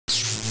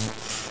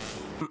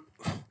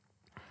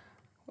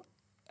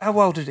How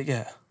wild did it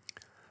get?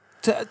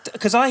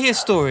 Because I hear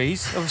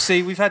stories.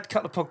 Obviously, we've had a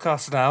couple of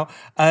podcasts now.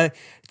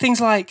 Things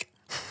like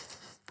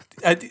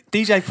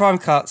DJ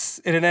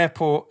Primecuts in an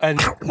airport and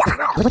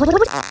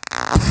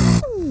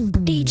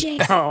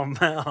DJ. Oh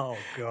man! Oh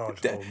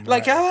god! Oh,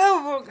 like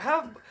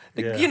how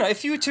Yeah. you know,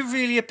 if you were to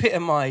really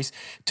epitomise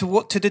to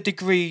the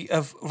degree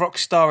of rock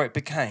star it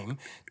became,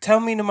 tell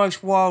me the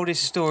most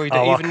wildest story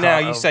that even now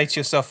you say to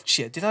yourself,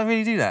 "Shit, did I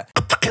really do that?"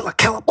 Killa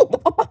Kela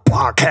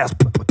podcast.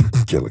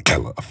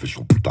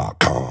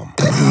 KillaKelaOfficial.com.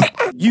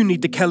 You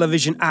need the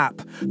Television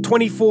app.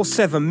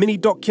 24/7 mini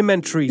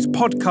documentaries,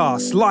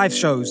 podcasts, live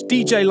shows,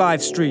 DJ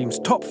live streams,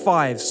 top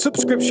 5,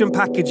 subscription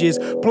packages,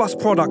 plus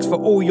products for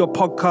all your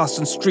podcasts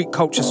and street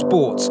culture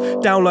sports.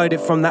 Download it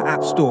from the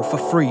App Store for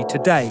free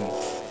today.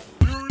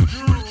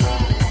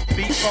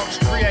 Beatbox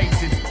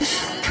created.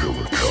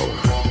 Killa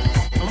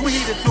Kela. And we're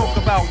here to talk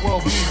about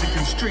world music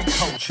and street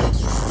culture.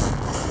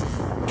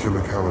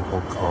 Killa Kela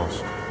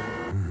podcast.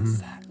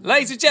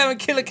 Ladies and gentlemen,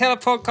 Killa Kela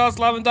podcast,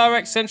 live and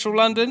direct, Central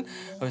London.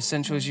 Or as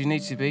central as you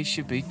need to be,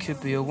 should be,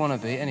 could be, or want to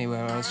be.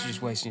 Anywhere else, you're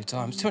just wasting your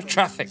time. It's too much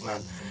traffic,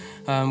 man.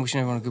 Wishing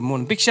everyone a good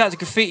morning. Big shout out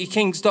to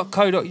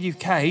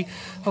graffitikings.co.uk.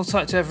 Hold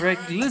tight to every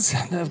regulars.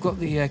 They've got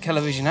the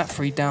Television app,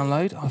 free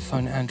download,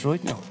 iPhone and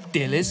Android. No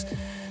deal is.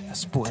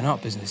 Sporting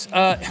art business.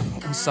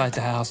 Inside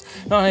the house.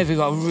 Not only have we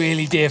got a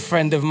really dear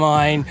friend of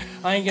mine,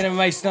 I ain't gonna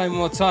waste no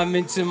more time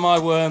into my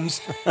worms.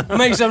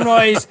 Make some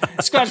noise,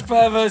 scratch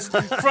perverts,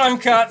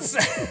 Primecuts.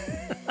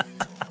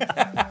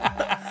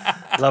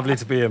 Lovely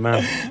to be here,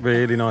 man.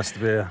 Really nice to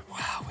be here.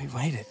 Wow, we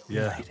made it. We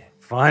made it.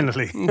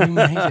 Finally. We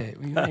made it.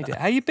 We made it.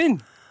 How you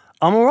been?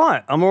 I'm all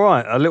right. I'm all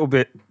right. A little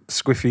bit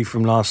squiffy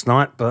from last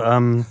night, but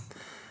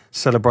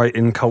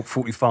celebrating Colt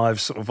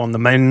 45 sort of on the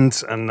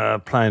mend and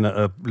playing at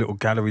a little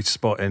gallery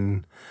spot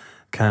in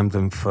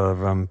Camden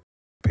for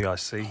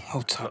PIC.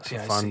 Hold tight,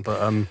 PIC. Fun,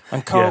 but And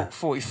Colt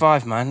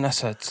 45, man,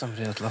 that's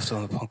somebody I'd love to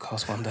on the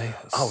podcast one day.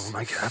 Oh, we'll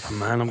make it happen,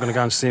 man. I'm going to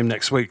go and see him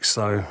next week.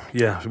 So,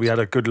 yeah, we had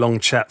a good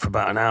long chat for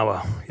about an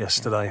hour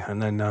yesterday.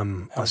 And then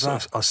I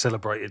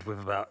celebrated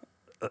with about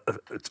a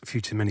few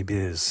too many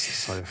beers.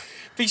 So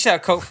Big shout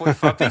out Colt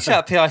 45. Big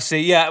shout out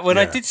PIC. Yeah, when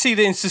I did see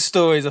the Insta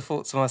stories, I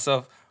thought to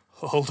myself,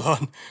 hold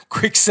on,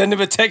 quick, send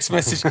him a text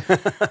message.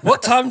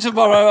 What time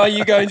tomorrow are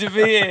you going to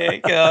be here?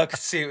 I could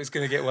see it was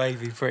going to get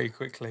wavy pretty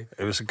quickly.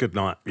 It was a good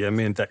night. Yeah,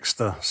 me and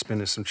Dexter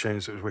spinning some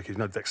tunes. It was wicked. You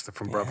know Dexter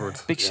from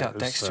Brotherhood. Big shout out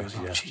Dexter as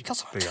well. Yeah. Gee, God,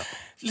 Big up.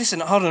 listen,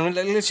 hold on,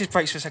 let's just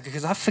break for a second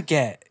because I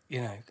forget, you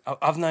know,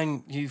 I've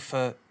known you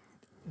for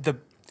the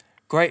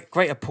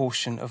greater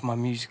portion of my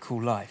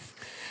musical life.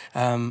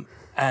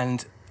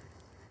 And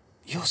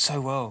you're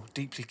so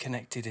deeply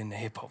connected in the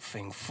hip-hop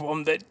thing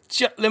from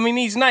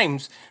these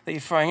names that you're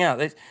throwing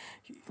out.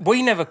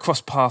 We never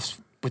crossed paths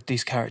with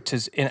these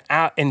characters in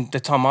the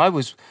time I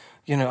was,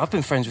 you know, I've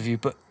been friends with you,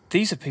 but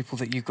these are people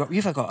that you've got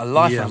a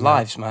life of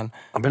lives, man.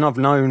 I've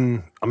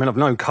known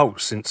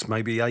Colt since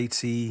maybe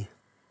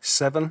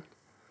 87,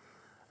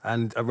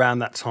 and around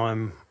that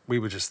time we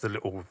were just the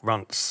little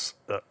runts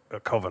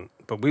at Covent,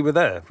 but we were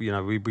there. You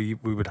know, we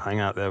would hang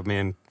out there. Me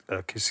and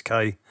Killa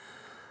Kela,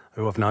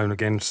 who I've known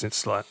again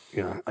since 87.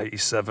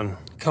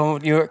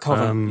 You were at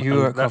Covent.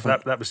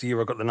 That was the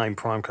year I got the name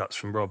Primecuts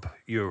from Rob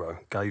Euro.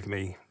 Gave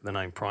me the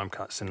name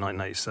Primecuts in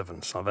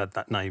 1987. So I've had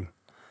that name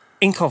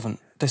in Covent.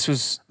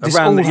 This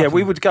around.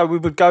 We would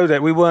go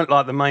there. We weren't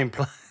like the main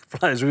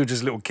players. We were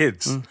just little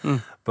kids.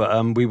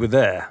 But we were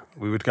there.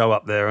 We would go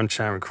up there on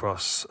Charing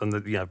Cross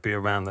and be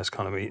around those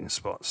kind of meeting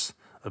spots,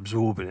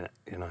 absorbing it.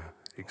 You know,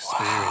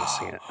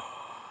 experiencing it.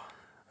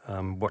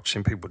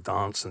 Watching people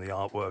dance and the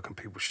artwork and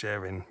people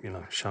sharing, you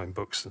know, showing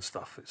books and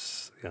stuff.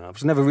 It's, you know, I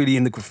was never really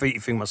in the graffiti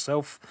thing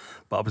myself,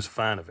 but I was a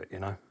fan of it, you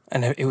know.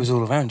 And it was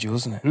all around you,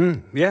 wasn't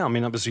it? Yeah, I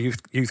mean, that was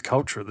youth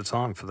culture at the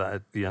time for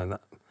that, you know,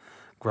 that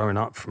growing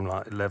up from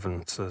like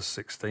 11 to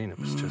 16, it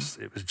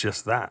was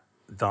just that,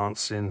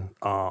 dancing,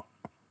 art,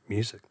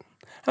 music.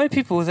 How many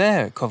people were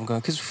there at Covent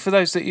Garden? Because for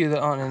those of you that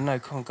aren't in the know,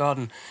 Covent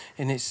Garden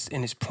in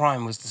its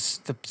prime was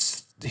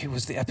it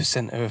was the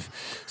epicenter of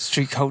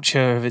street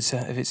culture of its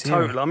era.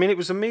 Totally. I mean, it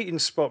was a meeting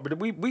spot, but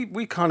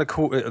we kind of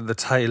caught it at the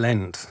tail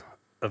end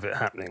of it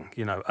happening.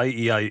 You know,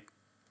 88,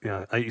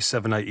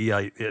 87,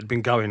 88. It had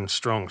been going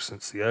strong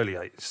since the early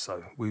 80s.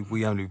 So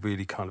we only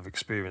really kind of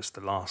experienced the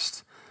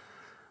last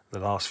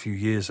few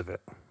years of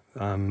it.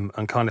 And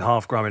kind of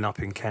half growing up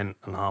in Kent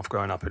and half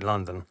growing up in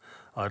London,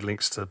 I had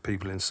links to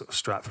people in sort of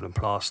Stratford and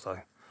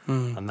Plaistow,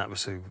 and that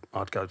was who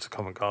I'd go to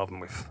Covent Garden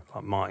with,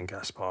 like Martin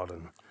Gaspard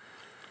and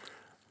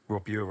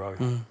Rob Euro.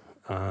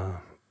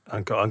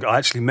 And I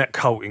actually met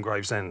Colt in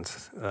Gravesend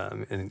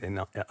in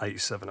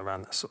 87,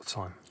 around that sort of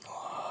time.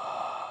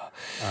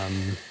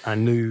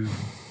 And knew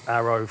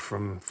Arrow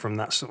from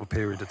that sort of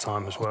period of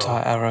time as well.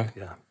 Tight Arrow.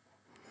 Yeah.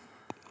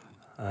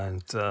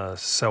 And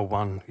Cell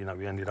One, you know,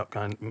 we ended up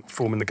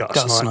forming the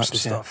Gutter Snipes and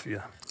stuff,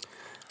 yeah.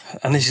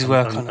 And this is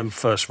where and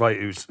First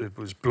Rate, it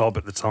was Blob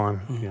at the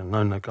time. You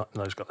know, known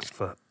those guys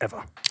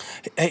forever.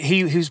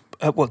 Whose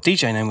what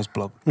DJ name was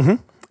Blob?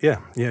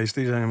 Yeah, his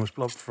DJ name was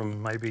Blob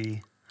from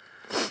maybe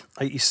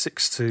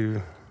 86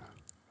 to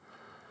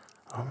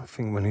I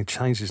think when he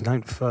changed his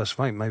name to First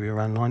Rate, maybe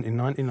around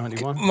 1990,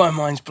 91. My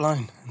mind's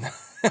blown.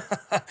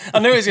 I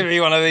knew it was going to be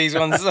one of these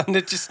ones. I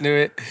just knew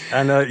it.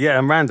 And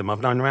and Random.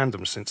 I've known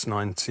Random since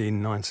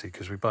 1990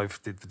 because we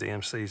both did the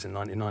DMCs in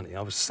 1990.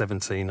 I was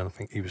 17 and I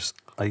think he was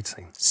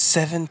 18.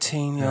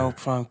 17-year-old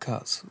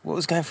Primecuts. What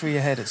was going through your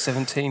head at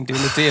 17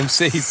 doing the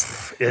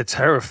DMCs? Yeah,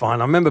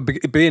 terrifying. I remember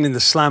being in the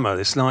Slammer,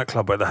 this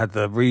nightclub where they had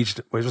the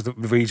region. Well, it was the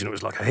region. It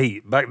was like a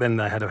heat. Back then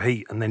they had a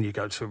heat, and then you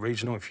go to a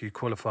regional if you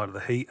qualified at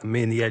the heat. And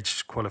me and the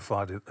Edge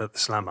qualified at the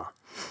Slammer.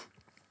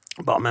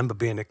 But I remember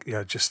being,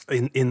 just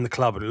in the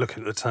club and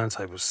looking at the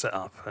turntables set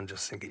up and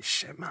just thinking,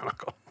 shit, man,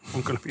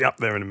 I'm going to be up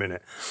there in a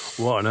minute.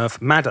 What on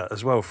earth? Madder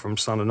as well from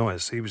Son of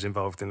Noise. He was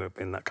involved in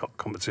that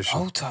competition.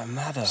 Old time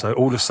Madder. So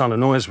all the Son of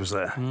Noise was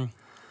there.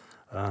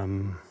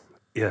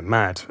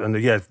 Mad. And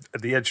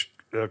at the Edge,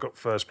 I got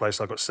first place.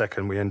 I got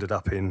second. We ended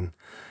up in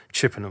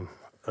Chippenham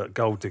at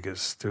Gold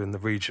Diggers doing the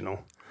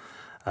regional.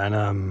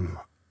 And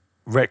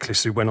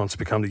Reckless, who went on to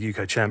become the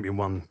UK champion,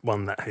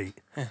 won that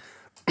heat.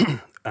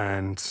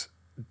 And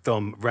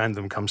Dom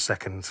Random comes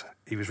second.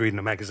 He was reading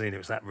a magazine. It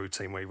was that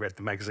routine where he read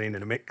the magazine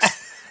in a mix.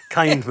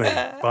 Caned me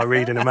by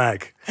reading a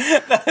mag.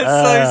 That's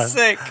so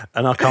sick.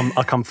 And I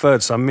come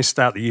third, so I missed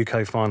out the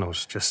UK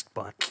finals just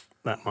by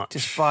that much.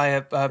 Just by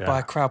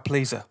a crowd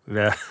pleaser.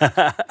 Yeah.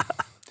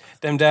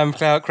 Them damn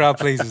crowd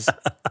pleasers.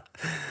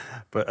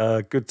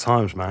 But good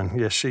times, man.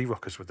 Yeah,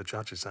 She-Rockers were the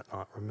judges that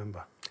night,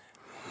 remember.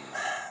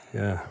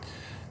 Yeah.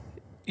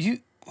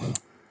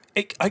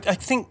 I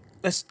think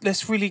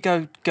let's really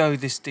go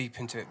this deep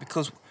into it,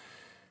 because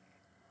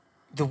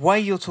the way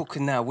you're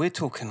talking now, we're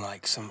talking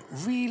like some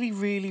really,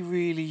 really,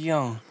 really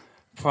young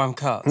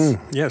Primecuts.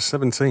 Yeah,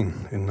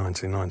 17 in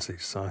 1990.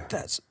 So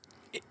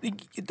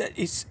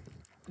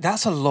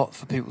that's a lot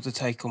for people to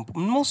take on.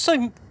 More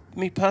so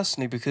me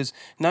personally, because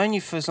knowing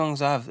you for as long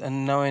as I have,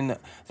 and knowing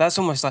that's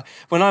almost like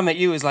when I met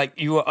you, it was like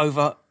you were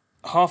over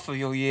half of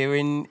your year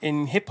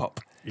in hip hop.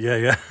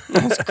 Yeah.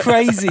 It's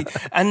crazy.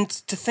 And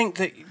to think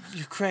that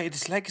you've created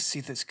this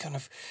legacy that's kind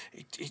of,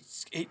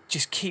 it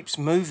just keeps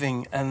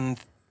moving,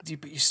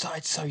 but you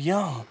started so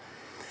young.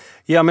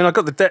 Yeah, I mean, I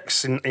got the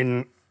decks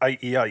in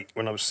 88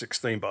 when I was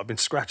 16, but I've been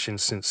scratching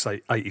since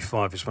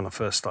 85 is when I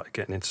first started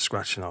getting into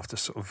scratching, after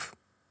sort of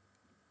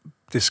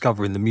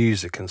discovering the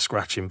music and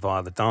scratching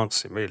via the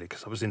dancing, really,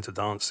 because I was into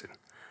dancing.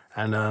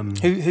 And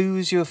who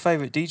was your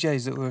favourite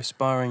DJs that were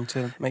aspiring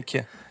to make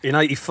you? In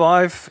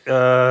 85,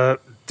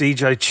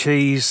 DJ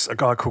Cheese, a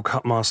guy called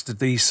Cutmaster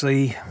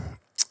DC,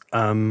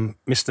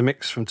 Mr.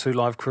 Mix from Two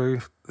Live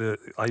Crew.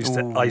 I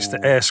used to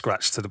air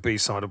scratch to the B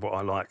side of What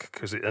I Like,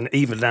 and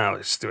even now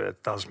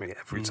it does me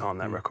every time,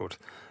 that record.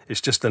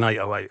 It's just an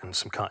 808 and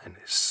some cutting.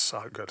 It's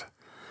so good.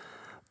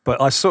 But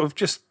I sort of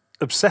just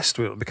obsessed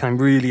with it. Became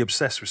really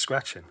obsessed with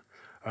scratching.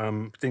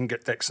 Didn't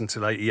get decks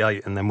until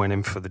 88, and then went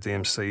in for the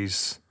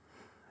DMCs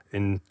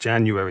in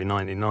January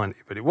 1990.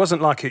 But it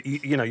wasn't like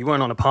you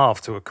weren't on a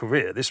path to a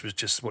career. This was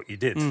just what you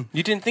did.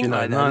 You didn't think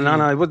like that?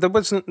 No. Well, there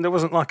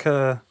wasn't like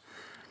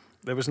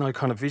there was no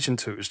kind of vision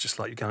to it. It was just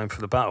like you're going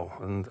for the battle,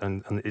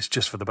 and it's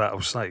just for the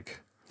battle's sake.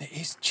 It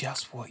is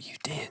just what you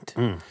did.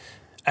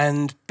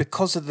 And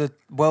because of the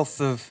wealth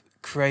of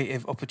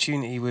creative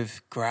opportunity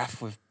with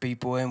graph, with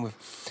b-boying, with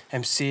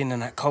MCing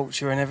and that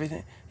culture and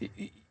everything,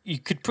 you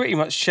could pretty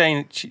much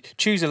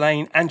choose a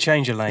lane and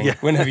change a lane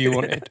whenever you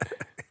wanted.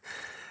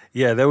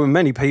 Yeah, there were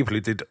many people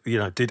who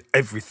did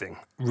everything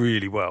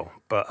really well.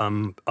 But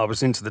I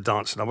was into the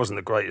dance, and I wasn't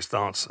the greatest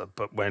dancer.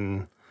 But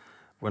when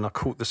I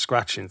caught the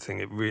scratching thing,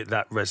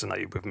 that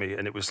resonated with me.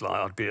 And it was like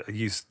I'd be at a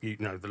youth,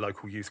 the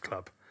local youth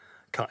club,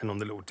 cutting on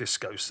the little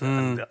disco set,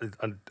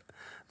 and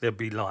there'd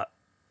be like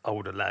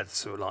older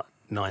lads who were like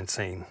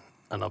 19,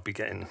 and I'd be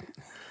getting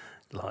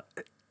like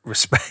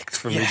respect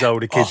from these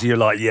older kids. You're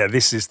like,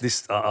 this is it.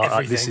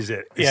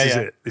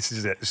 This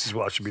is it. This is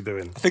what I should be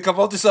doing. I think I'm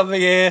onto something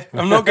here.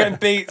 I'm not getting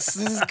beats.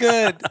 This is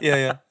good.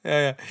 Yeah.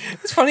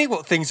 It's funny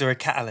what things are a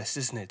catalyst,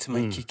 isn't it, to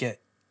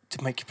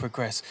make you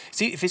progress.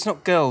 See, if it's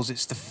not girls,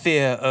 it's the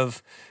fear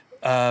of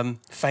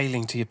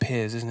failing to your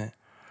peers, isn't it?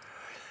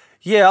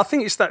 Yeah, I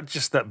think it's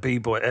just that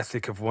b-boy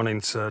ethic of wanting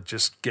to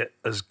just get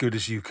as good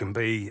as you can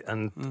be,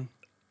 and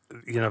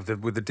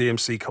with the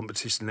DMC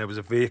competition, there was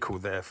a vehicle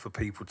there for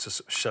people to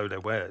sort of show their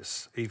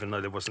wares, even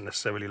though there wasn't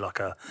necessarily like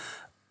a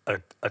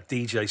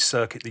DJ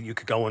circuit that you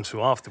could go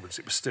onto afterwards.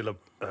 It was still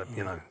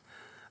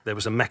there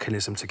was a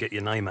mechanism to get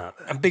your name out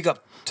there. And big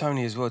up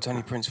Tony as well,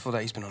 Tony Prince, for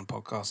that. He's been on the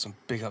podcast, and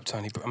big up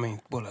Tony. I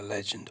mean, what a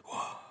legend.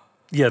 Whoa.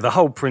 Yeah, the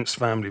whole Prince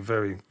family,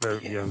 very,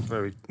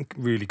 very,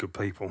 really good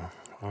people.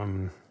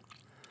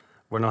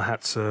 When I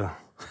had to...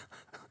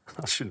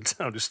 I shouldn't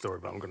tell this story,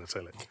 but I'm going to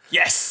tell it.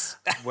 Yes!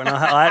 When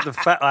I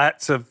had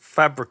to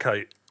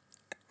fabricate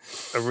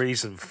a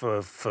reason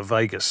for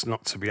Vegas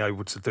not to be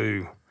able to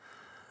do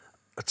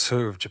a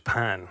tour of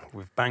Japan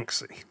with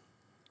Banksy.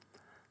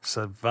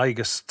 So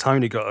Vegas,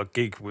 Tony got a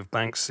gig with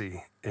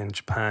Banksy in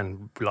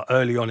Japan, like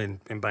early on in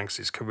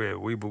Banksy's career.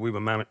 We were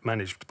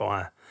managed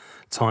by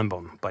Time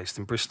Bomb, based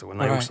in Bristol, and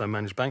they also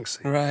managed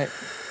Banksy. Right.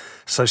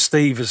 So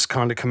Steve has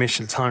kind of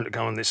commissioned Tone to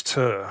go on this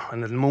tour,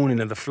 and the morning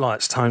of the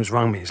flights, Tone's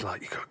rung me. He's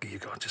like, "You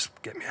got to just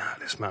get me out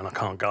of this, man. I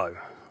can't go."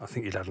 I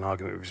think he'd had an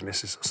argument with his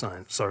missus or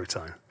something. Sorry,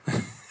 Tone.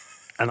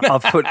 And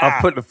I've put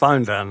the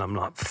phone down. And I'm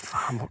like,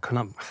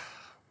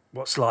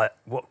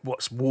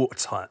 what's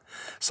watertight?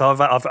 So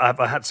I've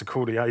had to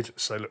call the agent and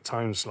say, look,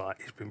 Tone's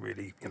like, he's been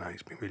really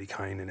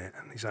caning it,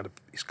 and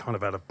he's kind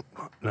of had a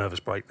nervous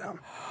breakdown.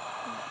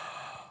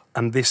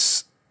 And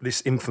this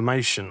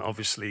information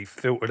obviously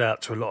filtered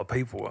out to a lot of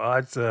people. I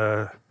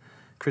had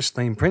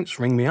Christine Prince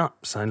ring me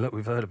up saying, "Look,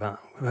 we've heard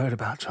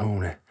about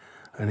Tony,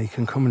 and he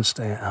can come and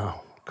stay at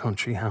our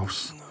country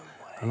house." No way.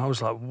 And I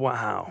was like,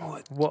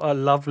 "Wow, what a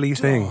lovely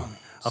thing!"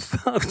 I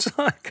felt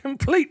like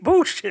complete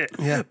bullshit,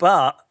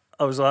 but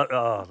I was like,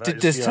 "Oh."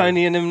 Does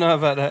Tony and him know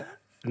about that?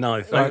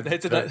 No, they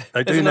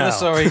do now.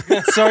 Sorry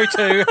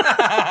too.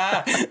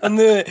 I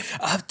knew it.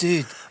 Oh,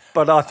 dude.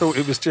 But I thought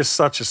it was just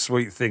such a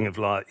sweet thing of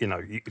like, you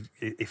know,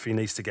 if he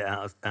needs to get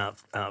out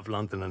of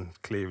London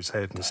and clear his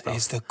head and stuff.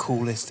 It's the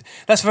coolest.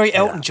 That's very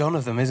Elton John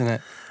of them, isn't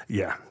it?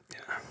 Yeah.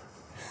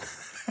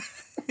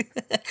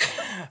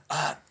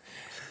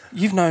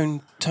 You've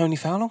known Tony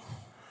Fowler?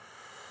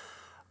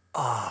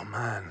 Oh,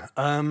 man.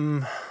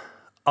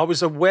 I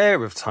was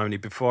aware of Tony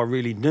before I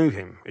really knew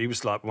him. He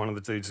was like one of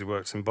the dudes who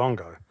works in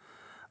bongo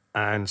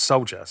and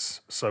soul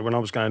jazz. So when I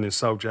was going in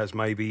soul jazz,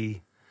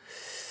 maybe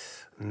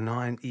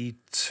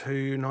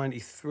 92,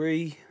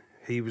 93,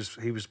 he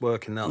was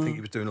working there. I think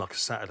he was doing like a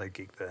Saturday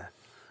gig there.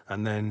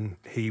 And then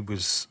he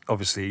was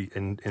obviously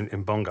in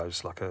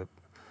bongos, like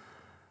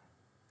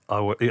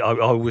I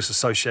always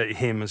associated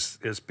him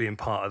as being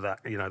part of that,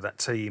 you know, that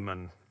team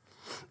and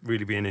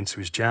really being into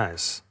his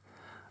jazz.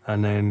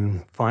 And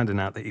then finding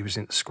out that he was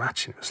into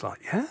scratching, it was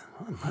like, oh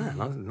man,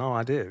 I had no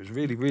idea. It was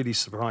really, really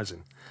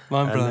surprising.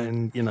 Mind blowing. And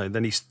then, you know,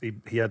 then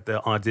he had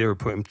the idea of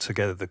putting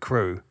together the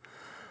crew.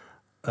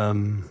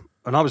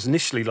 And I was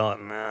initially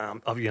like, nah,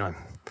 you know,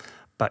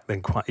 back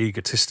then quite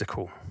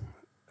egotistical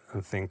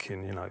and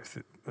thinking, you know,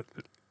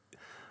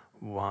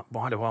 why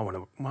do I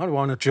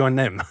want to join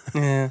them?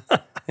 Yeah.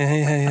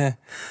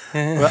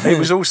 But it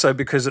was also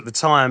because at the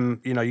time,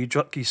 you know, you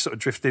sort of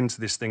drift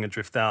into this thing and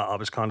drift out. I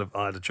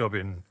had a job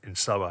in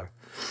Soho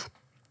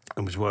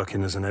and was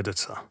working as an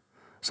editor.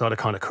 So I had a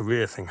kind of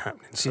career thing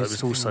happening. So it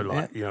was also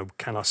like, you know,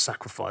 can I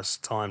sacrifice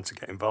time to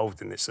get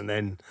involved in this? And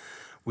then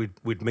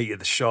we'd meet at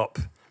the shop.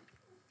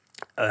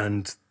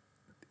 And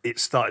it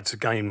started to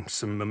gain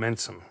some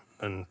momentum,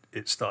 and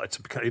it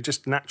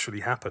just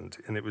naturally happened,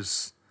 and it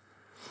was,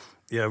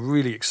 a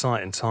really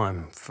exciting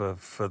time for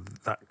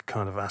that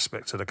kind of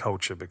aspect of the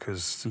culture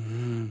because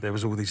there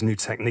was all these new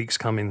techniques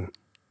coming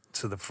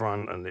to the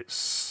front, and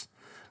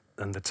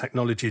the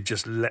technology had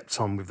just leapt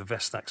on with the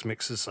Vestax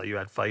mixers, so you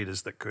had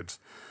faders that could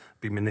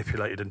be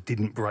manipulated and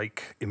didn't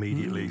break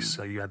immediately,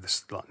 so you had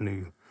this like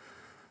new.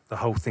 The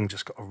whole thing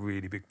just got a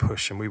really big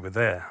push, and we were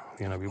there.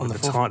 You know,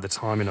 the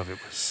timing of it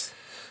was.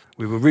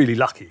 We were really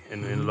lucky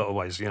in a lot of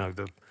ways. You know,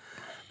 the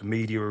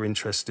media were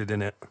interested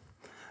in it.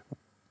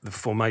 The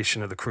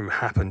formation of the crew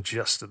happened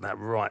just at that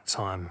right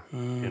time.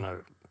 You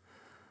know,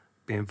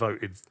 being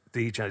voted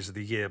DJs of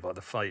the year by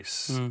The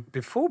Face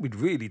before we'd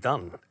really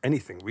done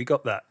anything. We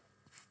got that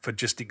for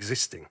just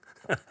existing.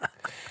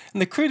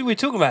 And the crew that we're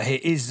talking about here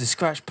is the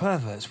Scratch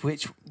Perverts,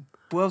 which.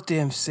 World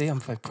DMC, I'm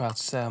very proud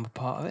to say I'm a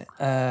part of it.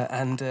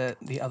 And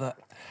the other,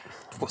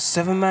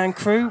 7-man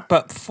crew,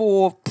 but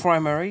 4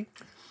 primary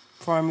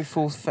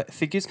 4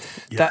 figures.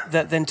 Yeah.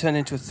 That then turned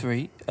into a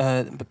 3.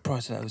 But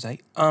prior to that it was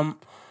 8. And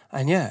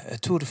a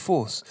tour de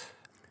force.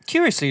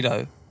 Curiously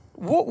though,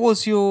 what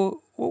was your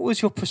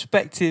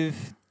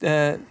prospective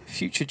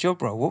future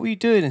job role? What were you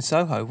doing in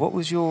Soho? What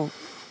was your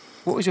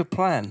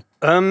plan?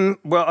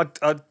 Well,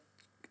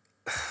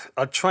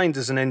 I trained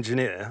as an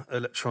engineer,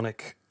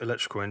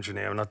 electrical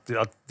engineer, and I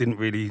didn't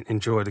really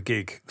enjoy the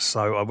gig,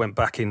 so I went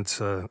back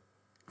into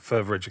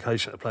further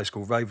education at a place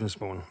called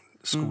Ravensbourne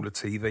School of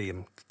TV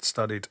and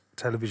studied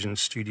television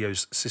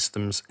studios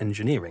systems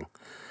engineering.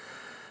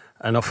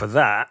 And off of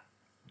that,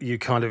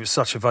 it's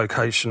such a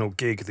vocational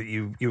gig that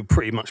you were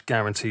pretty much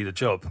guaranteed a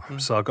job.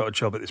 So I got a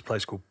job at this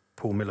place called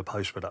Paul Miller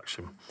Post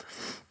Production.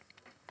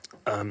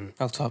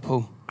 I'll type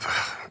Paul.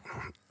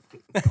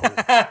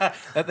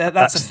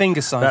 That's a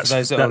finger sign for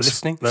those that are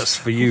listening. That's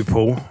for you,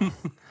 Paul.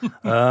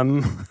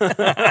 That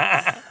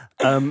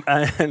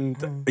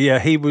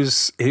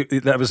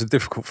was a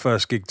difficult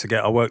first gig to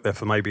get. I worked there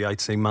for maybe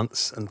 18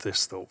 months and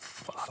just thought,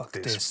 fuck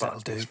this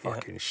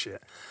fucking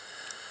shit.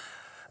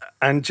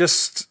 And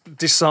just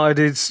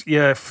decided,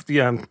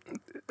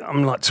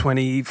 I'm like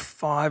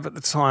 25 at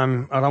the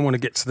time. I don't want to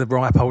get to the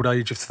ripe old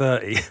age of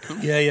 30.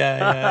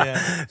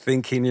 Yeah.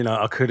 Thinking,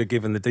 I could have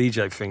given the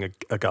DJ thing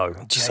a go.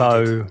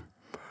 Jaded.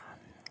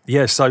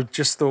 So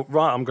just thought,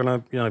 right, I'm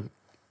going to,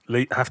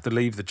 have to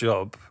leave the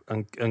job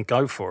and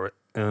go for it.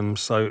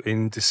 So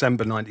in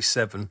December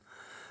 97,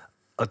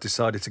 I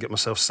decided to get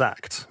myself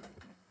sacked.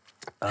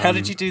 How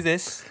did you do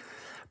this?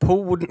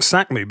 Paul wouldn't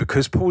sack me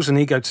because Paul's an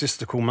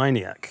egotistical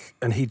maniac,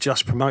 and he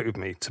just promoted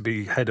me to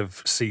be head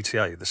of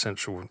CTA, the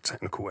Central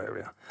Technical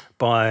Area,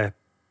 by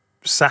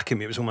sacking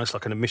me, it was almost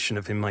like an admission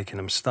of him making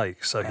a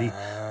mistake. So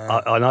and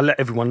I let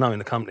everyone know in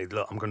the company,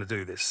 look, I'm going to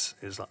do this.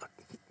 It was like a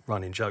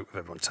running joke with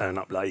everyone turning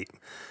up late,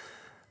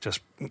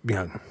 just, you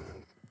know.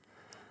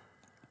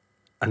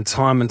 And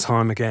time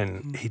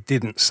again, he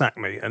didn't sack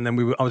me. And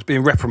then I was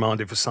being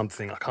reprimanded for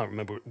something. I can't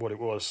remember what it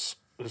was.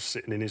 I was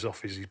sitting in his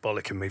office, he's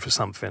bollocking me for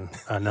something.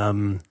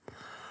 And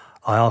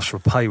I asked for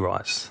a pay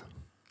rise,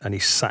 and he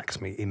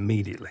sacked me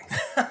immediately.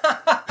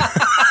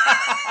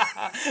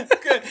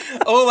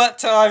 All that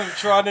time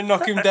trying to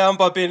knock him down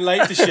by being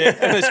late to shit.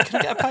 And was,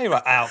 can I get a pay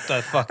right out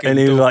the fucking And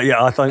he was door? like,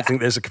 yeah, I don't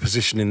think there's a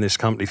position in this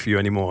company for you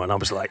anymore. And I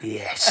was like,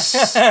 yes.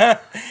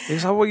 He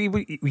was like, well,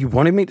 you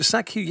wanted me to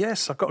sack you?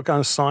 Yes, I've got to go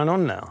and sign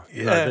on now.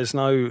 You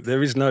know,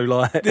 there is no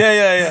like.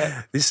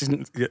 Yeah. This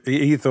isn't.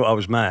 He thought I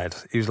was mad.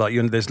 He was like,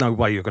 there's no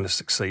way you're going to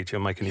succeed.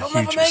 You're making a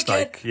huge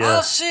mistake. It. Yeah.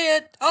 I'll see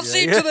it. I'll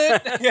see to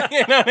it. You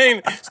know what I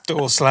mean?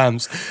 Door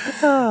slams.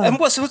 And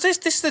was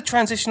this the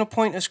transitional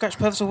point of Scratch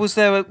Perverts, or was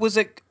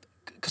it?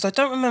 Because I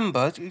don't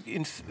remember,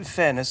 in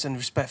fairness and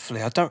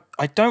respectfully, I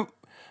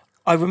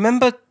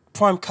remember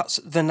Primecuts,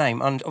 the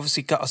name, and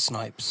obviously Gutter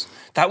Snipes.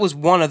 That was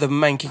one of the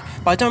main key.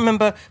 But I don't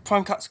remember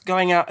Primecuts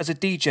going out as a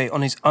DJ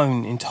on his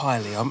own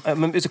entirely. I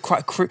remember it was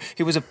quite a crew.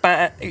 He was a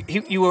band.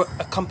 You were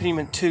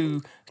accompaniment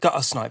to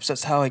Gutter Snipes.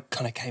 That's how I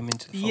kind of came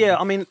into the fold. Yeah,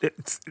 I mean,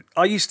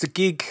 I used to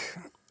gig.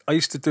 I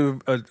used to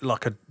do a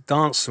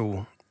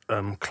dancehall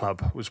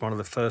club. Was one of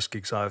the first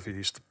gigs I ever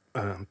used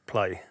to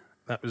play.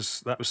 That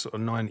was sort of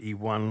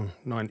 91,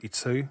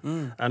 92.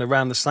 And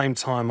around the same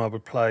time I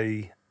would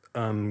play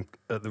at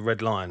the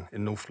Red Lion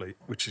in Northfleet,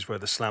 which is where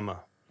the Slammer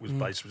was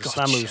based. The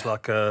Slammer was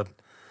like a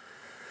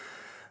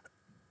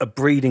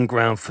breeding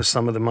ground for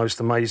some of the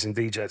most amazing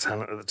DJ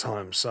talent at the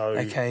time. So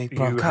okay,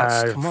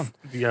 Primecuts, come on.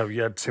 You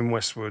had Tim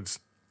Westwood,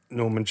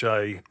 Norman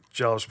J,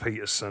 Giles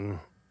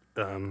Peterson,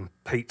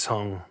 Pete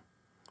Tong,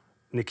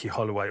 Nicky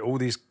Holloway, all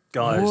these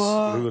guys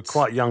who were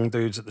quite young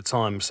dudes at the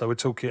time. So we're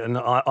talking, and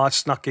I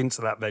snuck into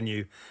that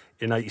venue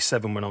in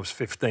 '87 when I was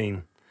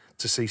 15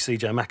 to see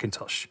CJ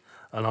McIntosh.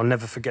 And I'll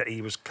never forget,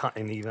 he was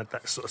cutting, he had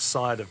that sort of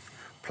side of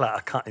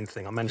platter cutting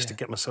thing. I managed to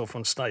get myself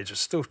on stage. I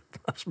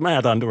was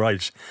mad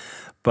underage.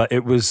 But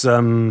it was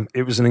an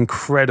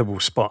incredible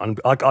spot.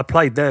 And I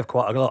played there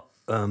quite a lot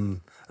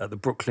at the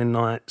Brooklyn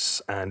Nights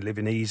and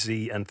Living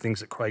Easy and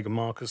things at Craig and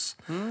Marcus,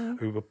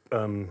 who were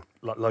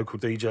like local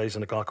DJs,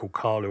 and a guy called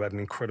Carl who had an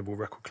incredible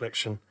record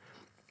collection.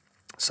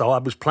 So I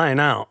was playing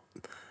out,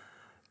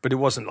 but it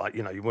wasn't like,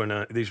 you know, you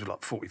weren't, these were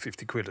like 40,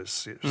 50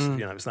 quidders. It was, you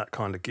know, it was that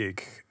kind of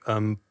gig.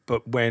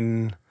 But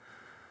when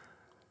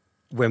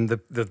the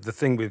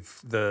thing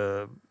with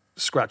the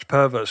Scratch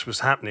Perverts was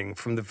happening,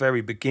 from the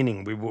very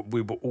beginning, we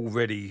were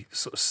already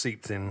sort of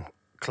seeped in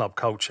club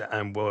culture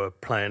and were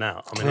playing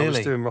out. I mean, I was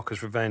doing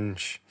Rockers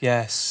Revenge.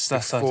 Yes,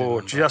 that's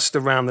before, just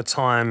around the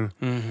time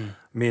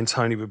me and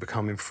Tony were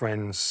becoming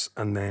friends,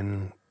 and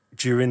then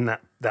during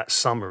that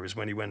summer is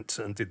when he went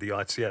and did the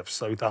ITF.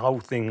 So the whole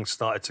thing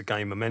started to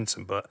gain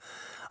momentum. But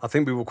I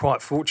think we were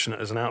quite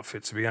fortunate as an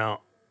outfit to be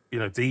out, you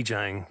know,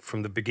 DJing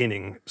from the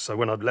beginning. So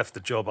when I'd left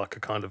the job, I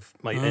could kind of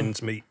make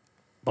ends meet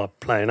by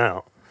playing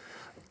out,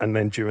 and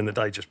then during the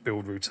day just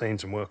build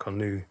routines and work on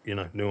new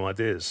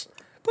ideas.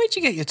 Where'd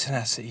you get your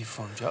tenacity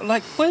from, Joe?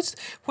 Like, is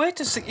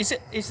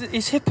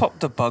hip hop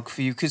the bug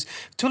for you? Because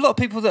to a lot of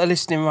people that are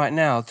listening right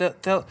now,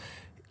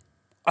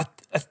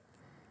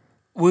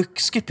 we're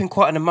skipping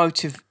quite an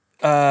emotive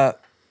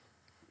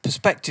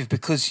perspective,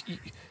 because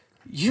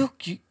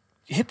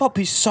hip hop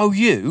is so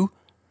you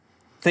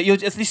that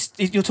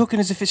you're talking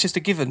as if it's just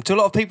a given. To a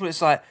lot of people,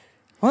 it's like,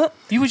 what?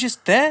 You were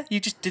just there? You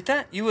just did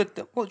that?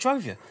 What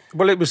drove you?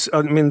 Well, it was.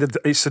 I mean,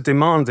 it's a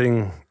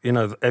demanding. You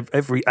know,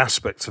 every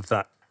aspect of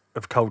that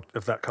of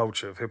that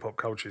culture, of hip hop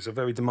culture, is a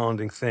very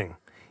demanding thing.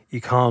 You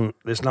can't.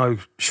 There's no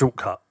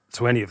shortcut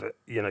to any of it.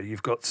 You know,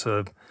 you've got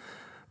to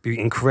be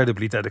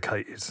incredibly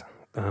dedicated.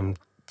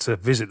 To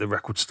visit the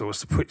record stores,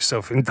 to put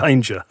yourself in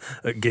danger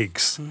at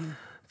gigs,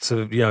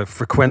 to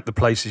frequent the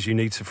places you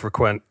need to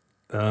frequent,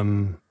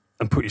 and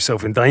put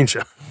yourself in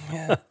danger,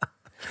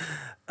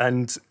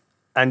 and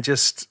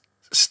just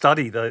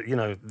study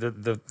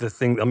the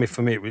thing. I mean,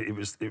 for me, it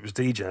was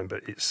DJing,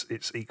 but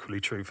it's equally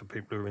true for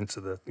people who are into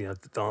the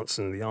dance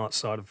and the art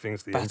side of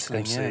things, the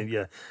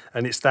MC,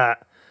 and it's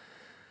that.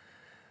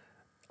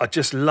 I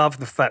just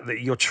love the fact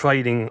that you're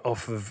trading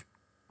off of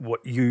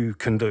what you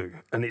can do,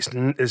 and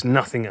there's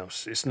nothing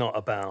else. It's not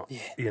about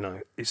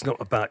it's not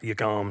about your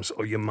arms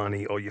or your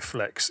money or your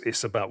flex.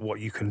 It's about what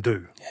you can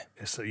do.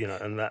 It's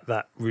and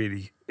that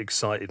really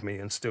excited me,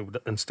 and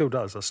still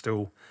does. I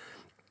still,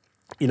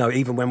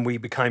 even when we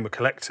became a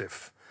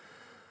collective,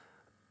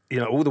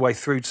 all the way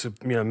through to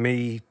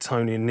me,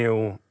 Tony and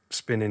Neil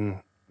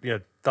spinning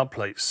dub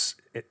plates,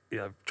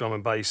 drum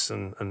and bass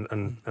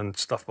and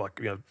stuff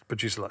like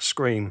producers like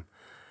Scream.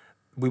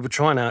 We were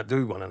trying to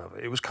outdo one another.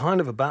 It was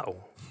kind of a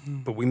battle,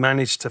 but we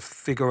managed to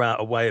figure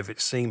out a way of it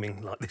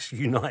seeming like this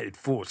united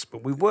force.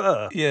 But we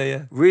were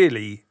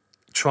really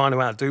trying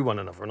to outdo one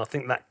another, and I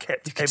think that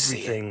kept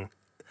everything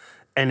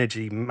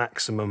energy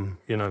maximum.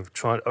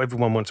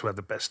 Everyone wanted to have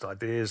the best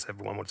ideas.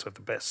 Everyone wanted to have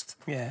the best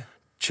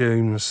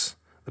tunes,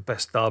 the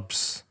best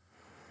dubs.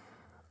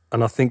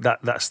 And I think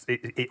that's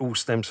it all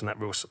stems from that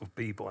real sort of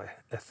b-boy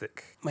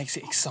ethic. Makes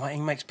it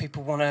exciting, makes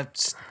people want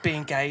to be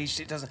engaged.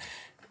 It doesn't.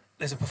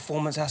 There's a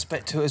performance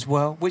aspect to it as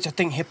well, which I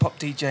think hip hop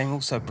DJing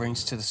also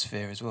brings to the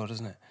sphere as well,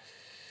 doesn't it?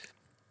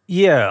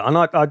 Yeah,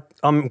 and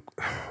I'm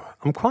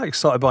quite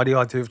excited by the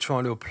idea of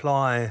trying to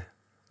apply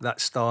that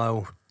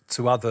style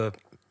to other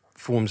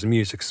forms of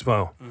music as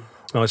well.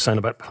 I was saying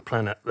about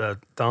playing at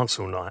dance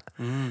all night.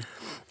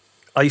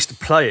 I used to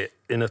play it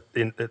in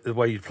the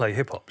way you play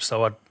hip hop.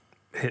 So I'd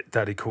hit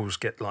Daddy Cool's,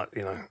 get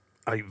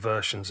 8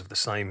 versions of the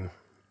same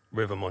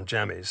rhythm on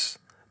jammies,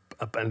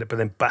 but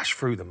then bash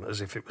through them as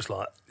if it was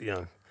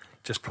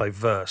just play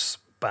verse,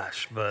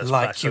 bash, verse,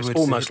 bash. So it's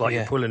almost like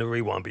you're pulling a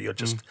rewind, but you're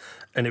just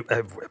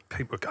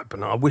people would go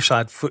banana. I wish I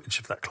had footage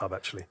of that club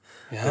actually.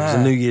 Yeah. It was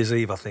a New Year's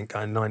Eve, I think,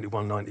 in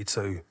 91,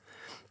 92.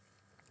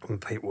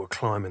 And people were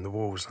climbing the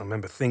walls. I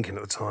remember thinking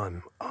at the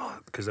time,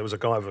 because there was a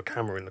guy with a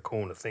camera in the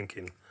corner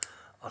thinking,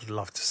 I'd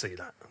love to see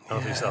that.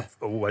 Obviously, I've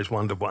always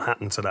wondered what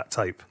happened to that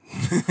tape.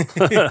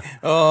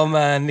 Oh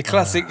man, the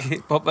classic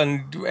hip hop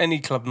and any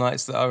club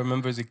nights that I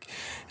remember as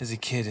a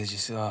kid is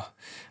just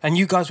and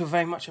you guys were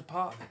very much a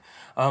part of it.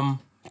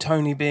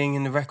 Tony being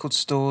in the record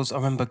stores, I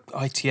remember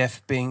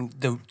ITF being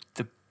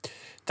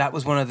that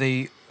was one of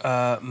the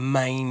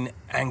main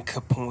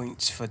anchor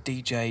points for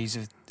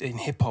DJs in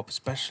hip hop,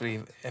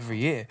 especially every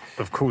year.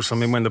 Of course, I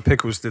mean when the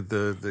Pickles did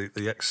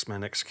the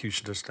X-Men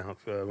Executioners out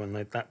when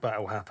that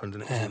battle happened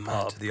and it was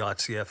part of the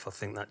ITF, I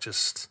think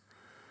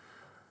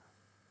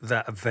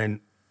that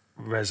event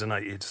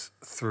resonated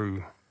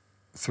through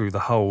the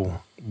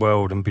whole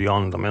world and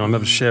beyond. I mean, I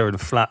remember sharing a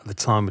flat at the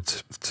time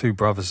with two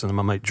brothers and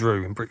my mate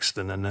Drew in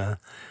Brixton, and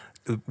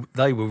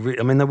they were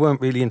they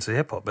weren't really into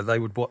hip hop, but they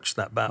would watch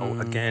that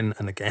battle again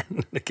and again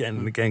and again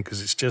and again,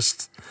 because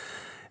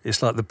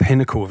it's like the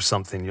pinnacle of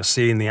something. You're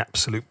seeing the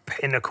absolute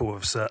pinnacle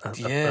of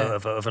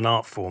an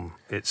art form.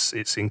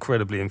 It's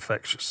incredibly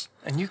infectious.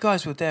 And you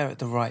guys were there at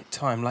the right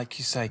time, like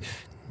you say.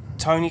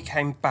 Tony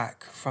came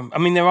back from... I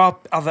mean, there are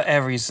other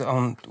areas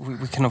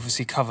we can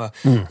obviously cover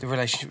the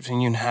relationship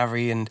between you and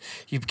Harry, and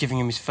you giving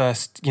him his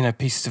first,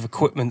 pieces of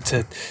equipment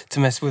to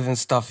mess with and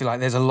stuff.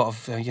 There's a lot of,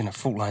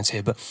 fault lines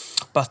here.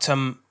 But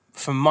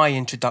from my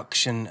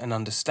introduction and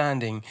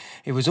understanding,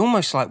 it was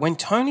almost like when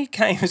Tony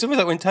came... It was almost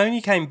like when Tony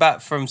came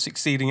back from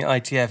succeeding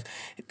at ITF,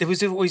 there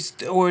was always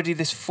already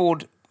this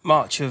forward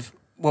march of,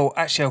 well,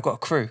 actually, I've got a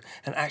crew,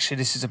 and actually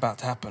this is about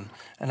to happen,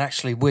 and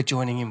actually we're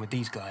joining in with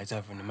these guys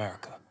over in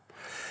America.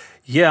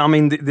 Yeah, I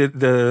mean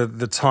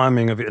the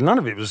timing of it. None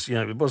of it was,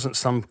 it wasn't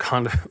some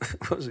kind of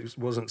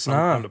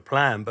kind of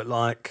plan. But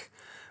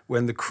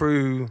when the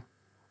crew,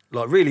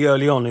 really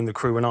early on in the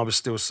crew, when I was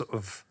still sort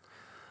of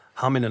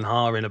humming and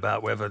hawing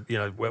about whether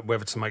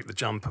to make the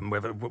jump and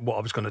what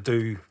I was going to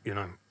do,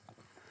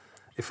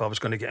 if I was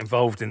going to get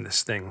involved in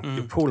this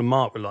thing. Paul and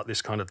Mark were like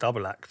this kind of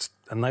double act,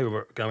 and they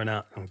were going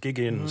out and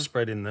gigging and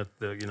spreading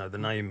the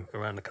name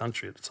around the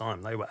country at the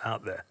time. They were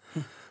out there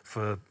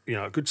for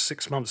a good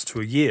 6 months to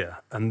a year,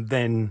 and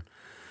then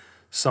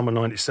summer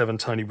 '97,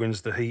 Tony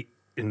wins the Heat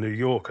in New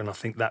York, and I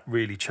think that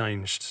really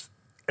changed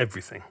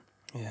everything.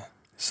 Yeah,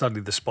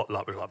 suddenly the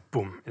spotlight was like,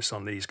 boom, it's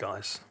on these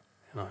guys.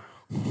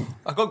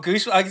 I got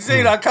goosebumps. I can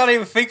see I can't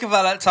even think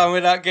about that time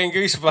without getting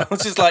goosebumps. I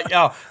was just like,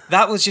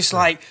 that was just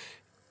like,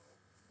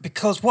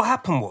 because what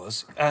happened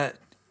was,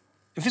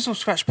 Invisible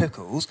Scratch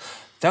Pickles,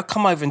 they'll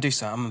come over and do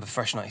something. I remember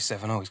Fresh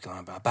 97, always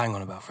bang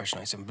on about Fresh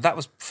 97. But that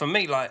was, for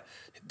me,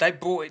 they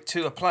brought it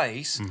to a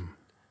place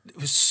that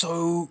was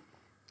so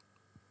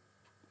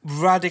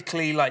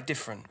radically,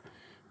 different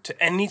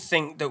to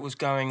anything that was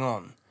going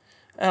on.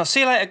 And I'll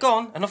see you later,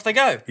 gone, and off they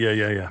go.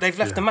 Yeah. They've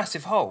left a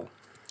massive hole.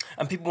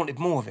 And people wanted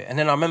more of it. And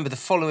then I remember the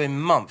following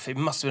month, it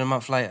must have been a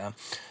month later,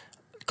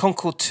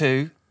 Concord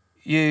 2,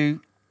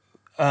 you,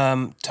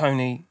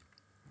 Tony,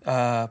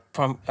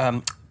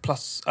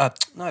 plus...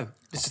 no,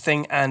 it's the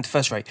thing, and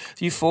First Rate.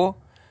 You four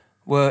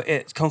were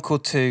at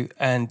Concord 2,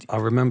 and... I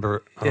remember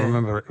it. I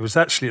remember it. It was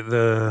actually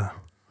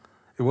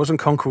it wasn't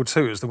Concord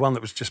 2, it was the one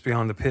that was just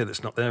behind the pier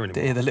that's not there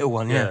anymore. The little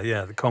one, yeah.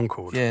 Yeah, the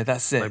Concord. Yeah,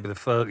 that's it. Maybe the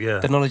first,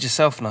 The Knowledge of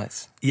Self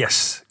nights.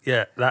 Yes,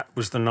 yeah, that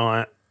was the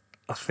night.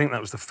 I think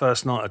that was the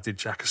first night I did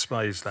Jack of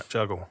Spades, that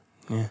juggle.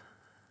 Yeah.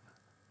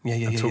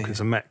 And talking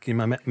to Mex,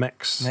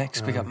 Mex.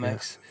 Mex, big up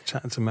Mex.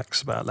 Chatting to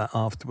Mex about that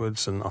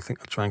afterwards, and I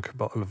think I drank a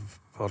bottle of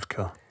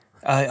vodka.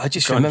 I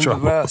just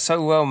remember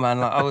so well, man.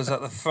 I was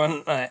at the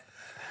front,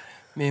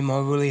 me in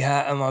my woolly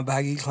hat and my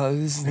baggy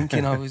clothes,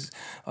 thinking I was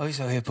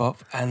so hip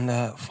hop, and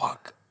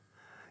fuck.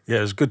 Yeah,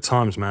 it was good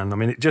times, man. I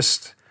mean, it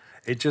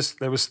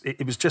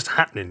was just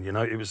happening,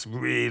 It was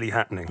really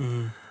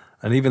happening.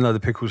 And even though the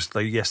Pickles,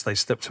 they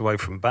stepped away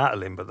from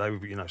battling, but they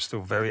were,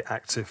 still very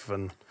active,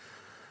 and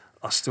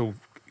I still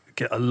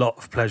get a lot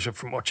of pleasure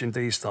from watching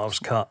D-Styles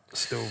cut.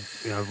 Still,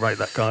 rate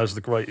that guy as the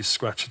greatest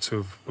scratcher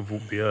to have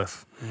walked the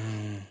earth.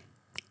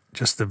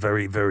 Just a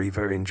very, very,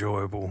 very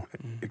enjoyable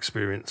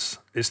experience.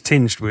 It's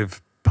tinged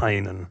with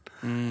pain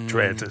and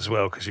dread as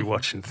well, because you're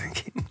watching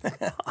thinking,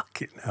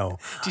 fucking hell.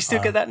 Do you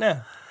still get that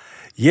now?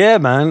 Yeah,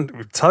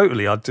 man,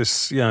 totally. I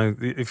just,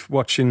 if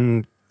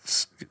watching,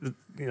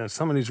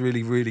 someone who's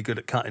really, really good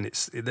at cutting,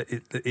 it's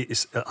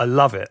I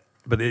love it,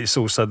 but it's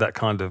also that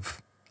kind of,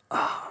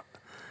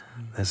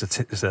 there's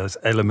an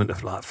element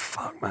of like,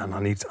 fuck, man, I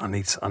need to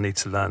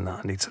learn that.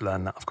 I need to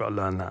learn that. I've got to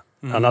learn that.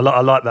 And I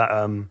like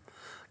that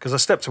because I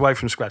stepped away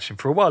from scratching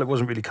for a while. It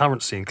wasn't really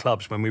currency in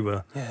clubs when we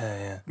were,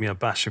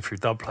 bashing through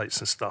dub plates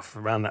and stuff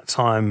around that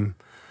time.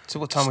 So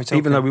what time we talking?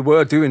 Even though we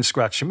were doing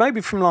scratching,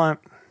 maybe from like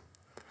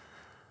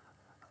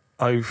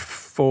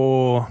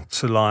 04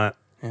 to like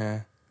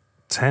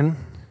 10.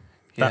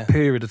 That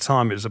period of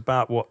time, it was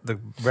about what the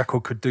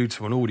record could do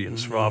to an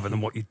audience rather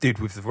than what you did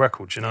with the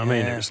record. Do you know what I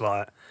mean? It was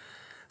like,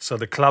 so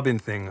the clubbing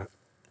thing,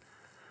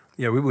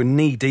 we were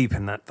knee deep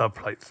in that dub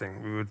plate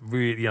thing. We would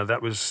really,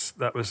 that was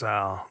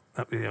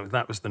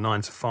the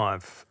 9 to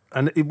 5.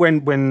 And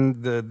when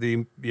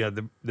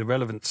the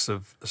relevance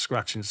of the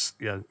scratchings,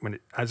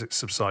 as it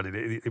subsided,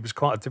 it was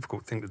quite a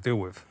difficult thing to deal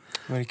with.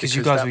 Because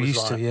you guys were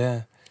used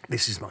to,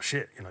 this is my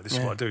shit, this is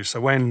what I do.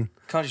 So when...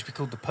 Can't just be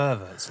called the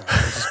perverts now.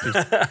 Just be...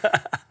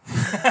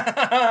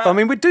 I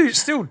mean,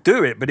 still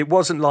do it, but it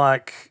wasn't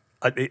like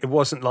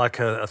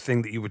a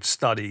thing that you would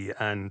study,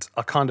 and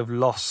I kind of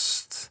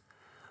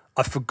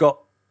I forgot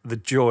the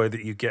joy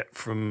that you get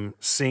from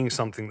seeing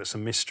something that's a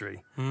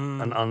mystery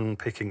and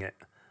unpicking it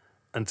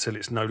until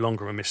it's no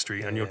longer a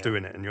mystery and you're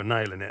doing it and you're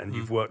nailing it and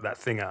you've worked that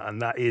thing out.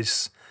 And that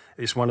it's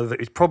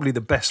probably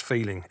the best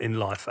feeling in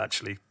life,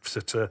 actually,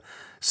 to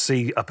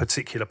see a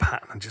particular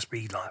pattern and just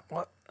be like,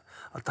 what?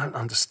 I don't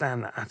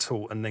understand that at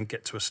all. And then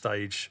get to a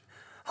stage,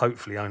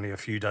 hopefully only a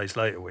few days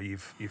later, where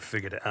you've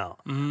figured it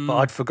out. But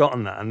I'd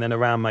forgotten that. And then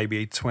around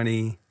maybe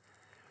 2011,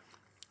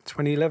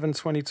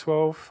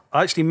 2012,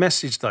 I actually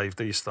messaged Dave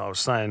D-Star. I was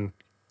saying,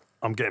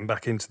 I'm getting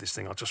back into this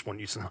thing. I just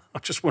want you to know. I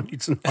just want you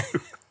to know.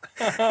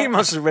 He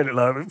must have read it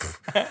like,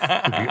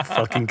 I don't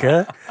fucking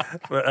care.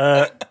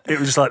 But it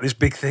was like this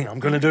big thing. I'm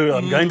going to do it.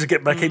 I'm going to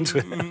get back into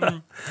it.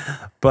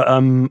 But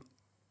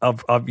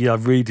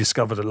I've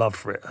rediscovered a love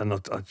for it, and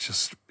I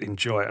just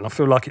enjoy it. And I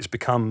feel like it's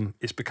become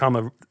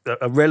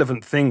a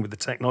relevant thing with the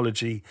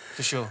technology,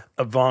 for sure,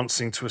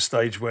 advancing to a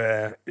stage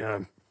where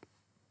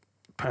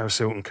Paris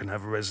Hilton can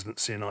have a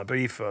residency in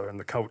Ibiza, and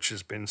the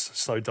culture's been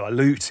so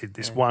diluted.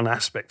 This one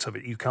aspect of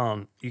it, you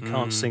can't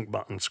sync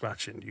button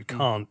scratching. You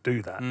can't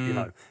do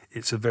that.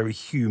 It's a very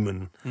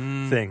human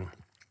thing,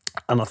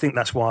 and I think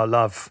that's why I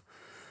love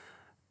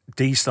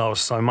D-Styles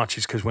so much,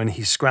 is because when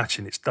he's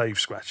scratching, it's Dave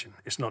scratching.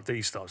 It's not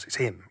D-Styles, it's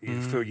him.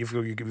 You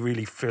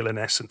really feel an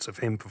essence of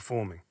him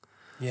performing.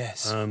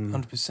 Yes,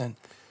 100%.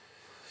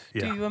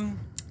 Yeah. Do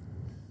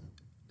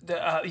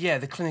you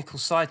the clinical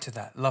side to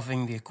that,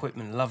 loving the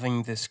equipment,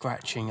 loving the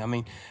scratching. I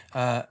mean,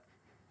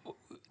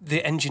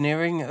 the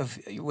engineering of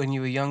when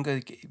you were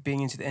younger,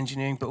 being into the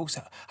engineering, but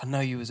also I know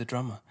you as a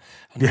drummer.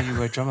 I know you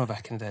were a drummer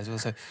back in the day as well.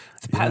 So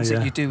the patterns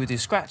that you do with your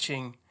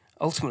scratching,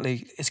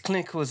 ultimately, as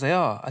clinical as they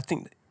are, I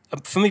think,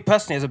 for me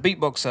personally, as a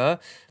beatboxer,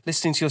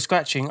 listening to your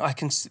scratching,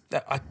 it's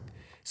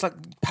like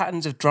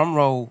patterns of drum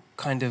roll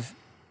kind of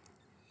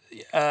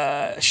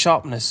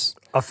sharpness.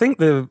 I think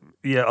the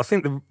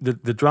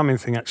drumming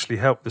thing actually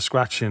helped the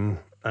scratching,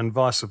 and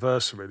vice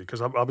versa, really, because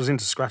I was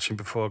into scratching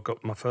before I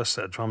got my first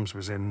set of drums.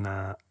 Was in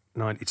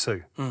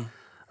 '92. I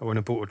went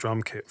and bought a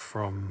drum kit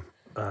from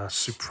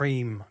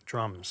Supreme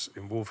Drums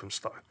in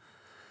Walthamstow.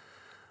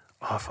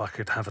 Oh, if I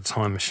could have a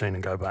time machine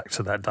and go back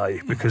to that day,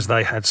 because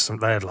they had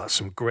like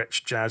some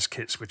Gretsch jazz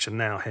kits, which are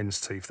now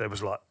hen's teeth. There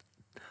was like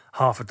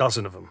half a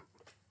dozen of them,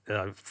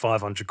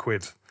 500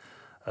 quid,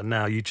 and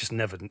now you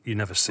never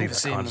see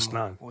that kind of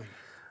stuff.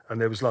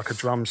 And there was like a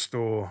drum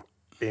store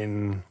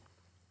in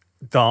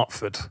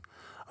Dartford,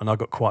 and I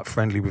got quite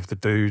friendly with the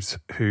dude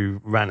who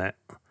ran it,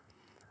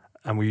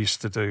 and we used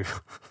to do.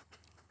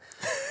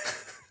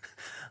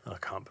 I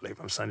can't believe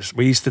I'm saying this.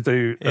 We used to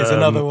do. Here's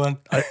another one.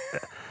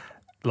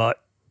 Like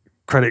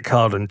credit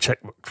card and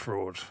checkbook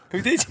fraud.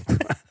 Who did?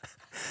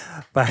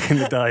 Back in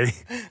the day.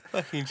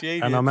 Fucking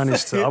genius. And I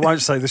managed to. I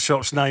won't say the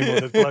shop's name or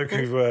the bloke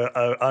who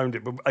owned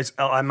it, but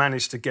I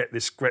managed to get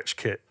this Gretsch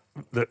kit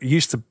that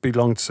used to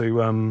belong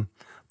to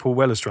Paul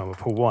Weller's drummer,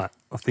 Paul White.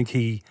 I think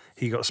he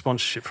got a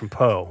sponsorship from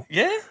Pearl.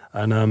 Yeah.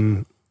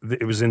 And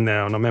it was in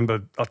there, and I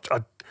remember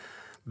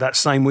that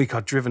same week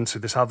I'd driven to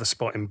this other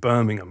spot in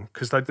Birmingham,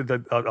 because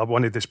I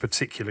wanted this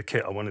particular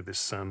kit. I wanted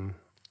this a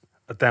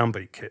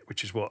downbeat kit,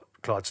 which is what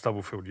Clyde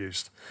Stubblefield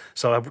used.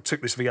 So I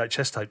took this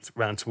VHS tape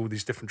round to all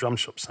these different drum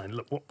shops saying,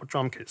 look, what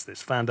drum kit's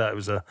this? Found out it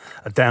was a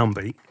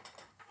downbeat.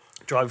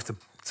 Drove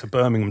to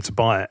Birmingham to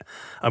buy it,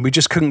 and we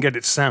just couldn't get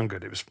it to sound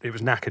good. It was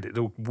knackered. It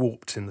all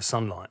warped in the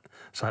sunlight.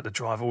 So I had to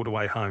drive all the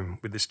way home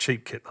with this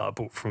cheap kit that I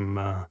bought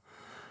from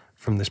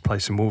this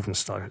place in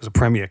Walthamstow. It was a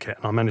Premier kit,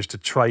 and I managed to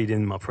trade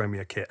in my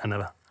Premier kit and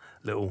a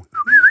little...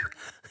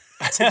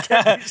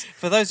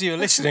 For those of you who are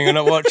listening and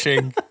not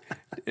watching,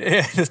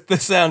 the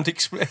sound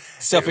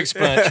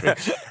self-explanatory.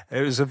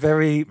 It was a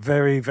very,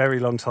 very, very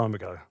long time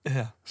ago.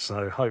 Yeah.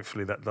 So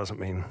hopefully that doesn't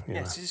mean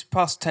it's just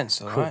past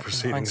tense, all right? Court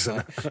proceedings.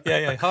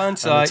 Yeah,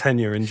 hindsight. And a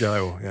tenure in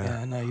jail.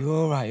 Yeah. No, you're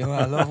all right. You're all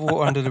right. A lot of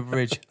water under the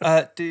bridge,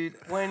 dude.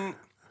 When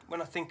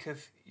when I think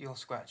of your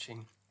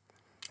scratching,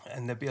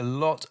 and there'd be a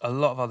lot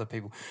of other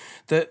people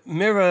that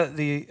mirror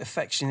the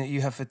affection that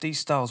you have for these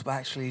styles, but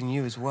actually in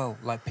you as well.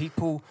 Like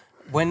people,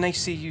 when they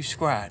see you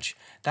scratch,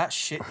 that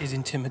shit is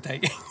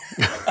intimidating.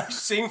 I've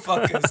seen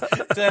fuckers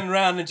turn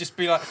around and just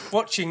be like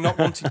watching, not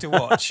wanting to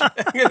watch.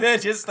 They're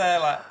just there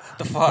like,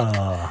 the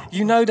fuck.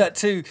 You know that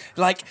too.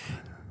 Like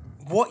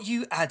what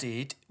you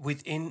added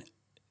within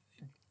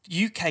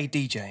UK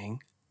DJing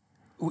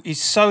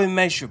is so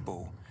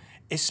immeasurable,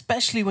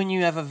 especially when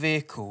you have a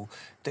vehicle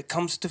that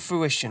comes to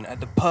fruition at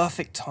the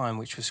perfect time,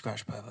 which was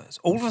Scratch Perverts.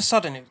 All of a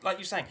sudden, like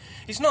you're saying,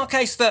 it's not a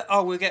case that,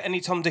 oh, we'll get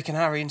any Tom, Dick and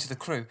Harry into the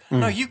crew.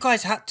 No, you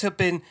guys had to have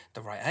been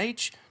the right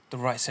age, the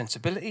right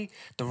sensibility,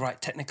 the right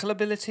technical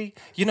ability.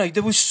 You know,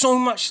 there was so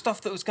much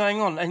stuff that was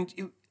going on, and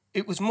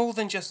it was more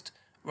than just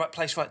right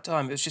place, right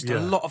time. It was just a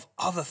lot of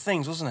other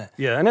things, wasn't it?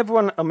 Yeah, and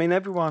everyone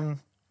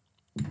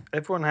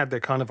had their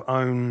kind of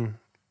own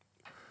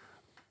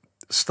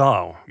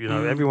style, you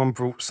know. Everyone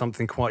brought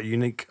something quite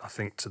unique, I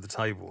think, to the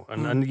table,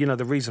 and you know,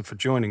 the reason for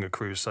joining a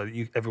crew is so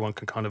that everyone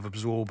can kind of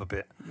absorb a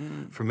bit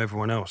from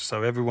everyone else.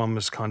 So everyone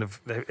was kind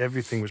of,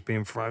 everything was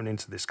being thrown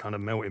into this kind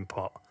of melting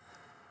pot,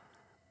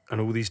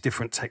 and all these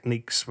different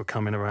techniques were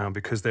coming around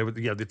because they were,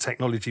 you know, the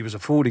technology was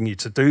affording you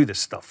to do this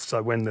stuff.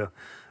 So when the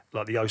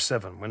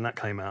 07, when that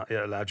came out,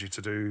 it allowed you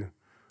to do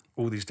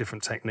all these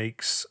different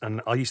techniques,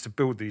 and I used to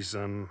build these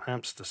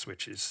hamster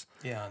switches.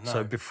 Yeah, I know.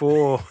 So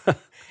before,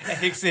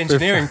 it's the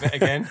engineering bit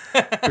again.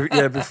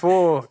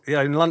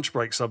 In lunch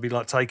breaks, I'd be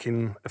like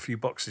taking a few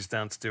boxes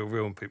down to Deal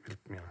Real, and people,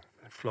 you know,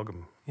 flog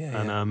them.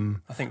 Yeah,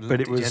 and, I think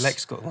but it DJ was,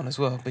 Lex got one as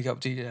well. Big up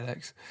DJ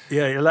Lex.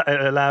 Yeah,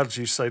 it allowed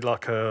you, say,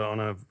 on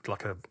a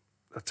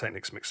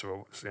Technics mixer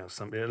or, you know,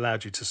 something. It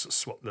allowed you to sort of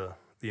swap the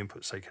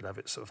inputs, so you could have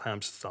it sort of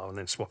hamster style, and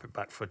then swap it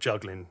back for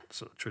juggling,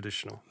 sort of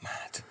traditional.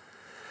 Mad.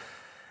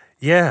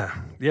 Yeah,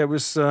 it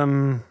was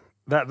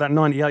that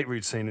 98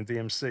 routine in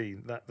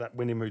DMC, that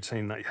winning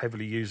routine that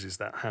heavily uses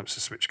that hamster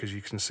switch, because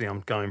you can see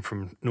I'm going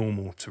from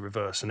normal to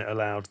reverse, and it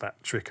allowed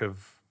that trick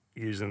of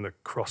using the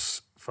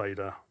cross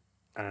fader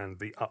and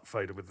the up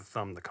fader with the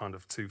thumb, the kind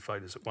of two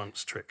faders at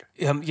once trick.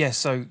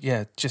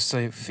 Just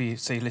so for you,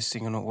 so you're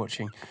listening or not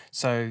watching.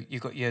 So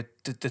you've got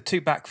the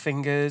two back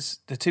fingers,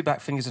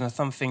 and a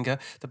thumb finger.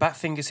 The back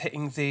finger's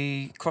hitting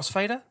the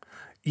crossfader.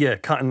 Yeah,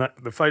 cutting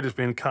that. The fader's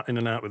being cut in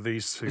and out with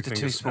these two With the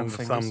fingers, two small and the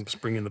fingers. thumb's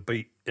bringing the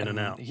beat in and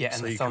out. Yeah, and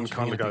so the you thumb's can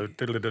kind of bringing go the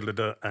diddle diddle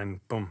diddle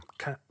and boom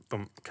cat,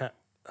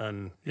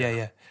 and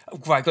Yeah.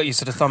 Right, got you.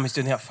 So the thumb is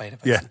doing the up fader.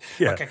 yeah.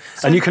 Okay,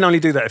 so and you can only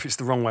do that if it's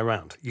the wrong way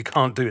round. You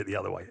can't do it the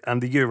other way.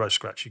 And the Euro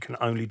scratch, you can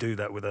only do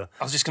that with a.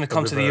 I was just going to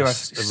come to the Euro.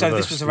 So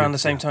this was around the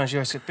same time as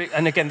Euro.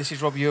 And again, this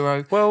is Rob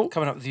Euro. Well,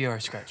 coming up with the Euro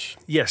scratch.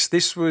 Yes,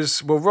 this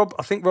was Rob.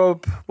 I think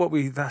Rob.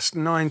 That's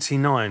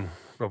 99.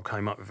 Rob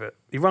came up with it.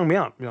 He rang me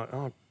up. You're like,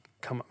 oh,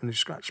 come up with a new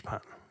scratch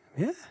pattern.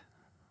 Yeah.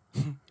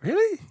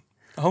 Really?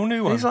 A whole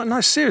new one. He's like, no,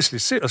 seriously.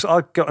 So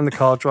I got in the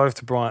car, drove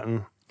to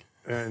Brighton,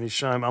 and he's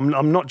showing.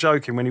 I'm not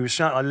joking. When he was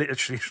showing, I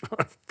literally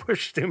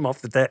pushed him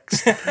off the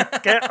decks.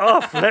 Get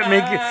off!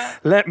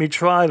 Let me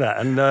try that.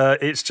 And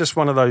it's just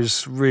one of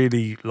those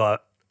really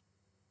like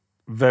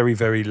very,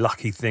 very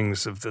lucky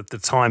things of the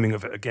timing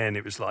of it. Again,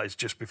 it was like it's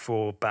just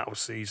before battle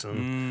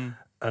season,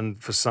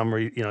 and for some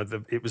reason, you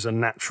know, it was a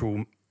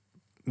natural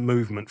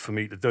movement for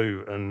me to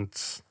do, and.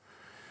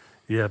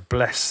 Yeah,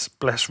 bless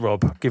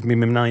Rob. Give me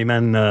my name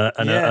and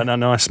a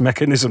nice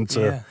mechanism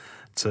to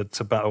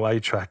battle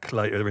A-Track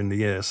later in the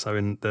year. So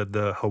in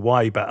the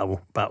Hawaii battle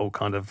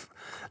kind of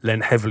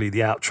lent heavily. The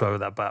outro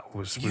of that battle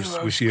was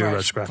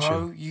Euro scratching.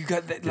 Bro, you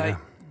got that, like,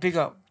 big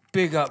up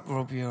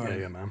Rob Euro.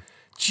 Yeah, man.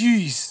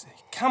 Jeez,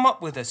 come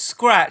up with a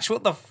scratch.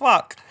 What the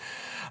fuck?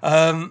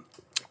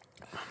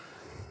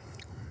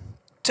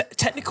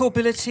 Technical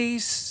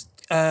abilities.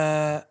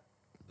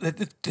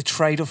 The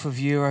trade-off of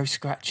Euro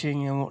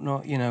scratching and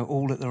whatnot, you know,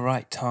 all at the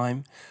right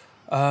time.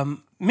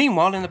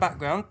 Meanwhile, in the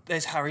background,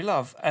 there's Harry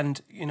Love, and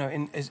you know,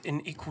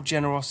 in equal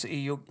generosity,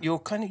 you're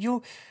kind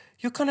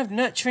of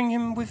nurturing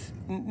him with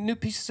new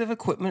pieces of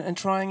equipment and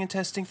trying and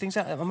testing things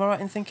out. Am I right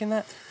in thinking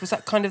that? Was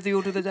that kind of the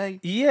order of the day?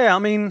 Yeah, I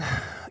mean,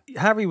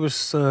 Harry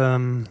was,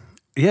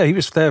 he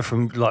was there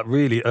from like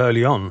really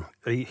early on.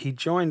 He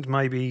joined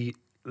maybe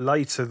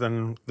later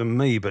than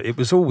me, but it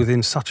was all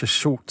within such a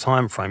short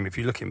time frame. If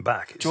you're looking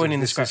back, joining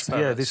the Scratch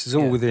Perverts. Yeah, this is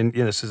all within.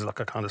 This is like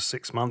a kind of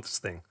 6 months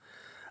thing,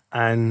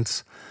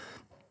 and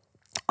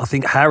I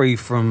think Harry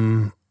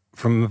from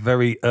a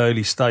very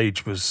early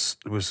stage was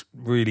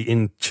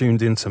really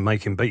tuned into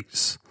making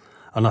beats,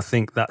 and I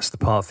think that's the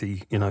path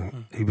he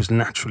was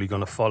naturally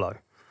going to follow.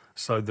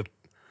 So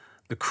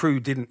the crew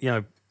didn't,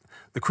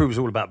 the crew was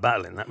all about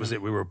battling. That was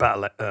it. We were a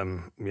battle.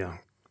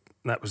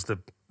 That was the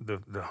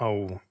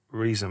whole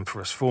reason for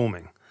us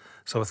forming.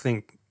 So I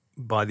think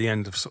by the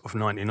end of sort of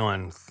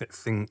 99,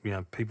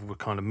 people were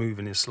kind of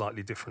moving in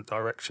slightly different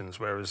directions.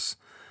 Whereas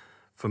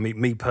for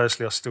me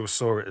personally, I still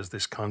saw it as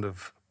this kind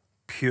of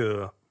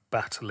pure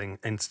battling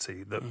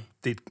entity that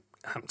did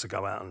happen to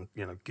go out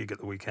and gig at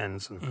the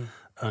weekends and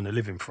earn a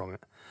living from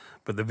it.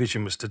 But the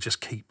vision was to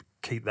just keep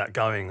that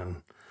going,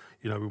 and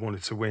we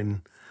wanted to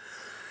win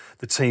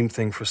the team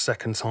thing for a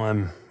second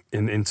time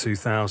in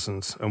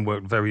 2000 and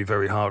worked very,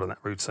 very hard on that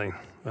routine.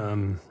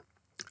 And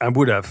it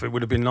would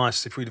have been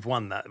nice if we'd have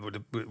won that.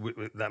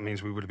 That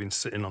means we would have been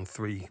sitting on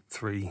three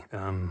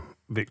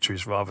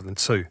victories rather than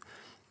 2.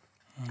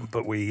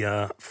 But we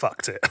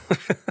fucked it.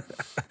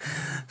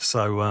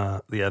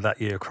 So that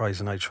year, Craze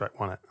and A-Track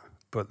won it.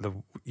 But the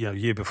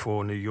year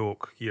before, New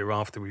York. Year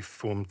after, we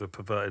formed the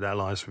Perverted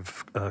Allies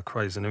with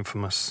Craze and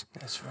Infamous.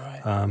 That's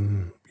right.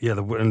 And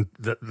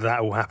that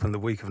all happened the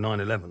week of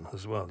 9/11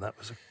 as well. That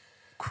was a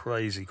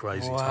crazy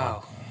time.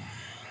 Wow.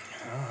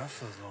 Oh, that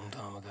feels a long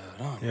time ago,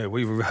 don't it? Yeah,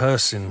 we were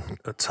rehearsing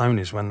at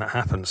Tony's when that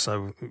happened.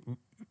 So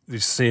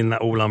seeing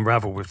that all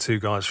unravel with 2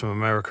 guys from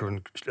America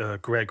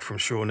and Greg from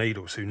Shaw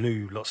Needles, who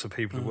knew lots of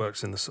people who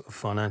works in the sort of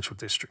financial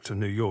district of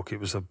New York, it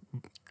was a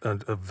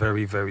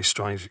very, very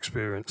strange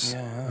experience.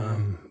 Yeah.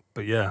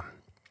 But yeah.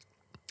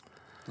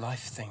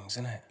 Life things,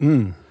 isn't it?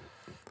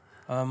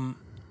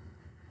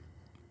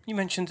 You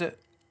mentioned that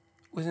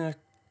within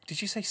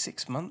did you say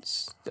 6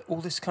 months? That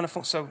all this kind of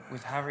so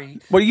with Harry.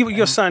 Well,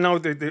 you're saying,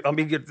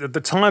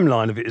 the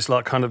timeline of it is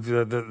like kind of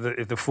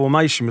the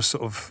formation was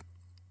sort of,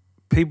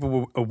 people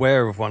were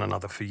aware of one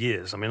another for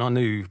years. I mean, I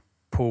knew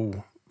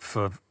Paul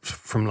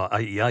from like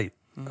 '88.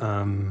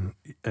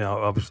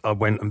 I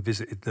went and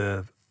visited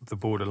the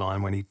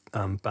borderline when he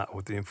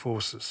battled the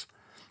enforcers,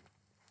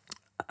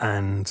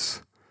 and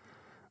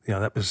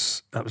that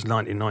was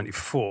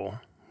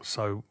 1994.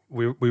 So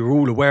we were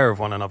all aware of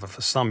one another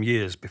for some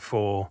years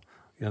before.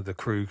 The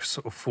crew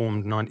sort of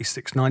formed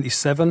 96,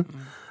 97.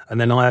 And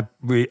then I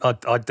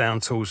down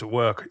tools at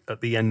work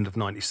at the end of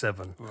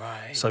 97.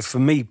 Right. So for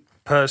me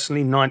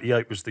personally,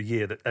 98 was the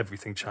year that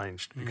everything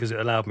changed because it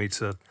allowed me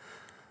to,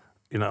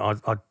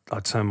 I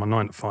turned my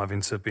 9 to 5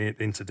 into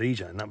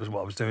DJ, and that was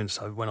what I was doing.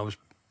 So when I was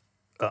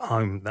at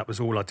home, that was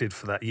all I did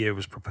for that year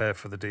was prepare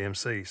for the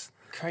DMCs.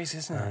 Crazy,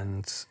 isn't it?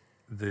 And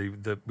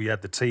we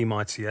had the team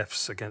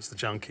ITFs against the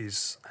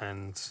Junkies,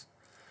 and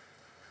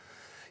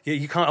yeah,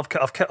 you can't.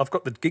 I've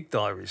got the gig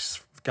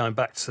diaries going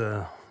back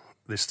to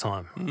this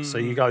time. So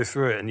you go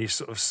through it and you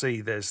sort of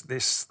see there's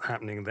this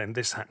happening, then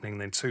this happening,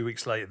 then 2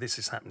 weeks later this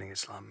is happening.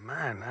 It's like,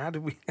 man, how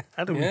do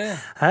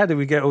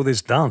we get all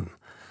this done?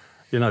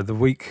 The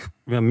week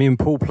me and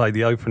Paul played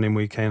the opening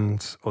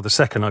weekend or the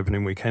second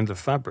opening weekend of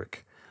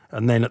Fabric,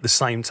 and then at the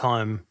same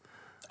time,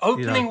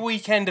 opening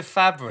weekend of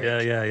Fabric.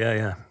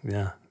 Yeah.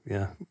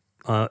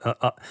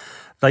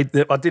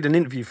 I did an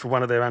interview for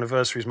one of their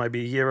anniversaries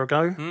maybe a year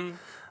ago.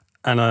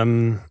 And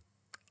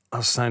I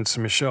was saying to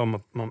Michelle,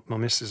 my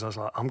missus, I was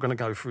like, I'm going to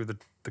go through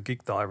the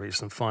gig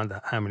diaries and find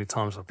out how many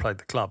times I played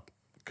the club,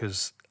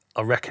 because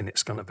I reckon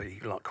it's going to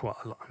be like quite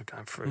a lot I'm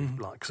going through,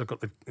 because I've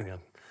got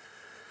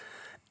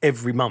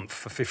every month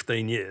for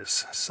 15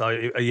 years. So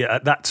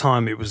at that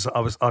time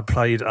I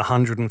played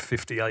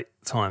 158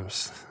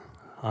 times,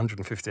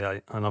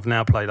 158, and I've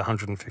now played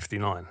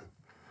 159.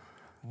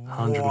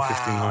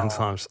 159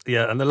 times.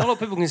 Yeah, and not a lot of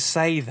people can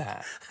say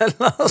that.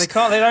 They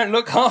can't. They don't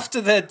look after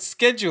their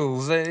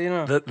schedules.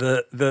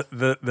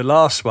 The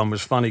last one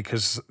was funny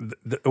because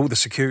all the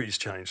security's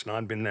changed, and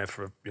I'd been there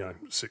for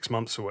 6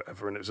 months or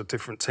whatever, and it was a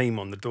different team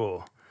on the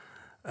door,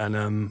 and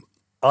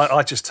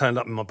I just turned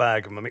up in my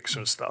bag and my mixer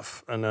and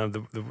stuff, and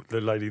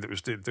the lady that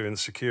was doing the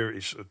security,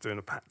 she was doing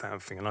a pat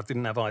down thing, and I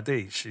didn't have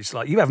ID. She's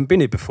like, "You haven't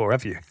been here before,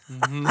 have you?"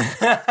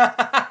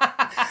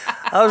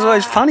 I was like,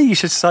 "It's funny you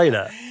should say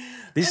that.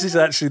 This is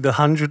actually the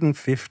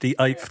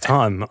 158th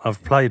time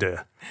I've played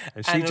here."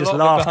 And she just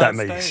laughed at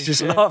me. She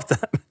just laughed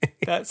at me.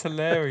 That's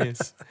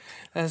hilarious.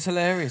 That's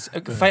hilarious.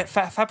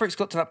 Fabric's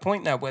got to that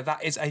point now where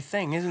that is a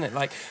thing, isn't it?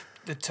 Like,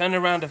 the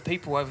turnaround of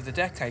people over the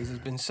decades has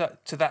been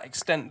to that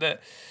extent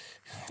that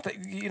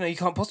you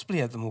can't possibly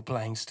have them all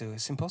playing still.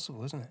 It's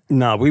impossible, isn't it?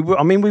 No, we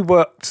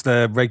worked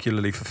there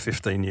regularly for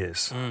 15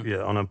 years.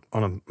 Yeah, on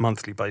a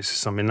monthly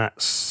basis. I mean,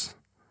 that's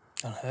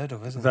unheard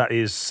of, isn't it? That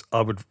is,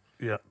 I would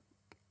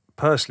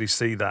personally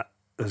see that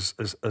as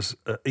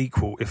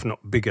equal, if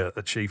not bigger,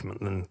 achievement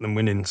than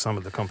winning some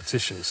of the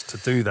competitions. To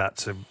do that,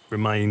 to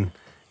remain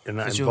in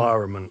that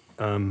environment,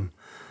 and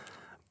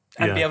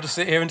be able to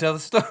sit here and tell the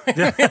story.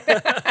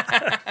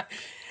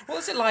 What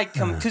was it like?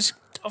 Because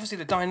obviously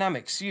the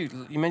dynamics. You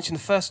mentioned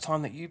the first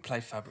time that you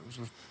played Fabric was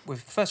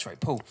with First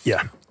Rate Paul.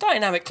 Yeah.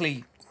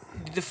 Dynamically,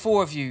 the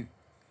four of you.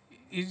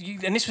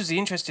 And this was the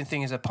interesting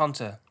thing as a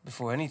punter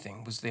before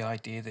anything, was the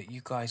idea that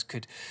you guys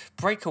could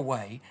break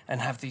away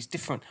and have these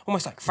different,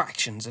 almost like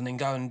fractions, and then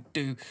go and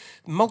do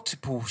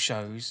multiple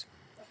shows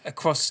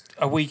across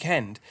a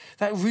weekend.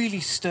 That really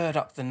stirred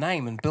up the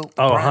name and built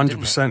the brand,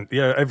 100%.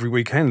 Yeah, every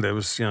weekend there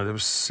was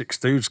 6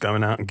 dudes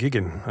going out and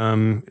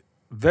gigging.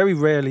 Very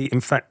rarely,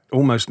 in fact,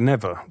 almost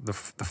never, the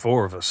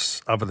 4 of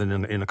us, other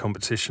than in a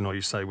competition, or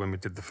you say when we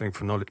did the thing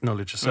for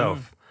Knowledge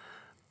Yourself.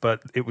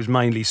 But it was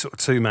mainly sort of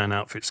 2-man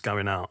outfits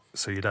going out.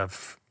 So you'd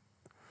have...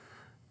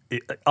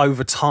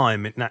 over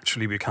time, it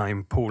naturally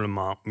became Paul and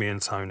Mark, me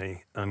and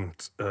Tony, and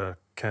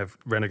Kev,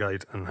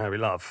 Renegade, and Harry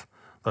Love.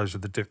 Those are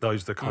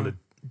the kind of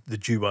the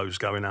duos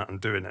going out and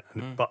doing it.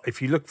 But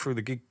if you look through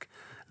the gig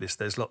list,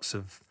 there's lots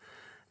of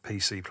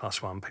PC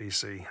 +1,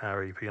 PC,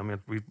 Harry, I mean,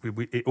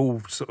 it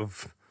all sort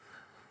of.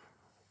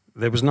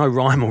 There was no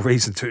rhyme or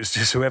reason to it. It's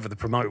just whoever the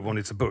promoter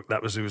wanted to book,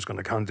 that was who was going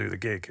to come do the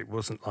gig. It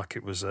wasn't like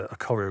it was a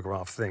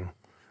choreographed thing,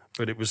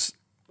 but it was.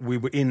 We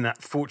were in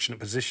that fortunate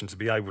position to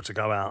be able to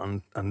go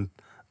out and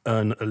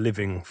earn a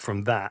living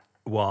from that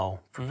while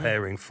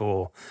preparing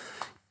for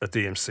a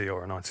DMC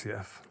or an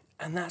ITF.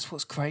 And that's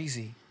what's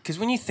crazy. Because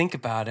when you think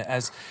about it,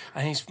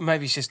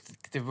 maybe it's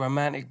just the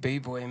romantic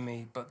b-boy in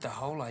me, but the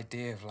whole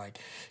idea of like,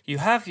 you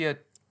have the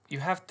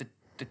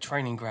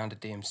training ground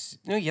at DMC.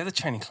 No, you have the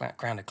training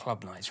ground at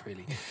club nights,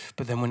 really.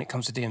 But then when it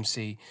comes to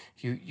DMC,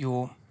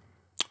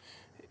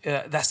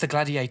 that's the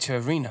gladiator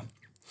arena.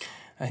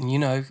 And, you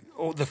know,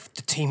 all the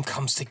team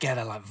comes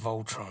together like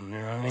Voltron, you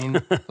know what I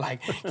mean?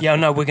 Like, yeah,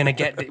 no, we're going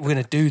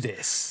to do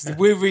this.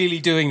 We're really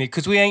doing it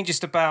because we ain't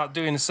just about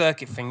doing a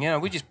circuit thing, you know,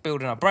 we're just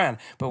building our brand.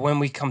 But when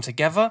we come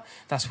together,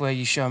 that's where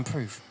you show and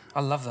prove.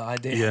 I love that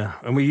idea. Yeah,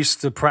 and we used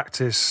to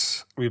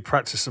practice, we'd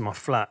practice in my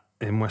flat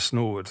in West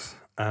Norwood.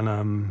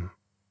 And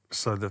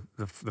so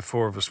the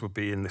four of us would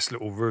be in this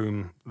little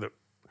room that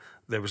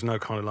there was no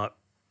kind of like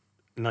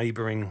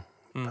neighbouring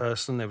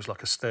person. There was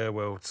like a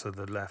stairwell to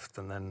the left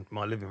and then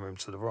my living room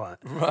to the right.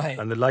 Right.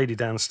 And the lady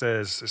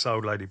downstairs, this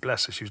old lady,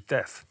 bless her, she was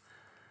deaf.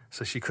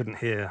 So she couldn't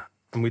hear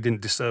and we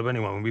didn't disturb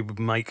anyone. And we would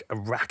make a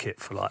racket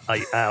for like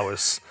 8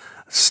 hours,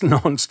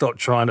 non-stop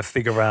trying to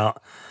figure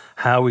out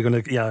how we're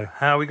going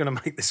to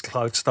make this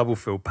Clyde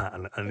Stubblefield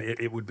pattern. And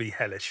it would be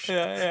hellish to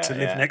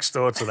live next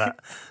door to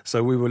that.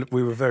 So we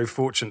were very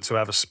fortunate to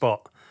have a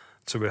spot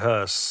to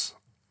rehearse.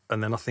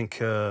 And then I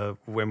think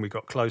when we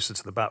got closer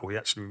to the battle, we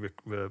actually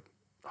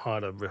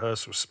hired a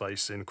rehearsal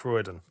space in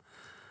Croydon.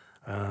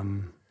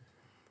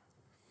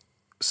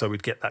 So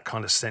we'd get that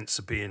kind of sense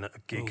of being at a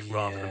gig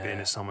rather than being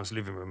in someone's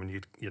living room, and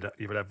you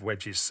would have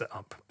wedges set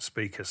up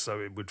speakers so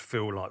it would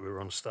feel like we were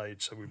on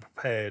stage. So we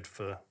prepared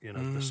for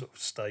the sort of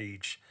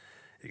stage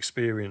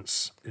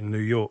experience in New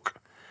York.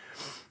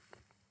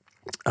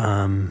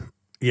 And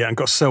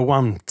got Cell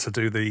One to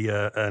do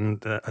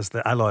as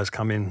the Allies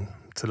come in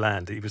to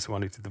land, he was the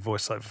one who did the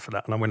voiceover for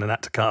that, and I went and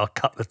had to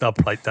cut the dub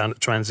plate down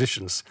at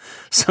transitions.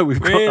 So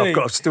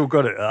I've still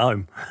got it at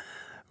home.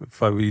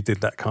 So we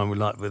did that kind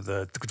of with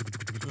the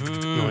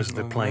noise of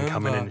the plane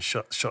coming in and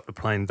shot the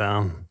plane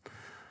down,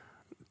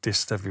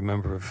 dissed every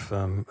member of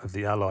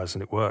the Allies,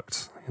 and it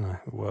worked. You know,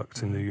 it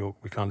worked in New York.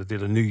 We kind of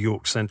did a New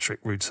York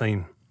centric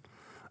routine,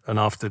 and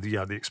after the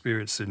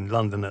experience in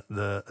London at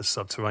the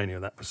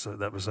Subterranean, that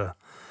was a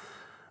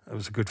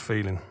good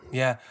feeling.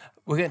 Yeah.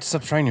 We'll get to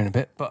Subterranean in a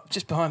bit, but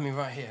just behind me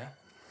right here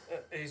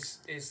is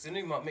the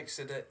Numark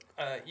mixer that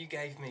you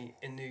gave me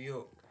in New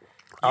York.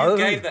 You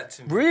gave that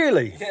to me.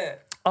 Really? Yeah.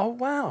 Oh,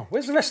 wow.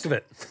 Where's the rest of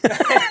it? Well,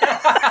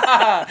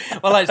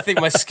 I like to think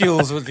my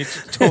skills would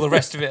tore the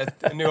rest of it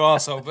a new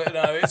arsehole, but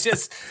no, it's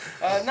just...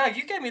 no,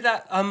 you gave me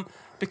that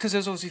because there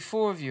was obviously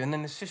 4 of you, and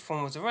then this 5th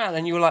one was around,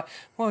 and you were like,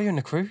 well, you're in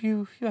the crew,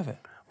 you have it.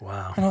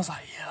 Wow. And I was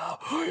like,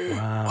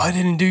 wow. I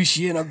didn't do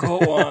shit and I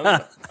got one.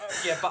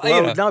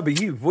 But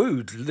but you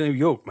wooed New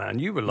York, man.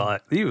 You were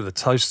the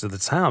toast of the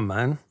town,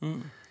 man.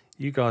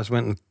 You guys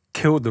went and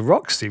killed the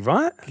Roxy,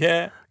 right?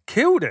 Yeah.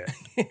 Killed it.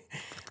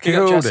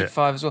 Killed Jurassic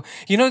 5 as well.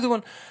 You know the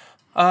one,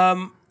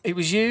 it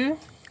was you,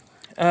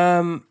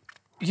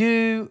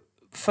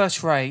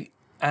 First Rate,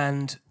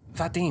 and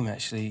Vadim,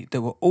 actually,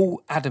 that were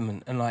all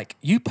adamant and like,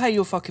 you pay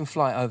your fucking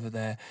flight over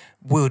there,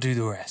 we'll do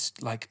the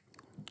rest. Like,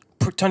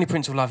 Tony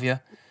Prince will love you,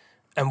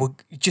 and we'll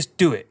just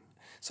do it.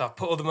 So I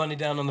put all the money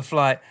down on the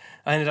flight.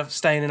 I ended up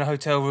staying in a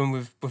hotel room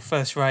with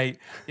First Rate,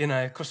 you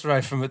know, across the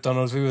road from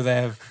McDonald's. We were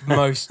there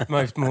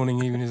most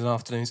morning, evenings and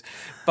afternoons.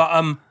 But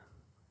I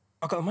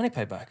got the money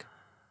paid back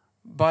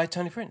by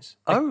Tony Prince.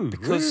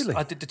 Because really?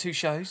 I did the 2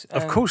 shows.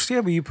 Of course, yeah,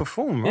 well, you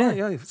perform, right?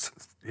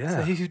 Yeah.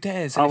 So who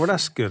dares? Oh, well,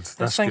 that's good.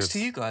 That's thanks good.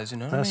 to you guys, you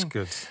know what that's I mean?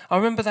 Good. I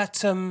remember that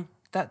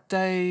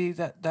day,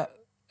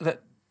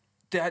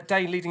 that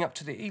day leading up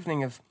to the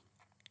evening of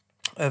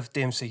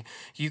DMC,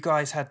 you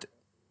guys had,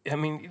 I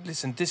mean,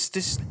 listen,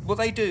 this what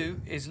they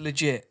do is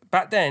legit.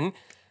 Back then,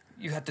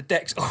 you had the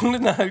decks all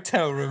in the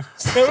hotel room.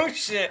 So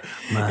shit.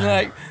 Man.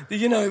 Like,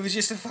 you know, it was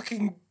just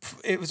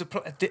it was a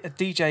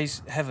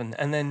DJ's heaven.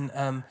 And then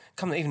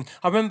come the evening,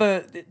 I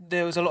remember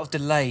there was a lot of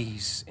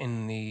delays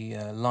in the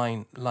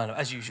lineup,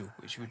 as usual,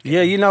 which would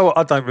get you know what?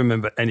 I don't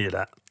remember any of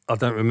that.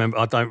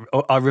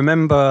 I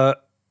remember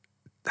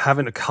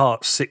having to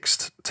cart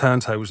 6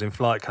 turntables in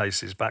flight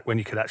cases back when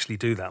you could actually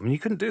do that. I mean, you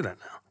couldn't do that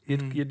now.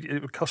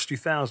 It would cost you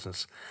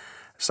thousands.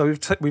 So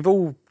we've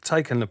all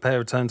taken a pair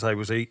of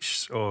turntables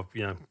each, or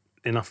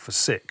enough for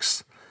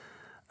 6,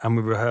 and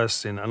we're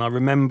rehearsing. And I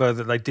remember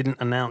that they didn't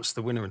announce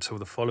the winner until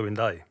the following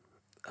day,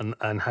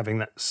 and having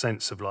that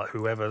sense of like,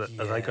 whoever are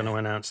they going to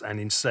announce, and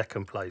in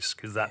second place,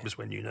 because that was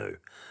when you knew.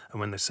 And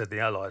when they said the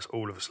Allies,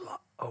 all of us were like,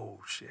 oh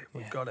shit,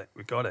 we got it.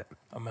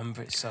 I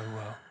remember it so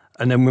well.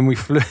 And then when we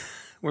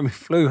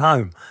flew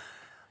home,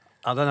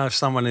 I don't know if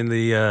someone in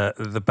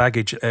the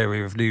baggage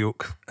area of New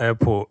York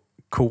airport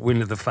caught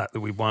wind of the fact that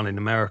we won in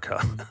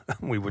America.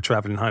 We were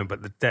travelling home,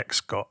 but the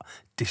decks got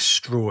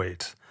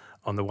destroyed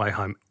on the way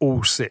home.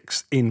 All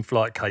 6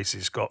 in-flight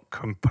cases got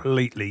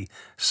completely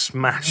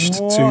smashed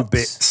to What?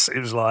 bits. It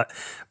was like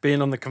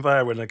being on the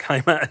conveyor when they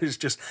came out. It was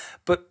just,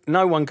 but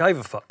no one gave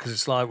a fuck because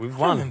it's like we've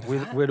won.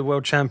 We're the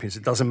world champions.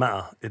 It doesn't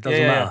matter. It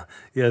doesn't matter.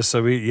 Yeah.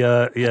 So we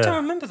yeah. I don't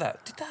remember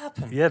that. Did that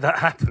happen? Yeah, that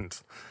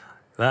happened.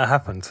 That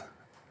happened.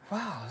 Wow,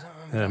 I don't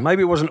remember. Yeah,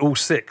 maybe it wasn't all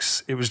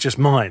 6. It was just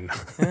mine.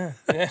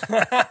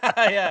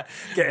 Yeah.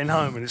 Getting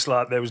home and it's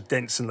like there was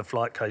dents in the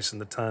flight case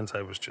and the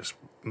turntables just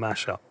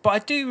mash up. But I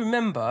do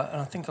remember, and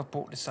I think I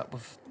brought this up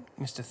with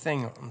Mr.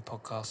 Thing on the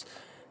podcast,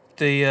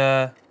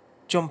 the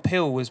John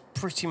Peele was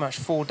pretty much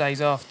 4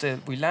 days after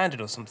we landed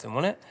or something,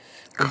 wasn't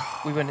it?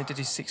 We went and did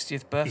his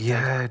 60th birthday.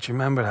 Yeah, do you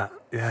remember that?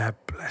 Yeah,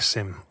 bless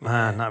him.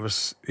 Man, that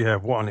was,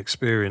 what an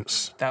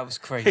experience. That was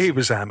crazy. He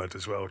was hammered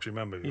as well, do you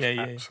remember? He was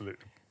Yeah.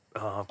 absolutely.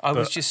 I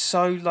was just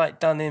so like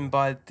done in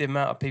by the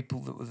amount of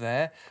people that were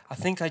there. I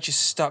think I just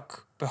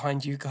stuck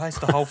behind you guys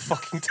the whole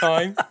fucking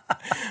time.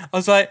 I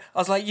was like,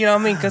 you know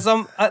what I mean? Because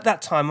at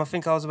that time, I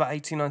think I was about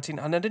 18, 19,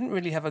 and I didn't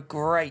really have a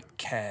great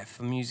care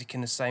for music in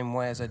the same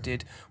way as I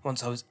did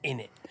once I was in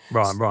it.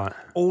 Right.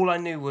 All I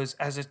knew was,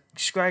 as a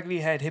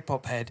scraggly head, hip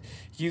hop head,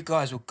 you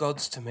guys were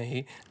gods to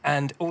me,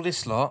 and all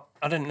this lot.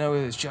 I didn't know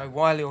it was Joe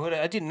Wiley or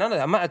whatever. None of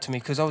that mattered to me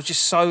because I was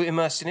just so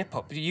immersed in hip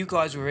hop. You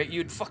guys were it.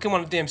 You'd fucking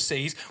one of the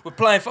MCs. We're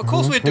playing. Of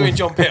course, we're doing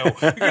John Peel.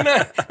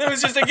 It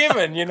was just a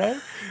given,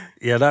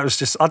 Yeah, that was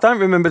just. I don't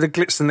remember the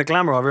glitz and the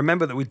glamour. I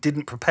remember that we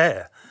didn't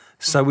prepare,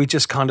 so we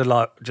just kind of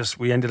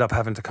we ended up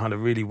having to kind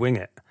of really wing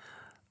it.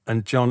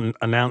 And John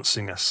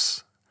announcing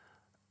us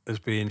as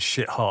being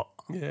shit hot.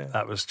 Yeah.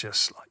 That was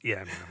just like,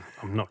 man,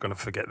 I'm not going to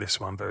forget this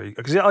one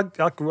because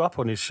I grew up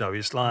on his show.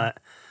 It's like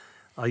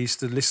I used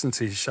to listen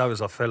to his show as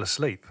I fell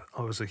asleep.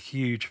 I was a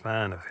huge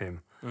fan of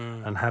him,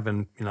 and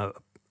having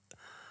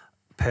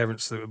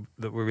parents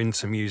that were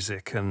into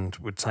music and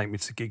would take me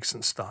to gigs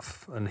and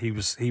stuff. And he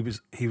was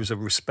a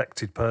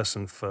respected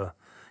person for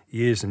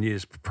years and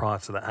years prior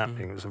to that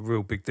happening. It was a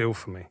real big deal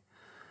for me. I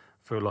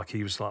feel like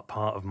he was like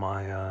part of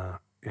my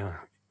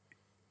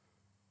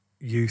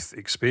youth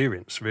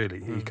experience,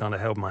 really. He kind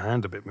of held my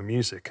hand a bit with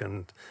music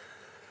and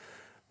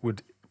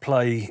would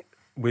play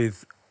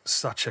with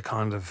such a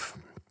kind of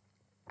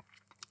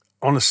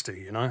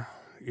honesty,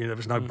 there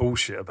was no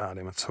bullshit about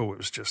him at all. It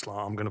was just like,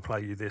 I'm going to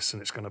play you this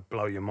and it's going to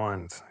blow your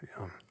mind.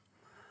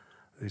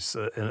 He's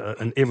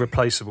an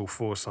irreplaceable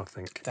force, I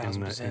think,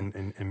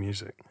 in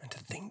music. And to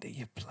think that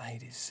you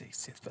played his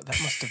 60th, but that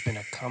must have been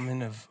a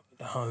coming of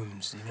the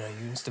homes,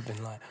 you must have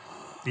been like...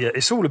 Yeah,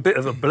 it's all a bit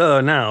of a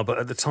blur now, but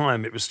at the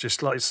time it was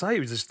just like,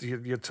 say,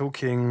 you're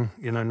talking,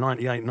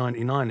 98,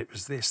 99, it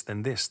was this,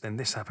 then this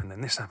happened,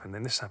 then this happened,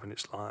 then this happened.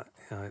 It's like,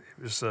 it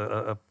was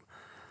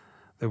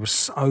there was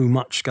so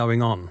much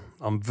going on.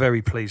 I'm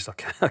very pleased I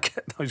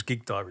get those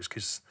gig diaries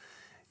because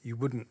you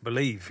wouldn't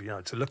believe,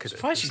 to look at it. I'm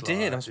surprised you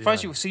did. I'm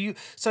surprised you...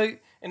 So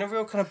in a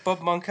real kind of Bob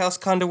Monkhouse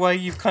kind of way,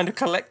 you've kind of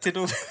collected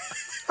all... Do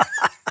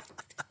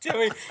you know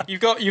what I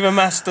mean? You've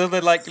amassed the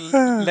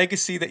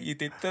legacy that you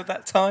did at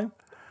that time?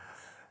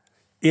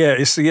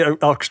 Yeah,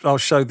 I'll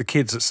show the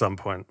kids at some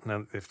point.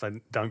 Now, if they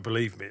don't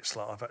believe me, it's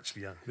like I've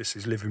actually, this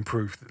is living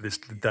proof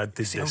that Dad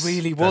did this. It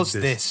really was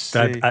this.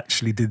 Dad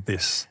actually did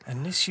this.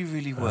 And this you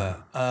really were.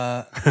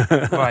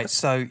 Right,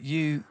 so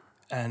you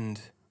and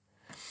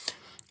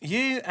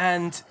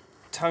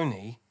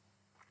Tony,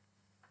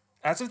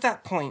 as of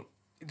that point,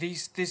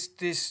 this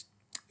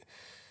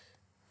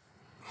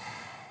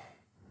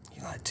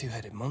you're like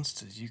two-headed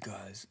monsters, you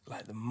guys.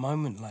 Like the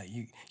moment, like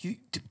you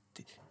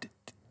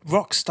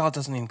Rockstar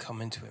doesn't even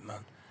come into it,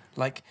 man.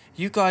 Like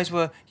you guys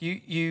were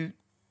you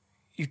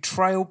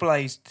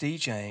trailblazed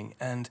DJing,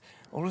 and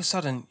all of a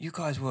sudden you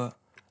guys were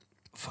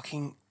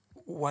fucking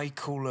way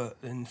cooler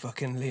than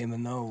fucking Liam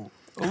and Noel.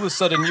 All of a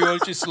sudden you were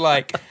just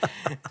like,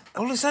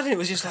 all of a sudden it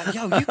was just like,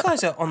 yo, you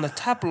guys are on the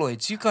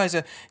tabloids. You guys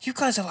are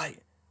like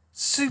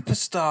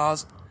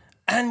superstars,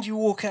 and you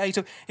walk at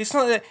 8. It's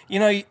not that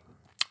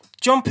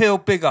John Peel,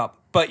 big up,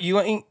 but you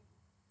ain't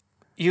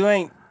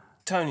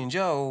Tony and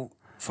Joel.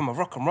 From a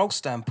rock and roll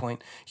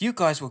standpoint, you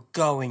guys were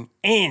going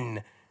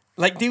in.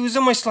 Like, it was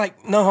almost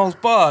like no holds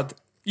barred.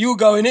 You were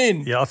going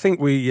in. Yeah, I think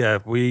we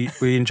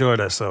enjoyed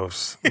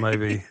ourselves.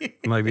 Maybe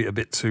a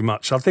bit too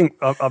much. I think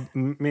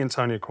me and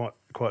Tony are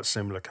quite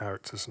similar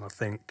characters, and I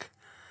think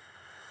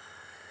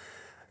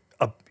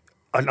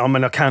I'm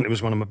an accountant.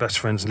 Was one of my best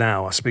friends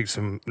now. I speak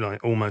to him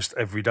like almost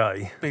every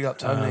day. Big up,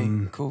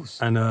 Tony, of course.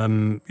 And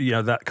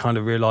that kind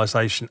of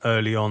realization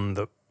early on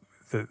that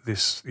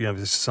this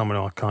is someone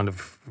I kind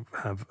of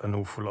have an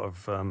awful lot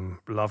of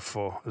love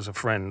for as a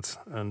friend,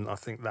 and I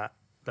think that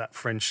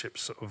friendship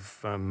sort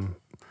of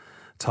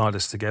tied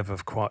us together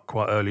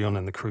quite early on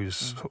in the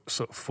crew's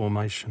sort of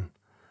formation,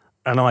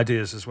 and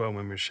ideas as well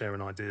when we were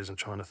sharing ideas and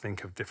trying to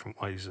think of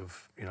different ways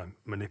of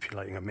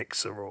manipulating a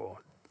mixer or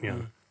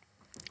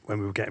when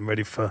we were getting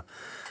ready for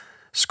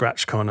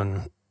ScratchCon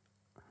and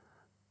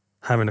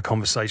having a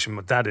conversation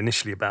with my dad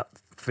initially about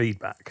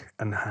feedback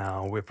and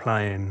how we're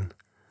playing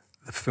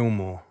the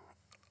Fillmore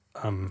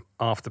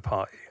after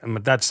party, and my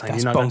dad saying,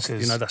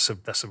 That's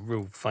that's a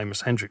real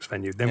famous Hendrix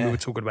venue. Then Yeah. we were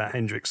talking about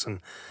Hendrix and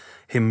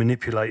him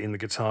manipulating the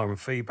guitar and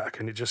feedback,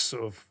 and it just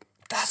sort of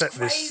set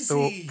this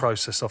thought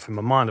process off in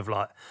my mind of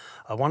like,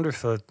 I wonder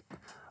if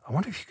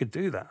you could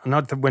do that.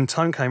 And when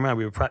Tone came around,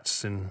 we were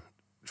practicing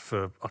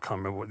for, I can't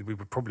remember what, we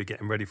were probably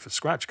getting ready for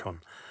ScratchCon.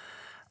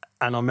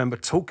 And I remember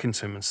talking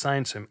to him and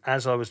saying to him,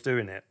 as I was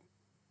doing it,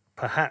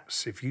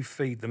 perhaps if you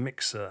feed the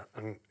mixer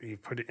and you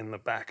put it in the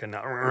back and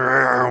that,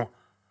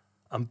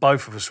 and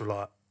both of us were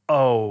like,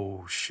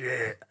 oh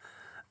shit.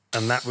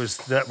 And that was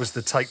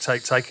the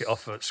take it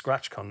off at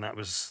ScratchCon. That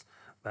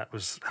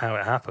was how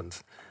it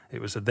happened.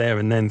 It was a there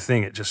and then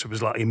thing. It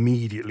was like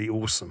immediately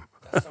awesome.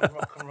 That's some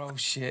rock and roll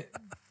shit.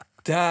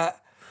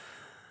 That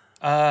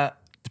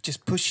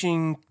just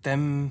pushing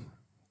them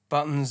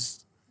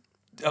buttons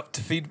up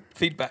to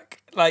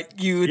feedback. Like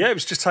you would... Yeah, it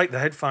was just take the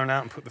headphone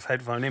out and put the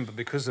headphone in, but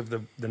because of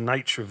the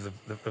nature of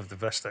the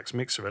Vestax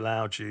mixer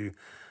allowed you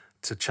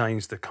to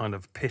change the kind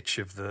of pitch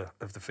of the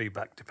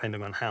feedback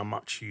depending on how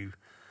much you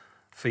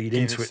feed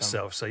into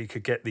itself. So you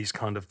could get these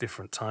kind of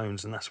different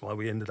tones, and that's why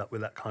we ended up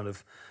with that kind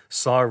of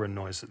siren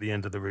noise at the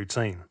end of the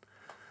routine.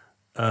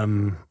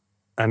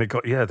 And it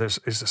got,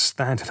 it's a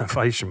standing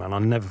ovation, man. I'll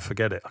never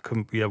forget it.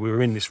 We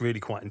were in this really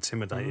quite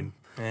intimidating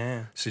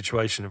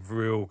situation of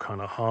real kind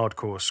of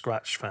hardcore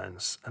scratch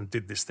fans, and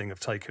did this thing of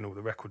taking all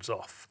the records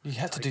off. You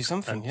had to do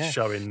something, and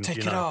showing,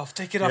 take it off.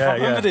 Yeah, I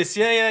remember this.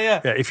 Yeah.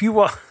 Yeah, if you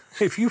watch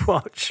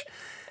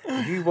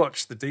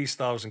the D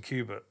Styles and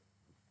Qbert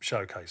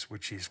showcase,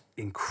 which is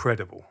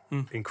incredible,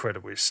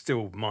 it's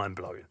still mind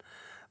blowing.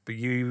 But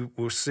you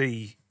will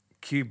see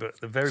Qbert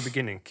at the very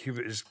beginning.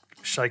 Qbert is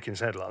shaking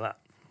his head like that.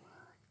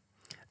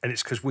 And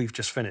it's because we've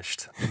just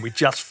finished. And we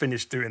just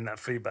finished doing that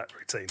feedback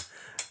routine.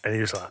 And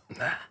he was like,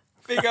 nah.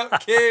 Big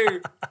up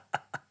Q.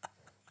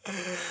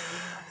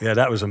 Yeah,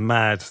 that was a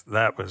mad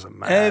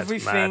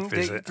Everything mad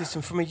visit.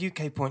 Listen, from a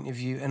UK point of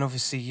view, and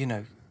obviously,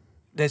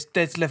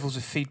 there's levels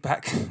of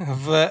feedback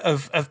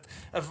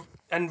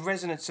and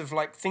resonance of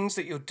like things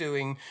that you're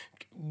doing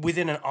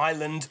within an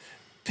island,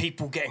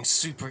 people getting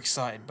super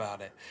excited about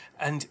it.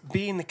 And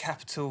being the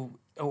capital,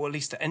 or at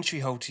least the entry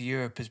hole to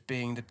Europe as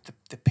being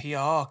the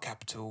PR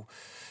capital,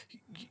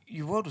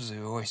 your world was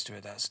an oyster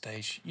at that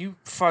stage. You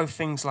throw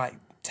things like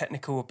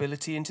technical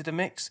ability into the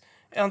mix,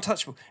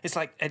 untouchable. It's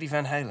like Eddie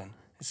Van Halen.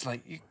 It's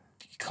like you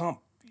can't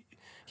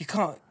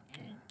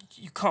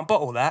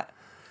bottle that.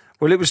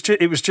 Well, it's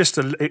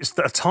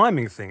a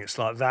timing thing. It's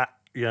like that,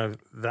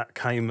 that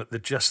came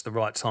at just the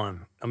right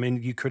time. I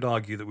mean, you could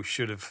argue that we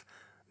should have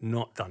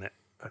not done it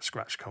at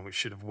ScratchCon. We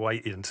should have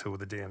waited until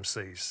the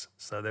DMCs.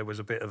 So there was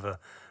a bit of a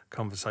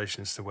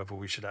conversation as to whether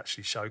we should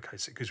actually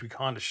showcase it, because we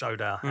kind of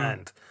showed our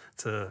hand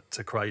to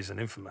Craze and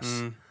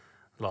Infamous,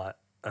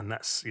 and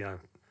that's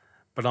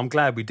But I'm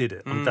glad we did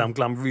it.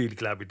 I'm really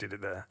glad we did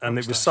it there, and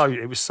it was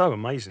so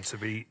amazing to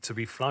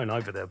be flown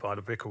over there by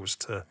the Bickles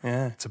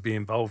to be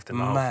involved in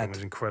the whole thing. It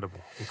was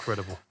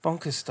incredible.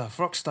 Bonkers stuff,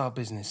 rockstar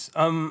business.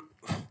 How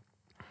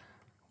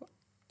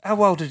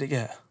wild did it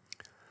get?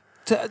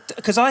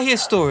 Because I hear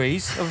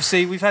stories.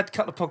 Obviously, we've had a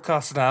couple of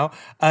podcasts now.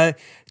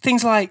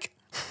 Things like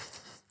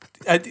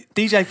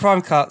DJ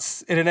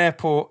Primecuts in an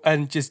airport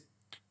and just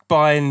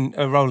buying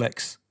a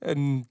Rolex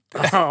and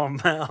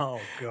oh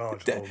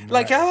god,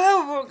 like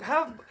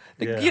how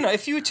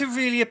if you were to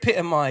really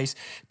epitomise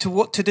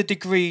to the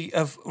degree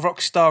of rock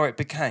star it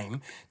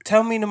became,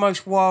 tell me the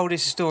most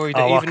wildest story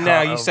that even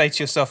now you say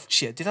to yourself,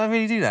 shit, did I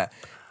really do that?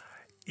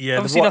 Yeah,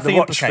 obviously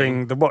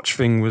the watch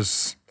thing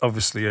was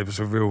obviously, it was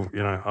a real,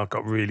 I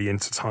got really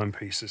into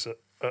timepieces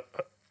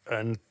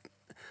and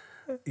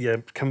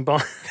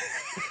combined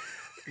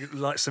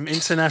like some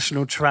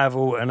international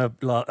travel and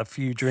a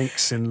few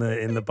drinks in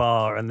the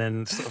bar, and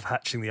then sort of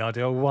hatching the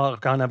idea, I'll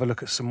go and have a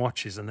look at some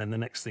watches, and then the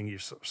next thing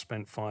you've sort of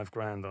spent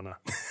 $5,000 on a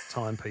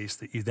timepiece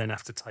that you then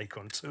have to take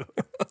on tour.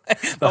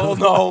 the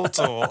whole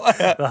tour.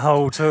 The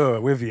whole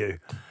tour with you.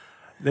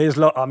 There's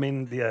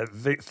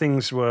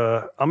things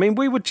were,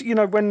 we would,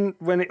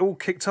 when it all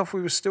kicked off,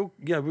 we were still,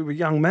 we were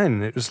young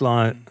men. It was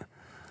like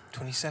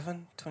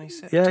 27,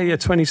 26? Yeah,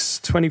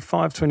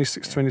 25,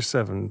 26,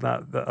 27.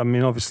 That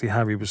obviously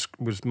Harry was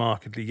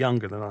markedly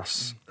younger than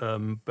us,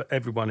 but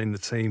everyone in the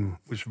team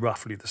was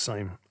roughly the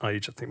same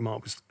age. I think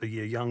Mark was a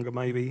year younger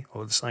maybe,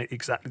 or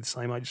exactly the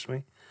same age as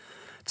me.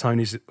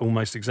 Tony's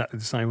almost exactly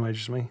the same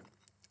age as me.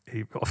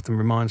 He often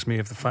reminds me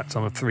of the fact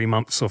I'm 3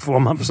 months or 4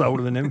 months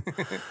older than him.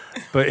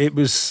 But it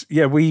was,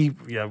 we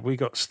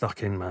got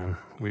stuck in, man.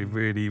 We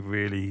really,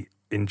 really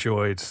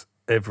enjoyed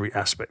every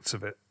aspect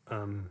of it.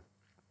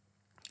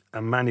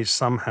 And managed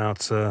somehow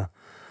to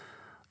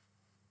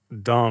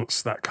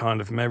dance that kind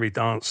of merry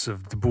dance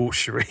of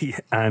debauchery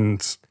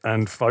and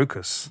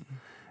focus.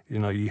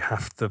 You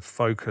have to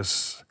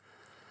focus,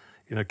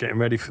 getting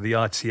ready for the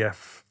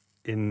ITF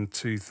in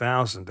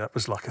 2000. That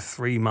was like a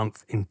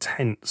 3-month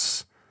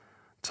intense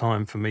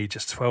time for me,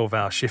 just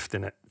 12-hour shift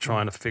in it,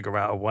 trying to figure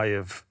out a way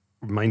of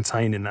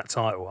maintaining that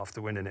title after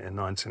winning it in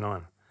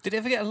 99. Did it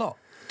ever get a lot?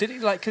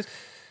 Because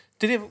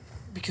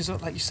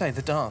like you say,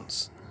 the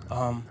dance.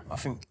 I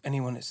think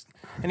anyone that's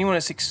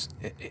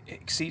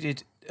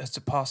exceeded,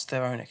 surpassed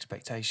their own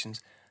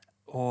expectations,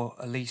 or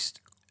at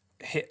least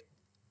hit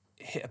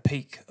a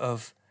peak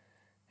of,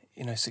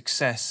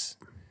 success,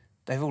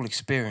 they've all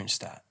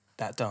experienced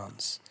that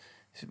dance.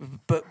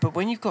 But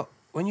when you've got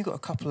a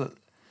couple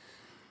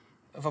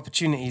of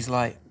opportunities,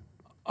 like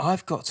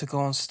I've got to go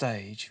on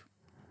stage,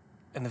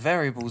 and the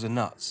variables are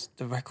nuts.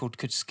 The record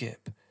could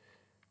skip.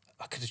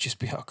 I could just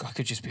be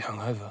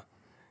hungover.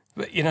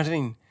 But you know what I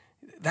mean?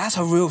 That's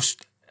a real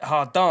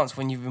hard dance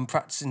when you've been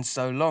practicing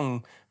so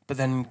long, but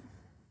then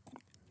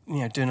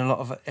doing a lot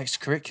of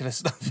extracurricular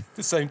stuff at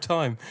the same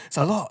time. It's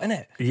a lot, isn't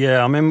it?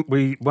 Yeah, I mean,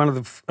 one of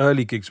the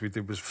early gigs we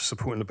did was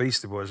supporting the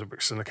Beastie Boys at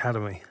Brixton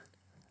Academy,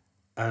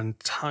 and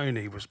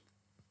Tony was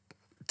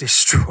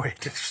destroyed.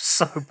 It was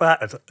so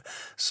bad.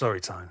 Sorry,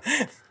 Tony.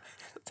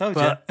 Told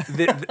you.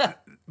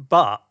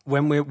 But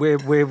when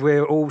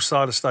we're all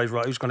side of stage,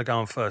 right? Who's going to go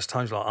on first?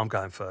 Tony's like, I'm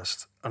going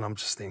first, and I'm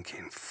just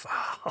thinking,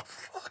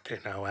 fucking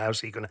hell, how's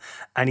he going to?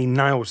 And he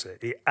nails it.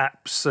 He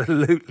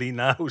absolutely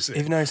nails it.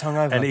 Even though he's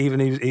hungover. And even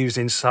he was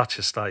in such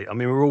a state. I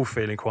mean, we were all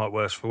feeling quite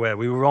worse for wear.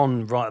 We were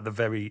on right at the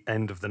very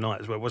end of the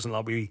night as well. It wasn't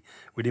like we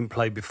didn't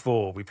play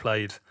before. We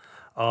played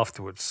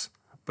afterwards.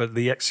 But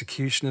the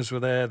executioners were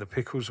there, the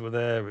Pickles were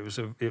there.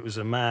 It was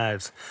a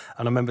mad.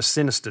 And I remember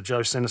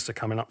Joe Sinister,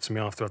 coming up to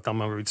me after I'd done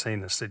my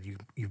routine and said, "You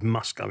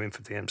must go in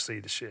for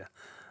DMC this year,"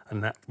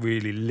 and that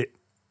really lit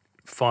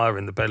fire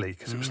in the belly,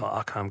 because it was like,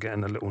 okay, I'm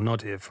getting a little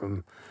nod here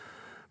from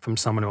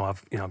someone who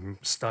I've been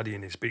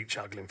studying his beat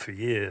juggling for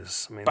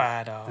years. I mean,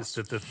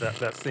 badass.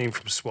 That theme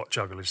from Swat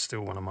Juggle is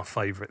still one of my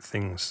favourite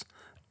things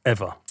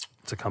ever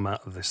to come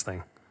out of this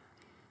thing.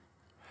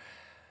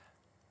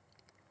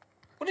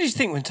 What did you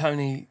think when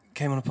Tony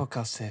came on a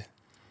podcast here?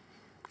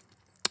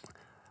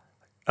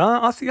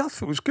 I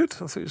thought it was good. I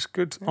thought it was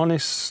good,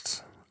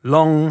 honest,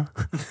 long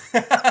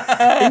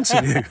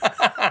interview.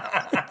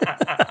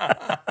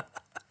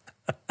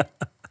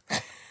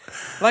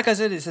 Like I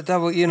said, it's a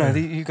double.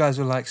 You guys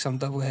were like some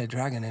double-haired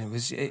dragon, and it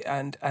was.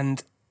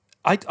 And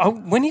I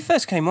when he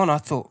first came on, I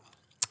thought,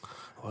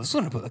 well, this is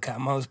going to put the cat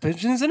amongst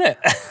pigeons, isn't it?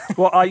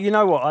 Well, you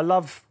know what? I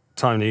love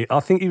Tony.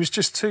 I think he was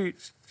just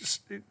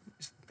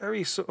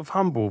very sort of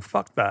humble.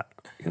 Fuck that,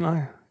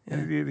 Yeah.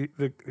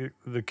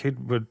 The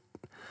kid would.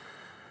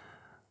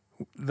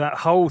 That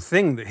whole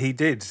thing that he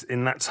did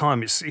in that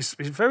time, it's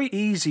very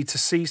easy to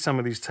see some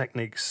of these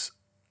techniques,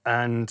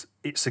 and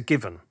it's a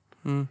given.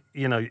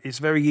 It's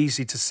very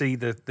easy to see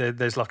that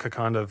there's like a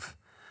kind of,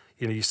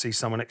 you see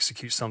someone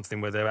execute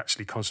something where they're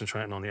actually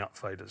concentrating on the up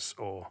faders,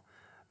 or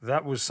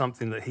that was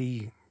something that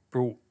he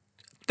brought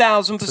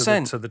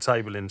 1,000% to the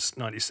table in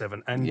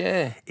 '97, and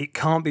yeah, it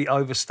can't be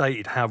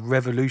overstated how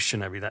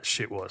revolutionary that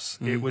shit was.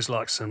 It was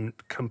like some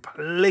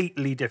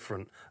completely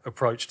different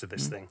approach to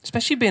this thing,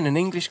 especially being an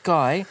English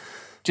guy,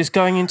 just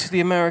going into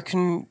the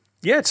American.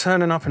 Yeah,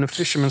 turning up in a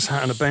fisherman's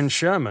hat and a Ben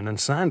Sherman and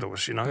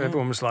sandals,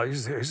 Everyone was like,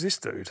 who's this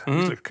dude?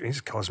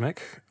 He's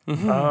cosmic.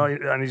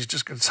 And he's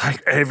just going to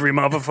take every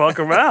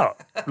motherfucker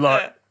out.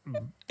 Like,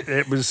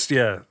 it was,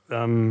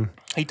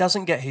 He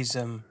doesn't get his,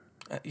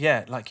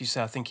 like you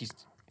say, I think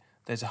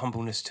there's a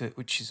humbleness to it,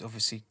 which is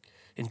obviously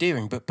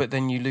endearing, but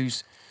then you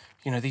lose,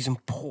 these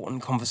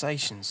important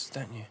conversations,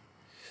 don't you?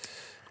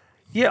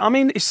 Yeah, I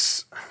mean,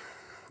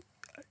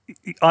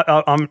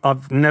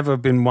 I've never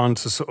been one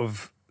to sort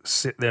of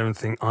sit there and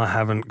think I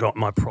haven't got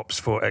my props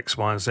for X,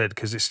 Y, and Z,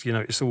 because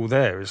it's all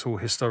there. It's all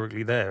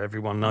historically there.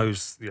 Everyone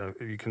knows.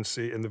 You can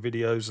see it in the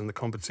videos and the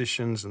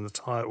competitions and the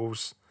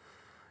titles.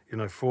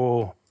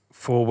 4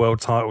 world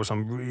titles.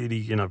 I'm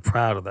really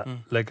proud of that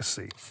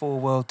legacy. 4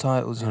 world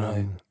titles.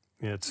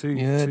 Yeah,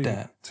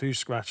 two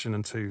scratching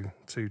and two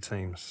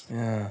teams.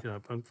 Yeah.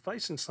 And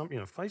facing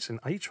facing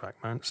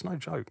A-Track, man, it's no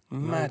joke.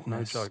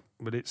 Madness. No joke.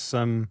 But it's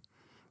and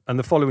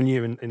the following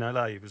year in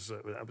LA was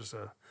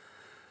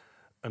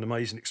an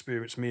amazing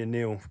experience. Me and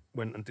Neil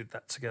went and did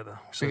that together.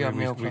 So Big up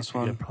Neil, plus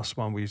one. Yeah, plus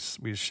one. We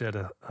shared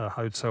a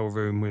hotel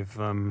room with.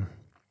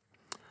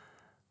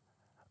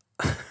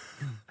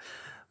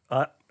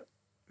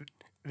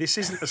 This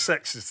isn't a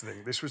sexist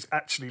thing. This was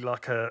actually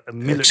like a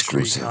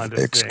military kind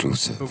of thing.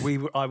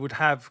 But I would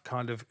have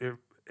kind of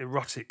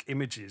erotic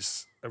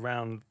images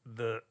around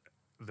the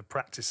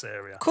practice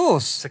area. Of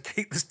course. To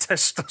keep the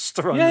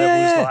testosterone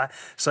levels like.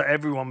 So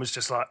everyone was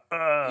just like,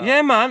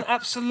 yeah, man,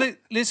 absolutely.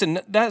 Listen,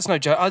 that's no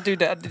joke. I did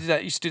that. I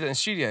used to do that in the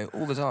studio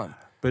all the time.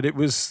 But it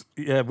was,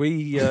 we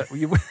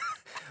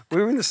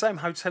were in the same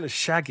hotel as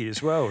Shaggy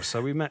as well.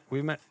 So we met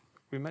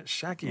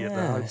Shaggy at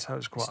the hotel. It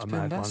was quite a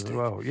mad one as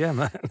well. Yeah,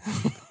 man.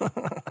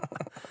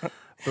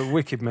 But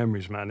wicked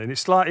memories, man. And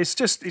it's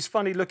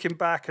funny looking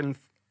back, and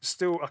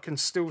I can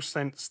still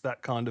sense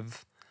that kind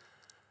of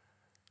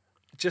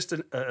just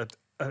a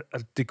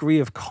degree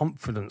of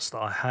confidence that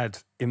I had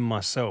in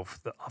myself,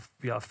 that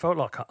I felt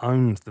like I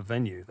owned the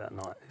venue that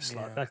night. It's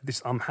like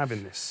I'm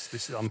having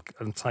this.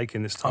 I'm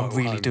taking this time. I'm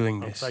really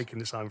doing this. I'm taking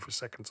this home for a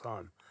second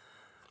time.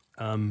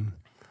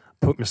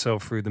 Put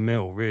myself through the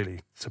mill really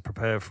to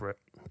prepare for it.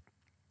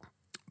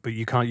 but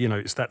you can't, you know,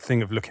 it's that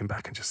thing of looking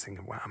back and just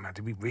thinking, wow, man,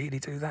 did we really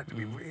do that? Did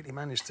we really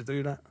manage to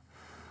do that?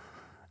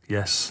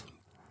 Yes.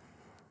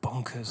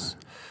 Bonkers.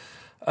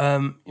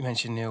 You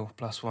mentioned Neil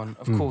 +1.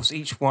 Of course,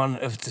 each one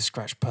of the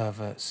Scratch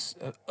Perverts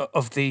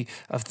of the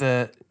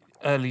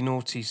early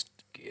noughties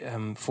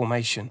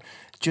formation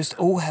just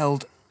all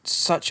held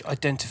such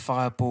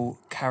identifiable,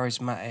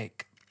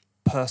 charismatic,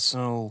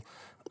 personal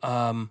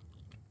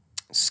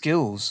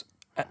skills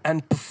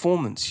and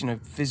performance. You know,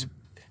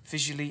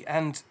 visually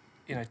and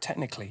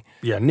technically.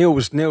 Yeah, Neil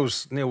was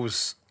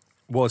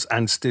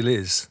and still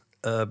is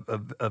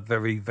a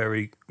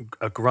very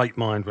great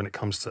mind when it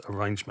comes to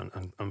arrangement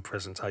and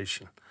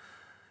presentation.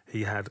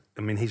 He had,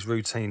 I mean, his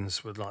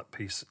routines were like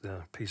pieces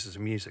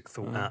of music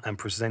thought out and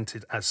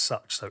presented as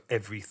such, so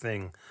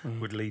everything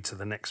would lead to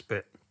the next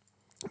bit.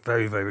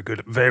 Very good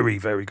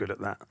at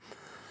that.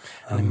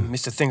 And then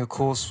Mr. Thing, of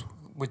course,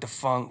 with the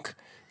funk,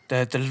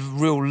 the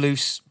real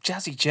loose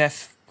Jazzy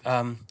Jeff,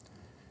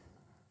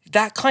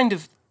 that kind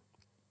of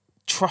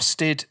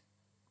trusted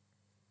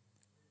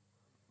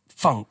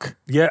funk.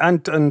 Yeah,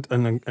 and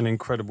an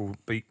incredible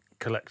beat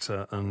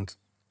collector and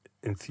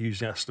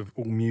enthusiast of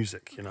all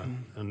music, you know,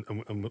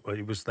 and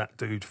he was that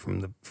dude from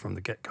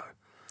the get-go.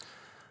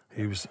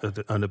 He was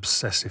an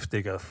obsessive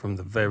digger from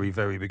the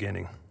very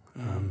beginning,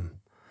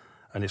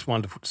 and it's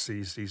wonderful to see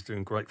he's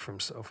doing great for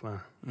himself,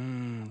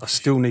 man. I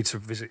still need to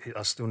visit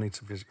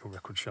your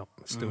record shop.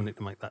 I still need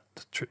to make that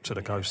trip to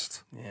the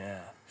coast.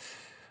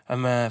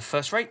 Yeah,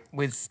 first rate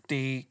with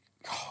the.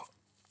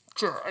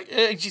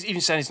 Just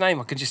even saying his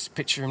name, I can just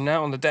picture him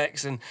now on the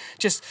decks and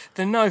just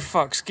the no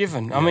fucks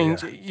given. I mean,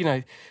 you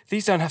know,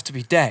 these don't have to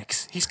be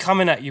decks. He's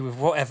coming at you with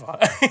whatever.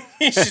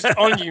 He's just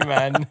on you,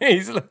 man.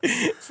 He's like,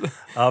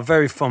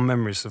 very fond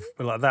memories of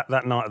like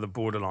that night at the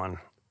Borderline.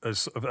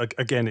 As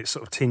again, it's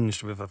sort of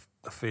tinged with a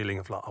feeling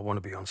of like I want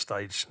to be on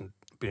stage and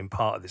being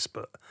part of this,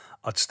 but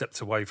I'd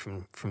stepped away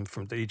from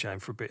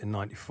DJing for a bit in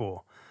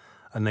 '94,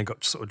 and then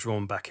got sort of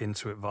drawn back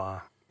into it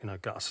via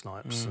Gutter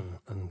Snipes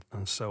and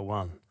so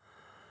on.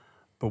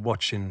 But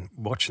watching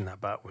that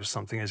back was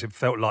something, as it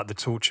felt like the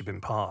torch had been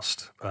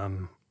passed,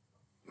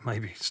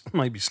 maybe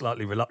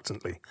slightly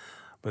reluctantly,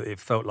 but it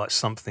felt like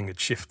something had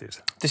shifted.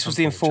 This was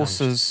the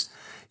Enforcers.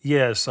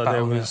 Yeah, so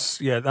there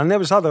was and there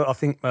was other. I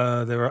think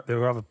there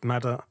were other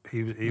Madder.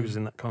 He was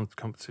in that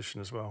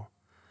competition as well.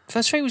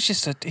 First rate was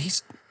just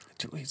he's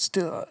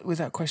still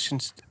without question.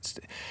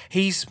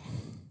 He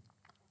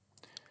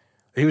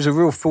was a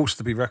real force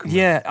to be reckoned with.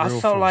 Yeah, I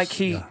felt like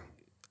he,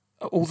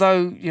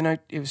 although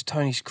it was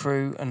Tony's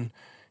crew and.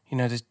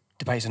 There's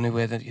debates. I knew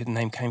where the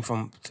name came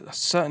from. I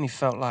certainly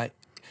felt like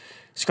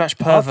Scratch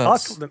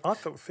Perverts. I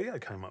thought Theo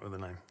came up with the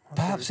name.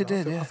 Perhaps it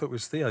did, I thought it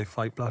was Theo,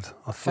 Fake Blood.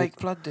 Fake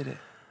Blood did it.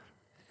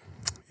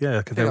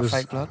 Yeah, big up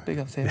Fake Blood. Big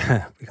up Theo.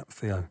 Yeah, big up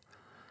Theo.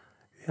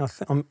 Yeah, I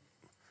think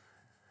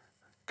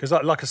because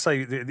like I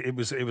say, it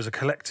was a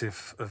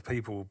collective of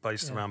people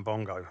based around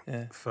bongo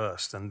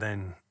first, and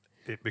then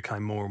it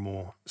became more and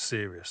more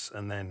serious,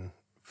 and then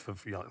for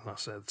like I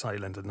said, the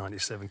tail end of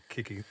 '97,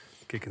 kicking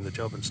the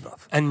job and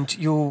stuff. And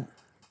the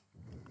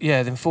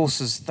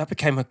Enforcers, that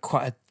became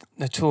quite a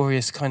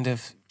notorious kind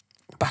of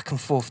back and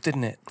forth,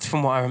 didn't it?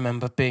 From what I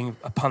remember, being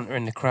a punter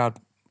in the crowd.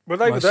 Well,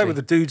 they were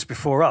the dudes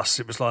before us.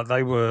 It was like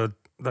they were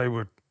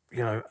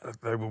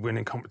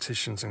winning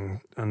competitions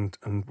and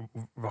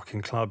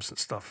rocking clubs and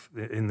stuff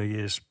in the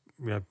years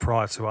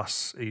prior to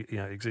us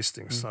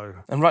existing. So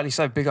and rightly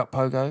so. Big up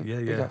Pogo.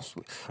 Yeah, big up,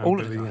 all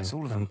of them.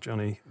 All of them. And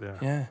Johnny.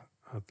 Yeah.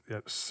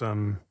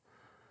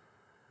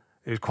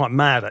 It was quite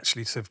mad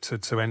actually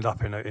to end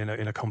up in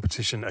a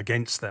competition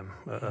against them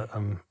at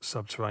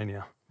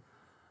Subterranea,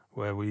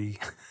 where we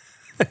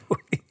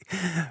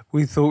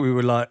we thought we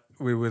were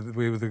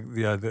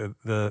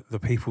the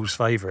people's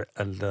favourite,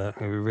 and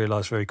we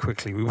realised very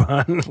quickly we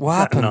weren't. What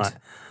happened? Night.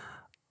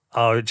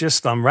 Oh, it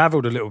just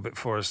unravelled a little bit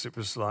for us. It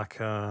was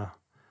like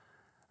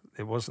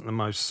it wasn't the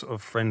most sort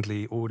of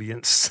friendly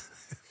audience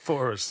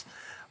for us.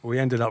 We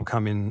ended up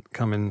coming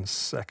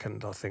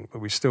second, I think, but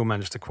we still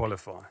managed to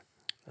qualify.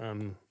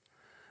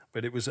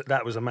 But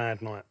that was a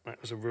mad night.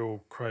 That was a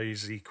real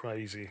crazy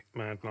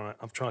mad night.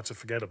 I've tried to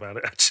forget about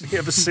it actually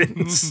ever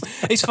since.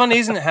 It's funny,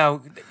 isn't it,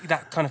 how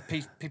that kind of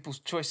people's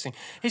choice thing,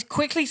 it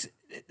quickly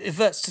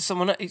reverts to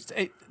someone.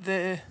 I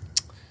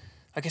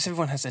guess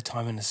everyone has their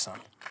time in the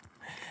sun,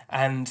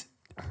 and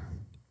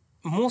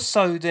more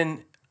so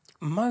than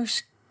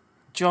most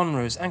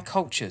genres and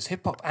cultures,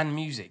 hip hop and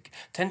music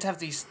tend to have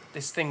this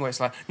thing where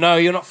it's like, no,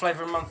 you're not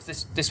flavour of the month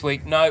this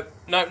week. No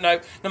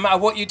matter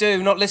what you do,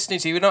 we're not listening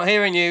to you, we're not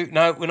hearing you.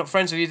 No, we're not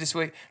friends with you this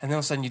week. And then all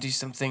of a sudden you do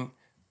something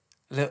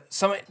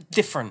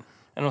different,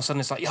 and all of a sudden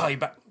it's like, you're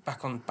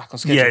back on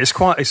schedule. Yeah, it's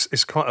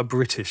quite a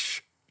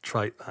British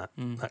trait,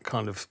 that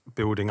kind of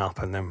building up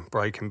and then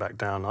breaking back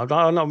down. I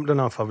don't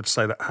know if I would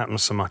say that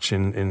happens so much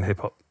in hip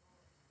hop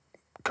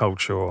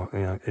culture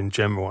or in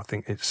general. I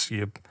think it's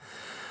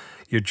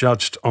you're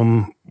judged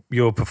on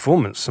your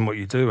performance and what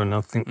you do, and I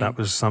think that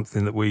was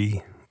something that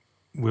when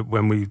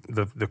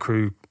the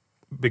crew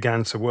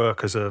began to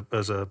work as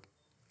an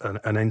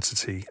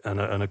entity and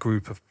a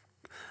group of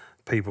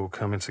people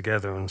coming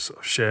together and sort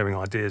of sharing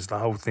ideas, the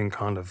whole thing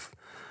kind of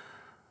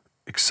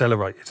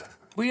accelerated.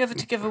 Were you ever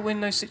together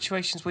in those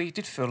situations where you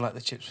did feel like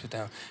the chips were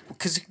down?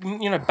 Because,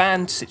 you know,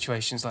 band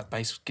situations like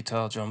bass,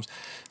 guitar, drums,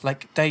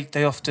 like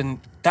they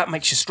often, that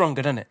makes you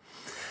stronger, doesn't it?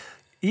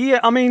 Yeah,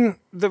 I mean,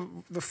 the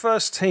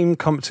first team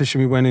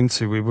competition we went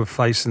into, we were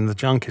facing the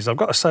Junkies. I've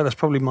got to say that's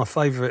probably my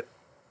favourite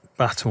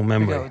battle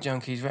memory. The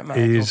Junkies, Rep my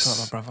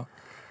brother.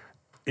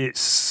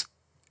 It's,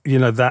 you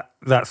know,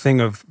 that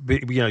thing of,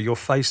 you know, you're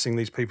facing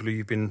these people who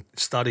you've been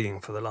studying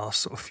for the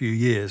last sort of few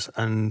years,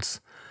 and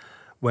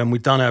when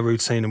we'd done our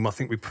routine, and I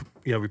think we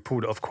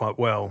pulled it off quite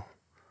well,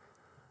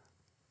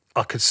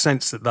 I could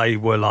sense that they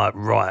were like,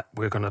 right,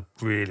 we're going to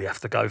really have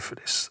to go for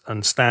this,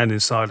 and stand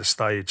inside the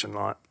stage and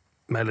like,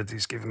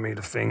 Melody's giving me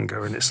the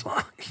finger, and it's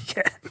like,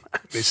 yeah,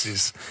 man, this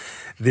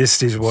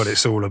is what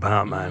it's all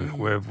about, man.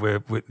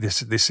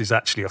 This is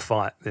actually a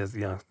fight.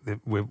 You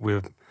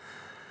know,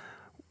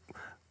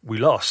 we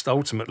lost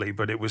ultimately,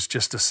 but it was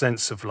just a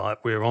sense of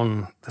like we're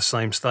on the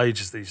same stage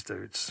as these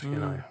dudes. You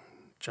know,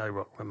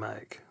 J-Rock,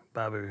 Ramek,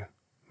 Babu,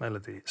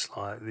 Melody. It's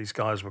like these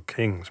guys were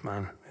kings,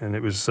 man, and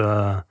it was.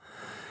 Their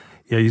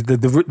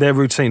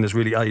routine has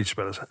really aged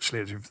well.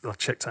 Actually, I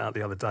checked it out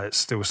the other day. It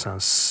still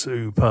sounds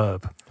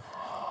superb.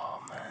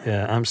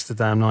 Yeah,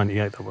 Amsterdam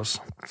 '98 that was.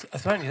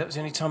 Apparently that was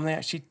the only time they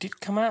actually did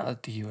come out of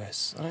the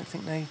US. I don't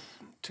think they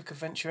took a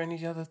venture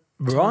any other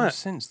time Right.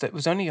 since. That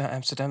was only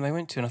Amsterdam they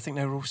went to, and I think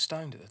they were all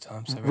stoned at the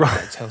time, so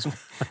that tells me.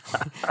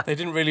 They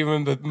didn't really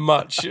remember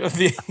much of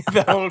the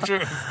whole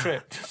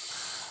trip.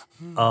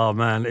 Oh,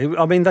 man.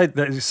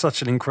 It's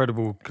such an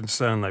incredible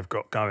concern they've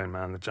got going,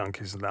 man, the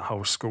Junkies, and that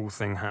whole school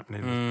thing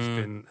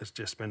happening. It's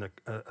just been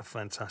a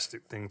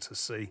fantastic thing to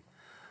see.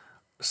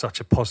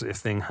 Such a positive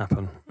thing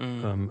happen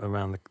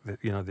around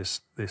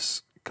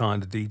this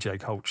kind of DJ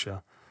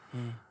culture,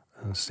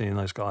 and seeing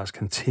those guys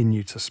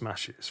continue to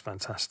smash it is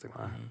fantastic,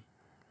 man.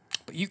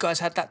 But you guys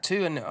had that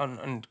too,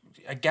 and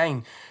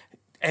again,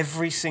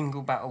 every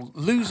single battle,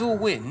 lose or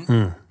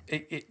win,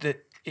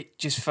 it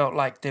just felt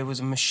like there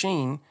was a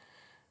machine,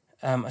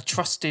 a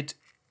trusted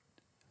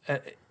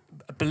a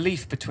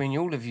belief between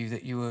all of you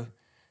that you were.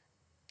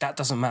 That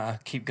doesn't matter.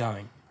 Keep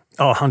going.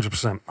 Oh,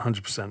 100%,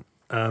 100%.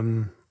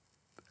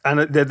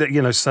 And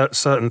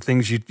certain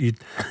things you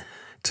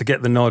to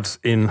get the nod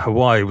in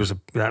Hawaii was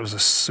a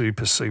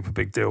super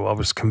big deal. I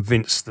was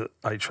convinced that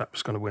A-Trap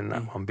was going to win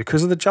that one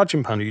because of the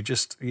judging panel. You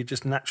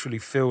just naturally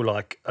feel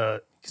like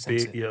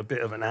you're a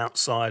bit of an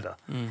outsider.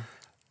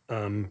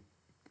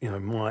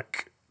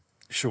 Mike,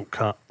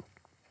 Shortcut,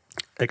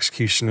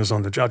 Executioners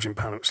on the judging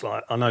panel. It's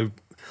like, I know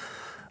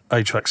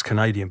A-Trap's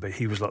Canadian, but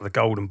he was like the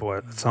golden boy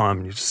at the time,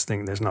 and you just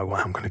think there's no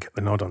way I'm going to get the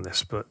nod on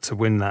this. But to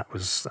win that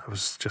was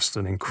just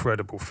an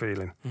incredible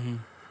feeling.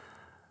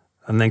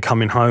 And then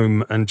coming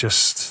home and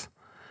just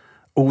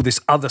all this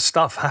other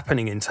stuff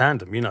happening in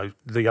tandem. You know,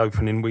 the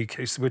opening week.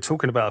 We're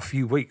talking about a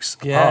few weeks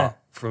apart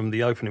from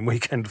the opening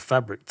weekend of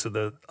Fabric to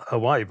the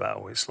Hawaii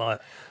battle. It's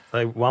like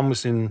one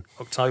was in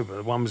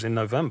October, one was in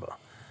November.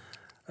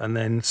 And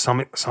then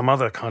some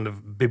other kind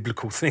of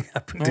biblical thing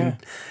happened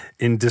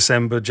in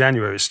December,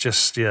 January. It's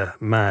just,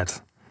 mad.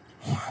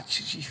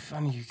 It's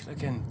funny,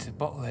 again, to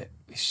bottle it,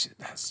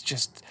 that's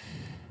just...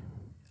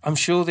 I'm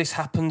sure this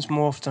happens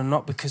more often than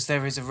not because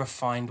there is a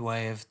refined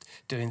way of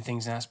doing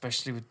things now,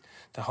 especially with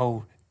the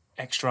whole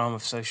extra arm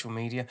of social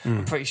media.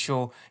 I'm pretty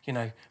sure,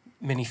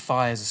 mini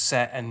fires are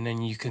set and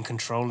then you can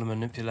control them,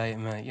 manipulate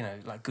them,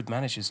 like good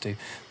managers do.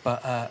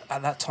 But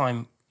at that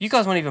time... You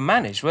guys weren't even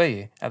managed, were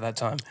you, at that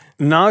time?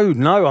 No.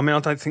 I mean, I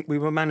don't think we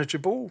were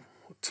manageable,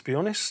 to be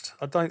honest.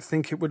 I don't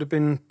think it would have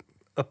been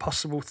a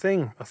possible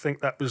thing. I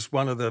think that was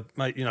one of the,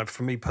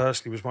 for me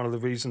personally, was one of the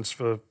reasons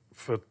for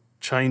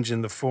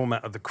changing the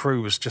format of the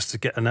crew, was just to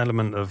get an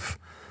element of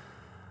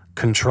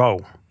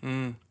control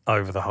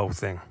over the whole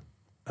thing.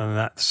 And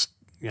that's,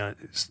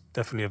 it's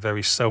definitely a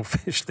very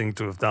selfish thing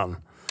to have done.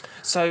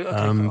 So, okay,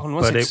 hold on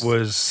one second. But it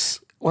was...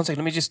 One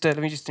second, let me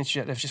just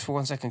interject there just for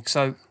 1 second.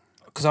 So,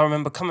 because I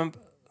remember coming...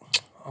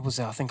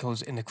 I think I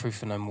was in the crew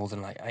for no more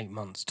than like 8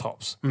 months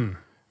tops,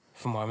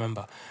 from what I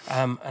remember.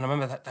 And I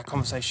remember that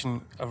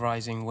conversation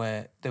arising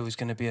where there was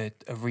going to be a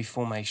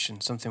reformation,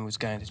 something was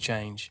going to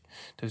change.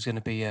 There was going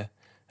to be a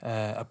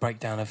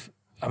breakdown of...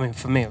 I mean,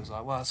 for me, I was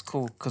like, well, that's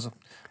cool because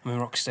I'm in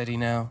Rocksteady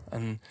now,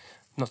 and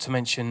not to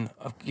mention,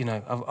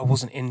 I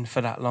wasn't in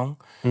for that long.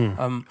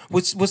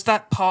 Was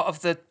that part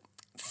of the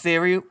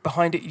theory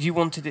behind it? You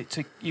wanted it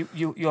to...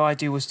 Your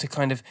idea was to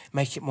kind of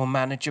make it more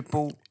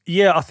manageable?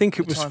 Yeah, I think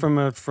it was from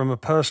a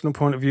personal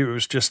point of view. It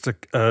was just to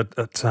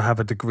have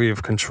a degree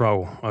of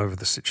control over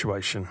the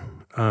situation,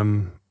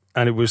 and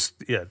it was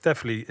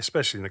definitely,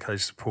 especially in the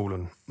case of Paul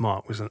and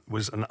Mark,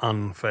 was an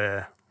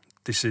unfair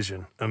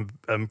decision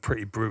and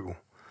pretty brutal.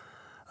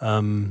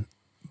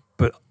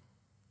 But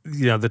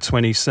the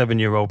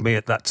 27-year-old me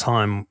at that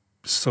time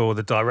saw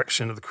the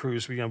direction of the crew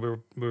as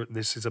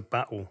this is a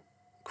battle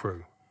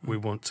crew. We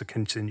want to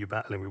continue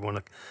battling. We want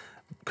to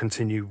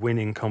continue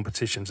winning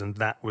competitions, and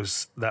that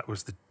was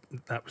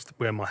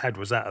where my head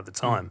was at the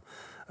time,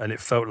 and it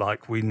felt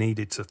like we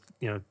needed to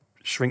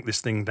shrink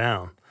this thing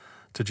down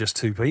to just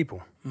 2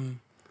 people.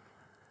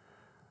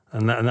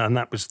 And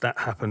that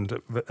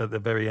happened at the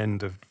very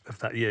end of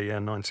that year,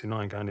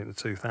 99 going into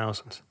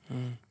 2000.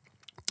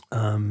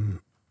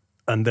 And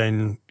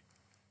then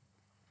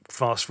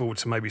fast forward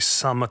to maybe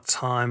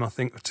summertime, I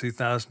think, of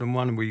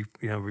 2001, and we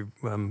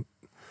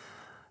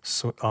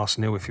asked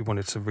Neil if he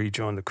wanted to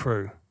rejoin the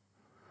crew,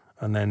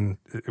 and then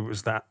it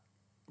was that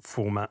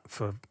format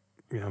for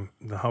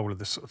the whole of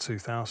the sort of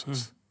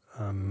 2000s.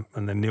 And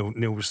then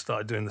Neil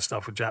started doing the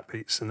stuff with Jap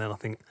Beats, and then I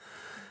think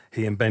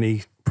he and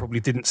Benny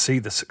probably didn't see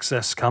the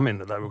success coming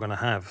that they were going to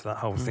have. That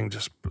whole thing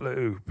just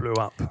blew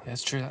up. Yeah,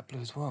 it's true, that blew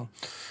as well.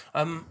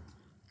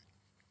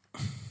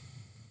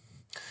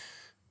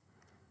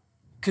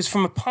 Because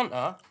from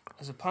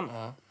as a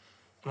punter,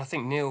 and I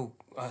think Neil,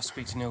 I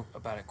speak to Neil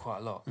about it quite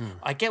a lot,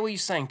 I get what you're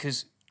saying,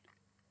 because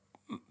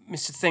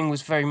Mr. Thing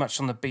was very much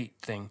on the beat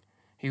thing.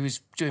 He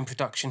was doing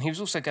production. He was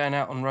also going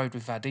out on road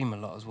with Vadim a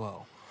lot as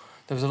well.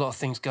 There was a lot of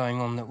things going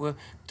on that were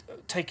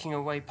taking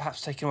away,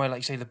 like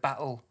you say, the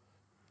battle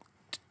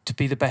to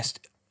be the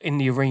best in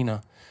the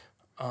arena.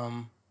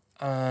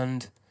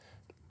 And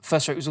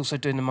First Rate was also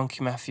doing the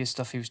Monkey Mafia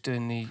stuff. He was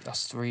doing the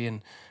Us Three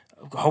and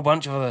a whole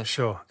bunch of other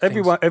things.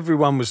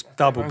 Everyone was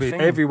double busy.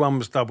 thing. Everyone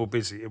was double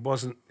busy. It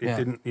wasn't. Yeah.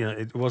 Didn't.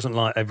 It wasn't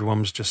like everyone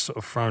was just sort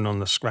of thrown on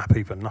the scrap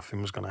heap and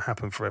nothing was going to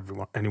happen for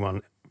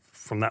anyone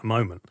from that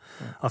moment.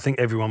 Yeah. I think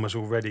everyone was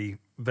already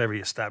very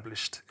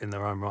established in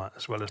their own right,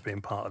 as well as being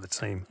part of the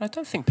team. I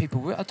don't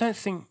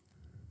think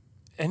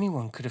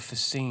anyone could have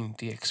foreseen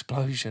the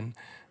explosion.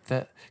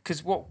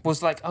 Because what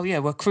was like, oh yeah,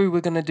 we're crew,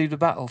 we're going to do the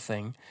battle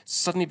thing,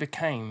 suddenly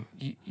became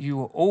you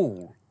were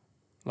all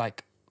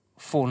like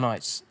 4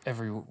 nights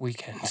every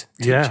weekend.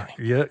 Yeah.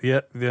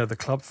 The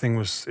club thing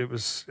was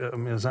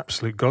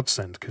absolute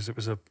godsend, because it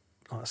was like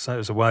I say, it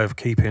was a way of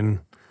keeping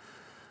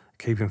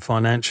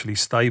financially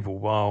stable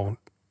while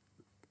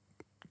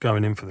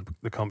going in for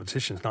the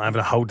competitions, not having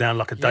to hold down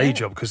like a day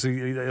job, because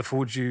it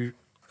affords you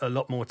a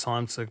lot more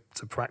time to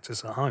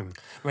practice at home.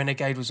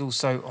 Renegade was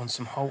also on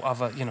some whole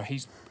other,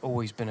 he's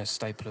always been a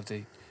staple of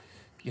the,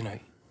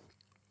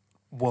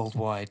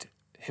 worldwide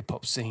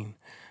hip-hop scene,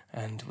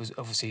 and was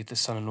obviously the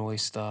Son of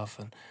Noise stuff,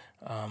 and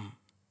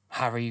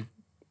Harry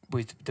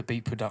with the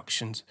beat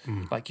productions.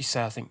 Like you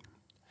say, I think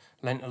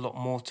lent a lot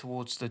more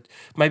towards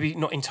maybe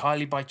not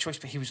entirely by choice,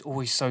 but he was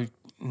always so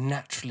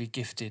naturally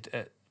gifted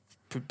at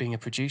being a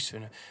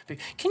producer.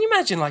 Can you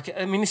imagine,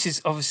 this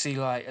is obviously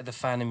like the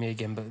fan in me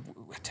again,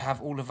 but to have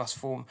all of us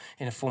form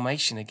in a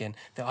formation again,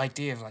 the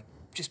idea of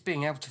just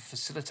being able to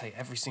facilitate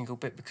every single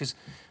bit, because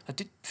I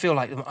did feel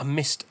like I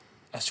missed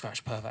a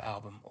Scratch Pervert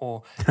album,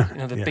 or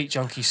the Beat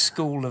Junkie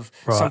school of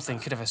something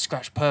could have a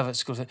Scratch Pervert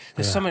school.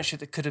 There's so much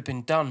that could have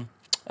been done.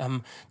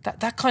 Within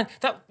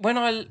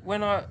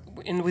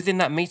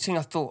that meeting,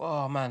 I thought,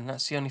 oh man,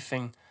 that's the only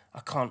thing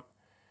I can't.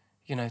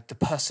 The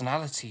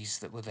personalities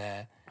that were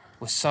there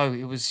were so.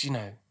 It was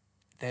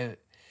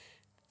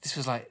this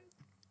was like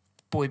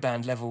boy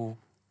band level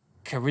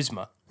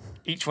charisma.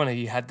 Each one of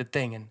you had the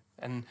thing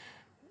and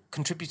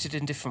contributed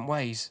in different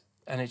ways,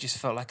 and it just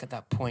felt like at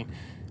that point,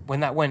 when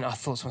that went, I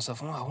thought to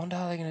myself, I wonder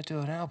how they're going to do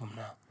an album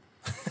now.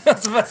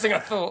 That's the first thing I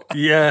thought.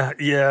 Yeah.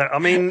 I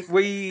mean,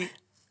 me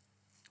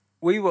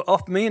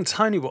and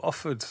Tony were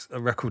offered a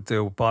record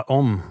deal by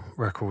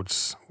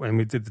Records when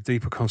we did the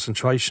Deeper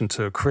Concentration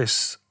tour.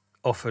 Chris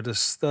offered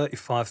us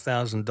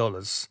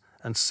 $35,000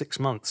 and 6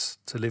 months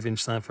to live in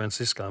San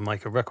Francisco and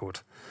make a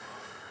record.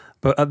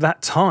 But at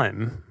that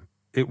time,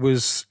 it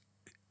was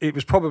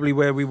probably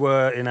where we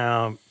were in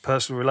our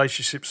personal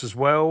relationships as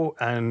well,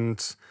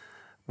 and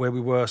where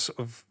we were sort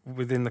of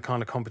within the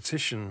kind of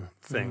competition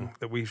thing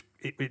that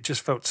it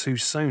just felt too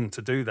soon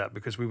to do that,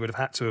 because we would have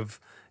had to have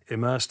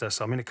immersed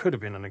us. I mean, it could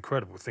have been an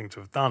incredible thing to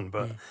have done,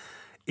 but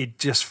it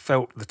just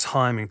felt the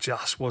timing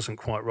just wasn't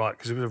quite right,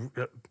 because it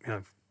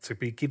was to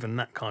be given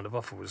that kind of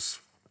offer was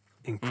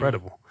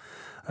incredible.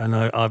 And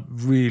I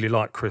really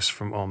like Chris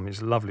from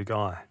He's a lovely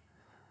guy.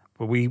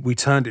 But we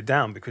turned it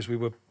down because we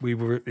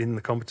were in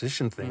the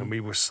competition thing, and we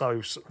were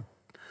so sort of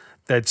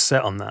dead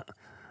set on that.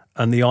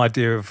 And the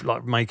idea of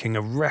making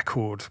a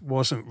record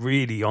wasn't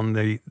really on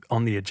the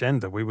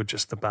agenda. We were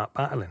just about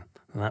battling,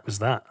 and that was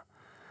that.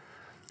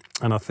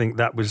 And I think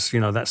that was,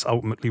 that's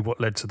ultimately what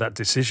led to that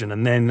decision.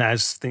 And then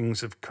as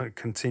things have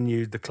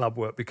continued, the club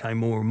work became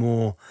more and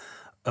more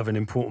of an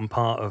important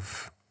part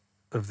of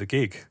the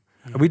gig.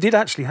 And we did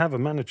actually have a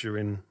manager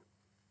in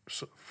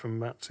from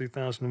about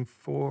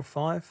 2004 or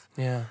 5.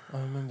 Yeah, I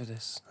remember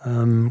this.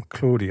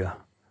 Claudia.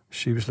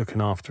 She was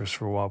looking after us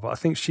for a while, but I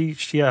think she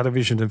had a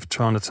vision of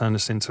trying to turn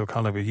us into a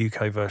kind of a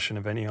UK version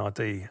of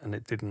NERD, and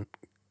it didn't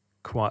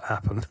quite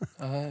happen.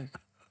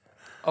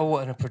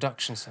 What, in a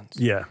production sense?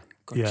 Yeah.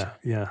 Gotcha.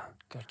 Yeah.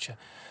 Gotcha.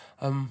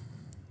 I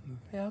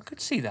could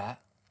see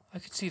that.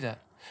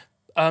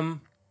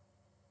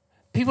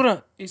 People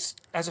don't. It's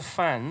as a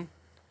fan,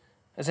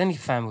 as any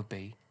fan would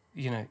be.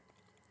 You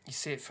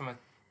see it from a,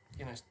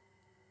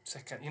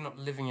 second. You're not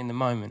living in the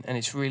moment, and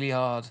it's really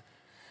hard,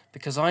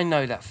 because I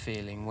know that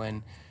feeling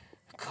when,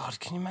 God,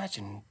 can you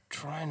imagine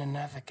trying to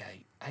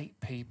navigate 8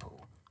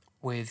 people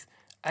with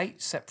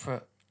 8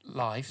 separate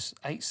lives,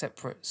 8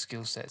 separate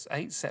skill sets,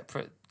 8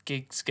 separate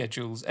gig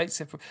schedules, 8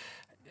 separate,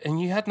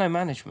 and you had no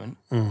management.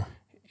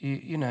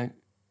 You know,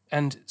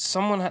 and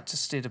someone had to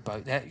steer the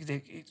boat.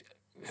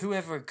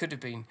 Whoever it could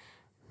have been,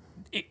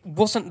 it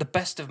wasn't the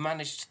best of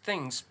managed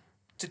things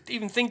to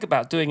even think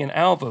about doing an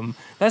album.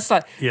 That's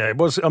like, yeah, it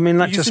was. I mean,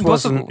 that just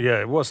impossible. wasn't.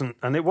 Yeah, it wasn't,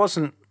 and it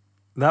wasn't.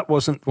 That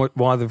wasn't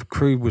why the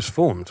crew was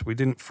formed. We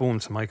didn't form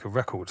to make a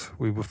record.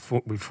 We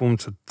formed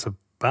to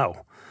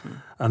battle,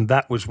 and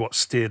that was what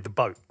steered the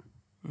boat.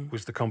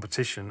 Was the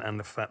competition and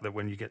the fact that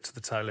when you get to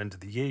the tail end of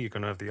the year, you're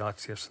going to have the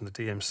ITFs and the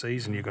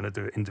DMCs, and you're going to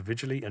do it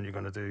individually, and you're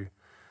going to do,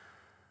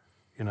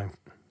 you know,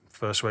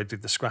 First Wave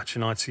did the scratch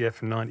in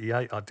ITF in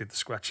 '98. I did the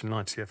scratch in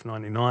ITF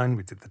 '99.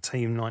 We did the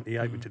team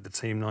 '98. We did the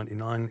team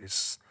 '99.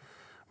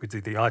 We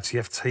did the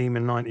ITF team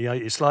in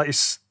 '98.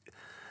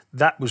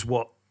 That was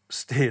what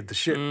steered the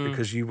ship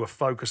because you were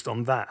focused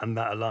on that and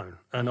that alone,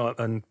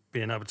 and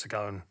being able to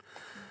go and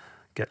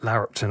get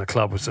larruped in a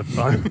club was a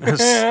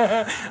bonus.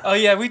 oh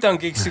yeah, we done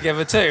gigs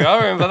together too. I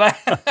remember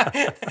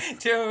that.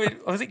 Do you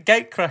remember? Was it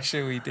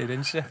Gatecrasher we did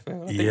in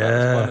Sheffield? I think that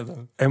was one of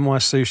them. NY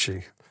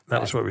Sushi. That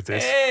was what we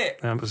did.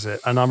 That was it.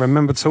 And I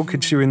remember talking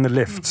to you in the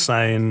lift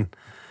saying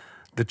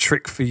the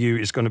trick for you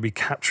is going to be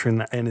capturing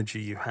that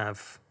energy you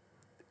have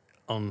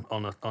on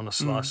a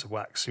slice of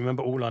wax. You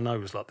remember All I Know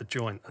was like the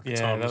joint at the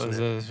time, that was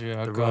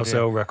the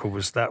Rozelle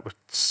record that would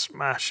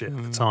smash it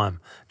at the time,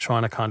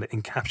 trying to kind of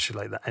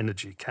encapsulate that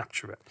energy,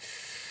 capture it.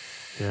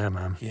 Yeah,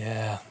 man.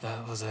 Yeah,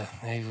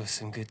 they were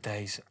some good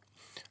days.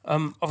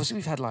 Obviously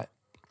we've had like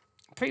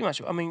pretty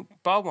much, I mean,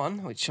 bar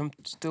one, which I'm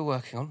still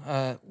working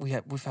on,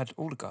 we've had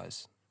all the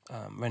guys.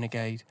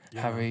 Renegade,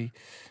 Harry,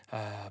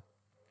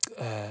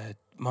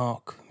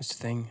 Mark, Mr.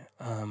 Thing,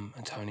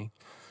 and Tony.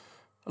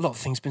 A lot of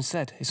things been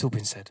said. It's all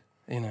been said.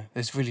 You know,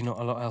 there's really not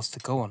a lot else to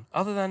go on.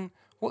 Other than,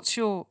 what's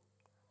your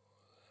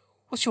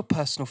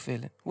personal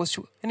feeling?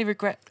 Any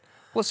regret?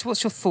 What's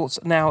your thoughts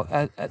now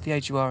at the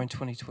age you are in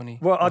 2020?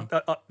 Well,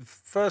 I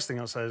first thing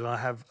I'll say is I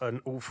have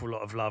an awful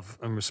lot of love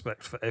and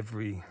respect for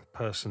every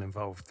person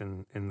involved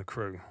in the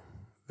crew.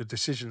 The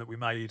decision that we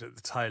made at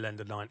the tail end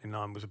of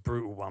 '99 was a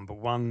brutal one, but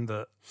one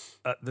that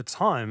at the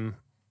time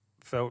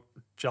felt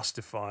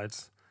justified.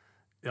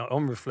 You know,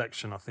 on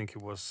reflection, I think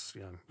it was,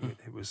 you know,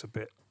 it was a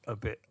bit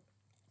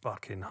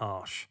fucking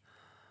harsh.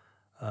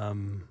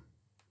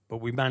 But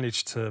we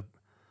managed to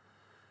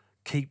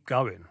keep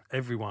going.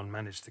 Everyone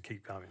managed to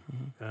keep going.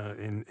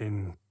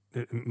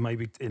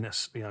 Maybe in a,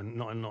 you know,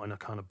 not in a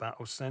kind of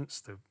battle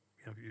sense.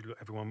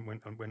 Everyone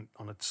went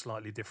on a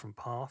slightly different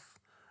path.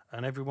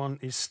 And everyone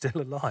is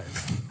still alive.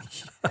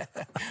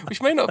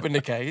 Which may not have been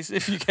the case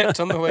if you kept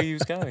on the way you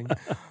was going.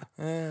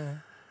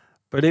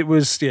 But it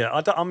was, yeah.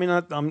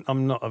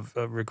 I'm not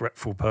a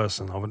regretful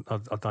person.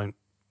 I don't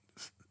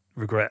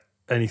regret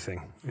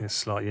anything.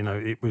 It's like, you know,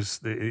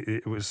 it's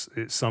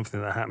something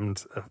that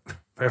happened a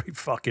very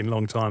fucking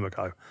long time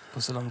ago.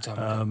 What's a long time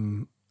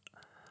ago?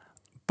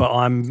 But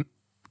I'm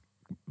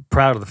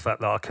proud of the fact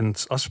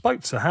that I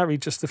spoke to Harry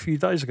just a few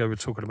days ago. We were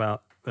talking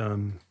about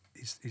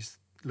he's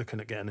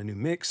looking at getting a new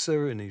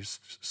mixer, and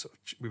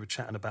we were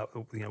chatting about,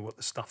 you know, what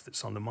the stuff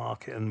that's on the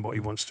market and what he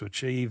wants to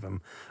achieve,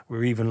 and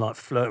we're even like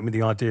flirting with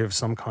the idea of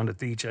some kind of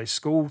DJ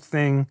school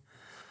thing.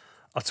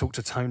 I talk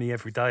to Tony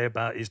every day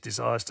about his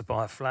desires to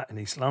buy a flat in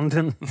East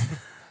London.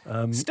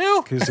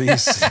 Still, because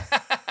he's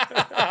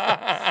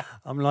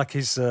I'm like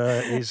his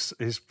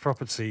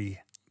property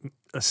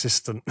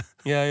assistant.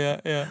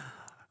 Yeah.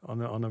 on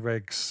the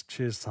regs.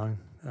 Cheers, Tone.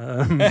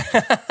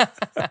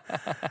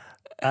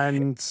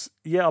 And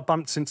yeah, I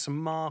bumped into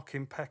Mark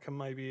in Peckham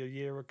maybe a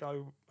year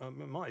ago. It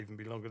might even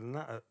be longer than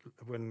that,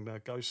 when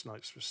Ghost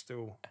Notes was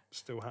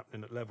still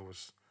happening at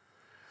Levels.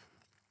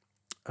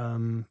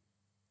 And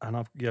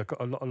I've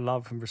got a lot of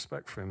love and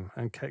respect for him,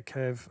 and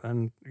Kev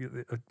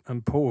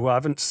and Paul, who I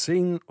haven't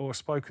seen or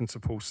spoken to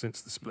Paul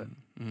since the split,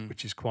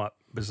 which is quite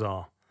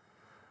bizarre.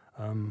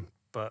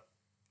 But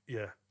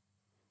yeah,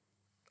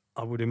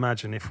 I would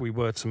imagine if we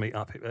were to meet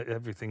up,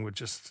 everything would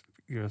just,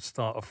 you know,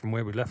 start off from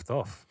where we left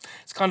off.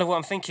 It's kind of what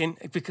I'm thinking,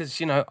 because,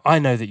 you know, I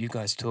know that you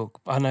guys talk.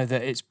 I know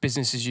that it's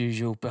business as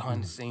usual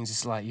behind the scenes.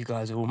 It's like you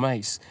guys are all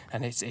mates,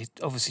 and it's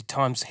obviously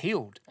time's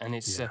healed, and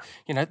it's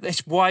you know,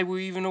 that's why we're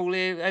even all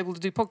able to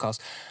do podcasts.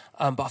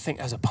 But I think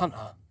as a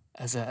punter,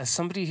 as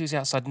somebody who's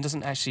outside and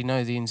doesn't actually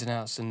know the ins and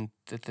outs and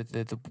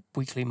the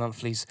weekly,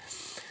 monthlies,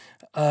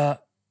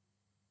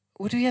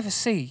 would we ever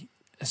see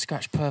a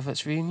Scratch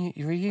Perverts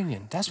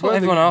reunion? That's what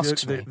everyone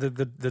asks me.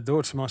 The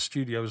door to my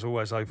studio is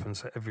always open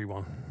to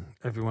everyone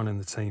in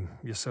the team,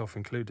 yourself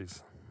included.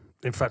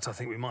 In fact, I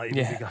think we might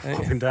even be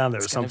popping down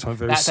there at some time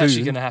very soon. That's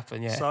actually going to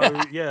happen, yeah.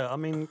 So yeah, I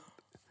mean,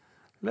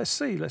 let's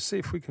see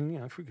if we can, you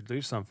know, if we could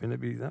do something,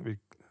 that'd be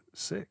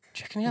sick. Do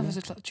you reckon the others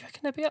do you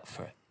reckon they'd be up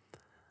for it?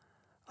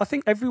 I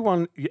think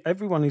everyone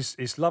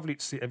is lovely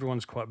to see.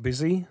 Everyone's quite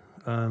busy,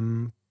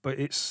 but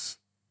it's.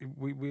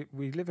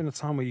 We live in a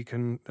time where you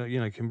can you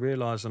know, can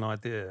realise an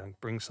idea and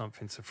bring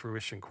something to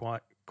fruition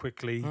quite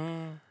quickly.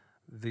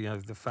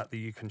 the fact that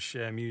you can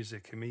share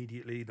music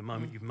immediately the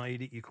moment you've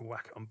made it. You can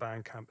whack it on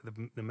Bandcamp.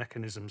 The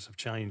mechanisms have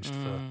changed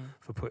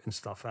for putting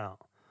stuff out.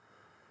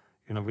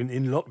 You know,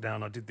 in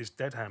lockdown, I did this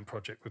Dead Hand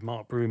project with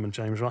Mark Broom and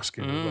James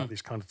Ruskin, who were like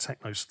these kind of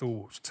techno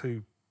stalwarts,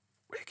 two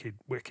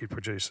wicked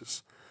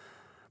producers.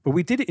 But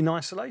we did it in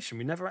isolation.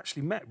 We never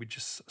actually met. We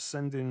just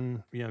send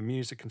in, you know,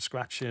 music and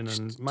scratching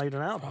and made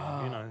an album.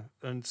 You know,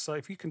 and so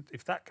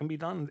if that can be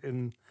done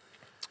in,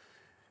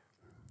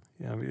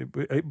 you know,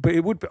 but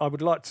it would be, I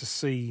would like to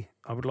see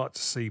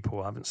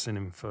Paul. I haven't seen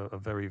him for a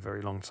very,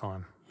 very long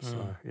time.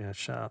 So yeah,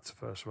 shout out to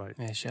First Rate.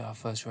 Yeah, shout out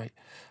First Rate.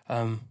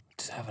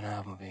 To have an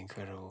album would be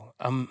incredible.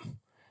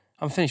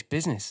 Unfinished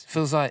business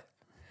feels like,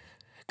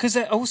 because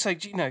also,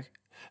 you know,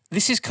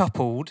 this is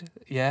coupled,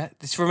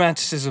 this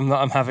romanticism that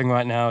I'm having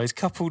right now is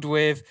coupled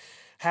with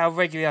how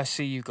regularly I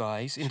see you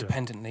guys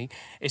independently.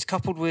 Sure. It's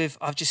coupled with,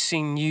 I've just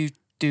seen you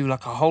do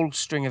like a whole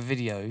string of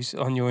videos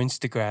on your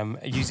Instagram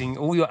using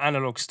all your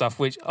analog stuff,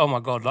 which, oh my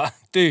God, like,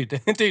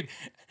 dude,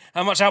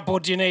 how much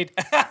outboard do you need?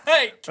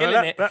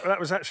 Killing it. That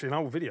was actually an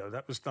old video.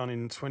 That was done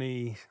in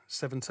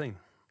 2017.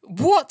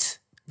 What?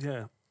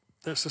 Yeah.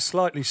 That's a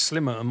slightly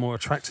slimmer and more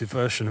attractive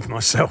version of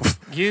myself.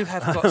 You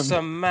have got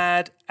some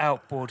mad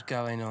outboard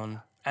going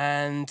on.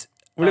 And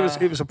well, it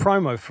was a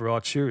promo for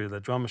Arturia. The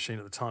drum machine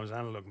at the time was an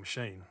analog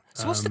machine.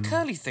 So what's the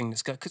curly thing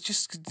that's got?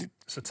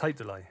 It's a tape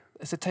delay.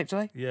 It's a tape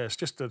delay. Yeah, it's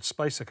just a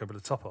spacer cover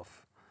with the top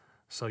off,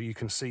 so you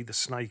can see the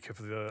snake of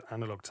the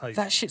analog tape.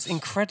 That shit's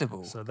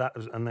incredible. So that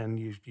was, and then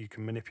you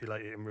can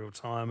manipulate it in real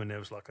time. And there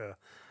was like a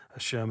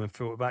Sherman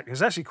filter back.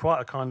 It's actually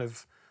quite a kind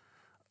of,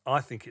 I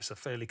think it's a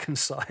fairly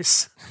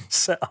concise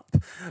setup,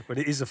 but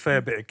it is a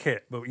fair bit of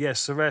kit. But yeah,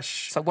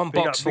 Suresh. It's like one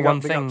box for one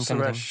thing.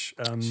 Suresh,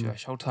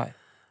 Suresh, hold tight.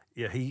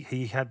 Yeah,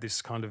 he had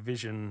this kind of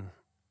vision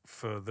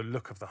for the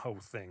look of the whole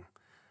thing,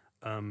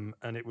 and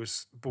it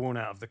was born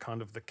out of the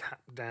kind of the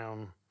cap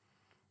down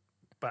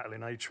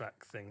battling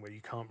A-track thing where you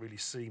can't really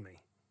see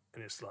me,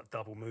 and it's like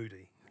double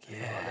moody. Yeah,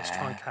 like, let's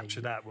try and capture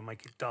that. We'll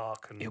make it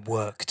dark, and it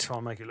worked. Try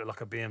and make it look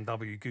like a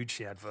BMW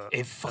Gucci advert.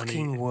 It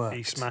fucking worked.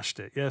 He smashed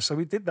it. Yeah, so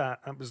we did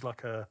that. That was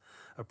like a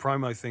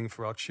promo thing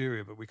for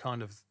Arturia, but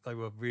they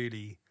were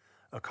really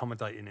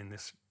accommodating in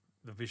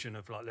the vision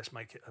of like, let's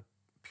make it a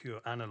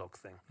pure analog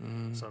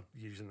thing. So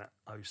using that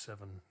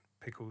 07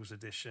 Pickles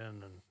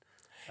edition and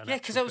yeah,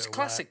 because that was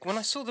classic. When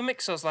I saw the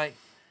mix, I was like,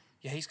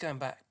 yeah, he's going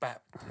back.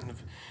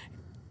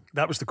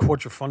 That was the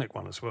quadraphonic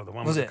one as well. The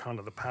one was with it? Kind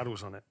of the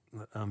paddles on it.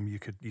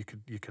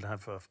 You could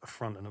have a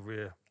front and a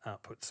rear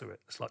output to it.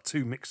 It's like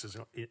two mixers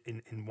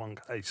in one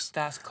case.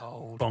 That's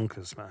cold.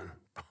 Bonkers, man.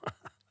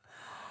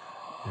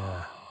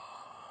 Yeah.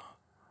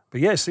 But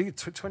yeah, see,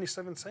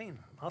 2017.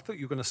 I thought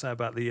you were going to say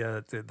about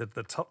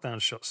the top-down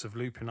shots of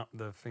looping up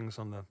the things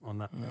on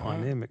that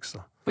Pioneer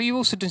mixer. But you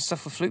also doing stuff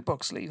for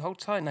Flukebox Lee. Hold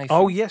tight, Nathan.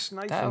 Oh yes,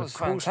 Nathan. That was of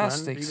course,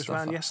 fantastic. Man. He was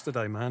around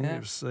yesterday, man. Yeah. It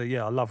was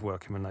I love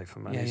working with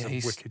Nathan, man.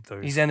 He's a wicked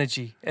dude. He's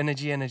energy.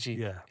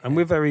 Yeah, and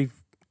we're very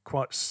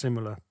quite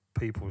similar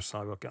people,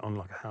 so I get on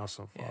like a house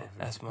on fire. Yeah,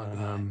 that's my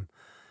vibe.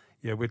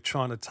 Yeah, we're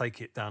trying to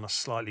take it down a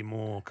slightly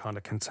more kind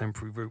of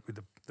contemporary route with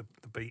the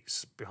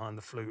beats behind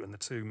the flute and the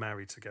two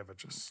married together.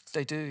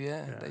 They do,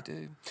 they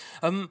do.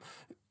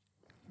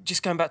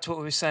 Just going back to what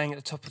we were saying at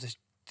the top of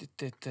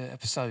the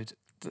episode.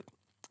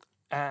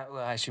 Well,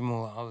 actually,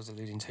 more I was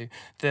alluding to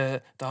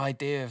the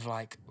idea of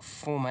like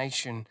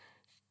formation,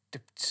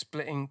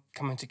 splitting,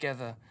 coming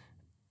together.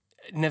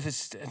 Never,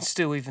 and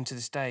still even to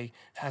this day,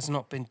 has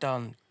not been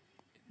done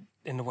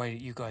in the way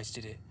that you guys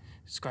did it.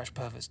 Scratch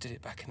Perverts did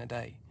it back in the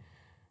day.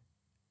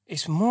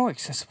 It's more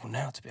accessible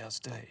now to be able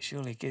to do it.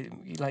 Surely,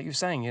 like you were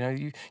saying, you know,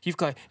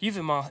 you've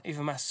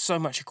amassed so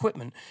much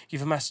equipment.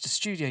 You've amassed a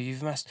studio.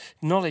 You've amassed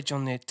knowledge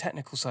on the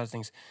technical side of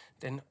things.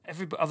 Then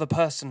every other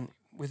person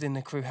within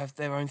the crew have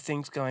their own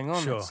things going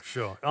on.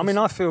 Sure. I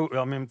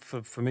mean,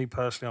 for me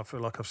personally, I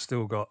feel like I've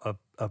still got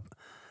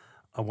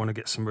I want to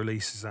get some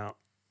releases out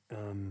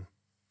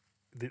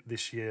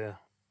this year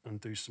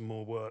and do some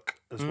more work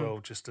as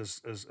well, just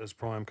as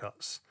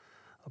Primecuts.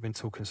 I've been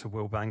talking to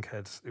Will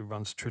Bankhead, who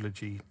runs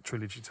Trilogy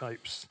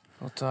Tapes.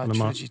 One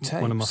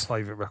of my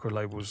favourite record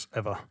labels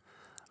ever.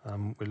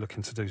 We're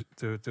looking to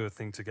do a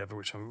thing together,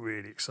 which I'm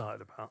really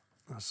excited about.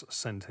 I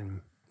sent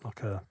him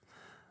like a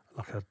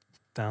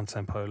down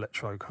tempo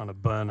electro kind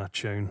of burner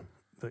tune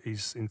that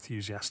he's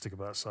enthusiastic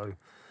about. So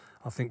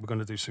I think we're going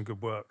to do some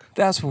good work.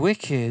 That's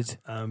wicked.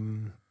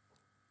 And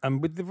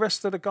with the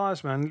rest of the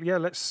guys, man, yeah,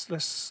 let's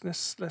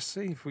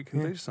see if we can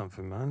do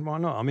something, man. Why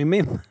not? I mean,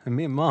 me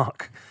and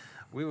Mark.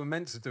 We were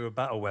meant to do a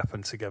battle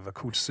weapon together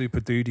called Super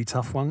Duty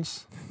Tough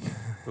Ones,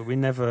 but we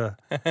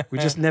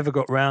just never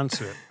got round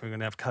to it. We're going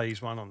to have K's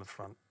one on the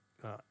front.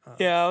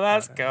 Yeah,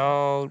 that's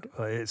gold.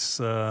 It's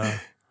yeah,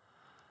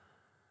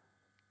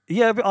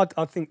 but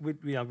I think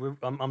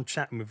I'm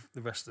chatting with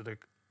the rest of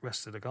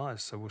the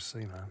guys, so we'll see,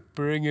 man.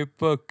 Bring it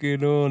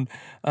fucking on.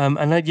 I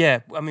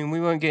mean, we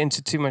won't get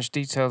into too much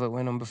detail that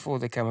went on before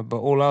the camera, but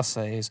all I'll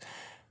say is,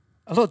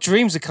 a lot of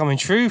dreams are coming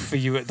true for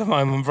you at the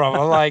moment,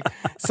 brother. Like,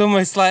 it's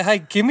almost like, hey,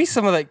 give me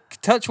some of that.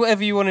 Touch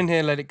whatever you want in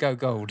here, let it go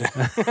gold.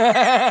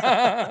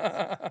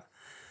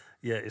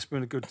 yeah, it's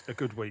been a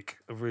good week,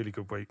 a really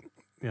good week.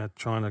 Yeah,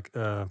 trying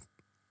to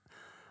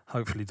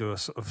hopefully do a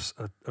sort of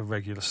a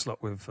regular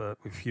slot with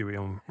Huey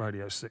on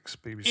Radio 6,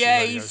 BBC Yeah,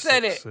 Radio he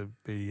said 6. it.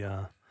 It'd be,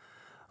 I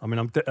mean,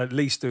 I'm at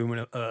least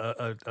doing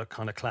a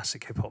kind of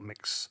classic hip hop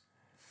mix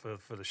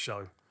for the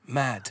show.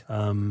 Mad.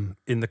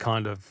 In the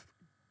kind of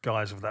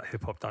guise of that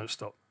hip hop don't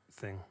stop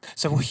thing.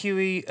 So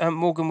Huey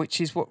Morgan, which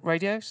is what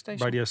radio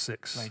station? Radio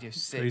 6. Radio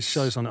 6. So his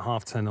show's on at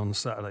 10:30 on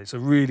Saturday. It's a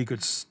really good.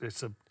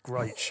 It's a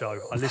great show.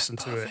 I listen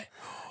to it.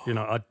 You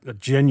know, I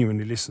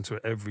genuinely listen to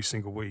it every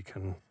single week.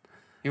 And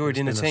you're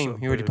already in the team.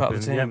 You're already part of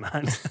the team. Yeah,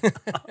 man.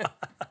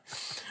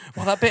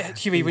 Well, that bit,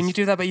 Huey, when you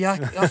do that bit,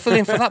 yeah, I'll fill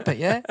in for that bit,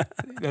 yeah?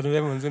 One of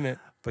them ones, isn't it?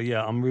 But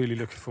yeah, I'm really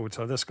looking forward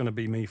to it. That's going to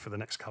be me for the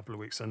next couple of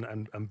weeks and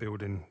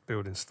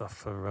building stuff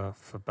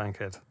for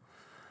Bankhead.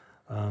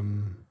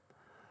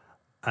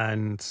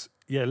 And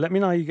yeah, let me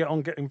know how you get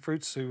on getting through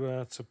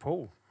to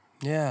Paul.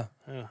 Yeah.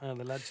 How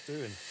the lad's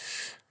doing.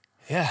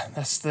 Yeah,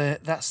 that's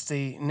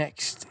the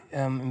next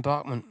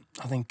embarkment,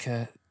 I think,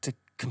 to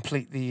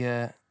complete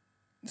the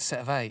set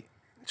of 8.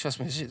 Trust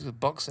me, this is a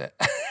box set.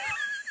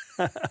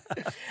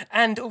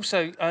 And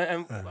also,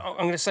 I'm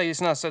going to say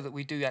this now so that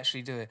we do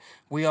actually do it.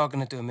 We are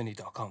going to do a mini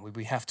doc, aren't we?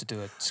 We have to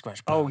do a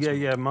scratch. Oh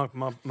yeah.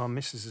 My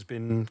missus has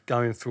been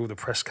going through all the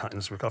press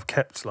cuttings.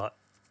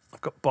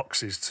 I've got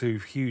boxes, 2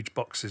 huge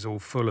boxes, all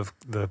full of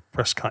the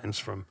press cuttings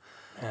from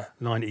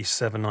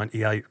 97,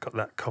 98. Got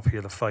that copy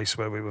of The Face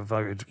where we were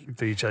voted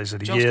DJs of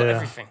the John's year. got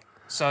everything.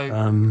 So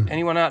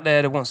anyone out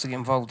there that wants to get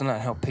involved in that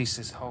and help piece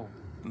this whole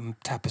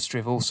tapestry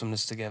of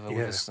awesomeness together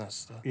with us.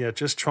 That's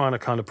just trying to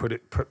kind of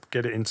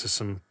get it into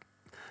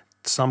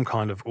some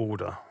kind of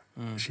order.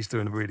 She's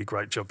doing a really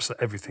great job, so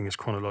everything is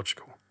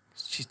chronological.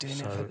 She's doing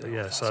it.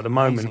 Yeah, so at the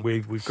moment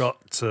we've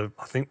got to,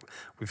 I think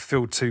we've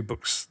filled 2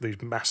 books,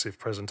 these massive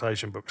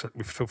presentation books.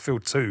 We've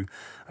filled 2,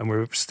 and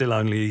we're still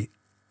only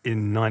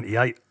in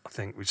 98. I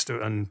think we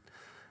still. And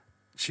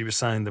she was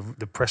saying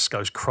the press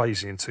goes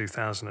crazy in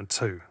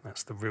 2002.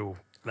 That's the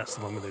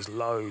one where there's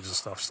loads of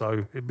stuff.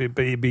 So it'd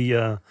be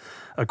a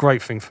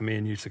great thing for me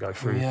and you to go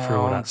through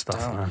all that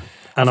stuff, man.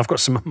 And I've got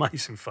some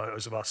amazing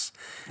photos of us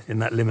in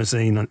that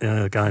limousine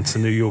going to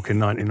New York in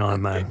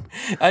 '99, man.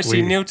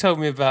 Actually, Neil told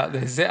me about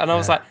this, and I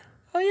was like,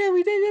 "Oh yeah,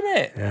 we did, didn't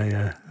it?"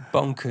 Yeah.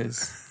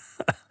 Bonkers.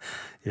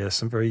 Yeah,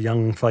 some very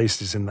young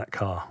faces in that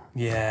car.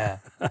 Yeah,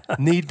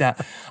 need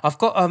that. I've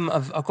got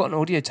an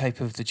audio tape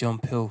of the John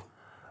Peele.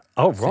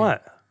 Oh right.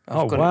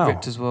 I've got it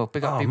ripped as well.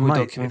 Big up people with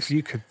documents. If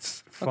you could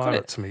fire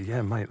it to me,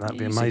 yeah, mate, that'd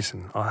be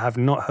amazing. I have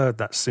not heard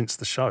that since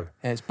the show.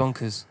 Yeah, it's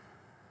bonkers.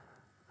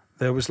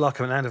 There was like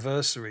an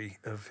anniversary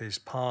of his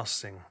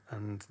passing,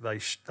 and they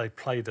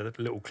played a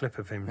little clip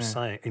of him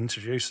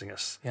introducing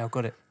us. Yeah, I've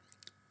got it.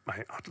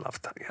 Mate, I'd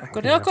love that. Yeah,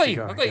 I've got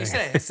you. It's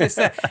there. It's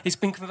there. It's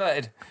been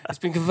converted.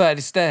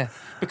 It's there.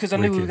 Because I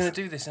knew we were going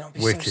to do this, and I'd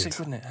be so sick,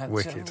 wouldn't it? Have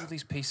all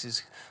these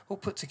pieces all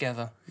put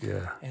together.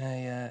 Yeah.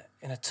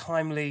 In a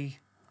timely,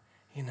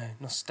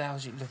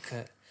 nostalgic look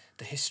at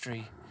the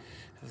history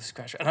of the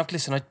scratch.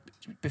 And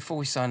before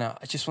we sign out,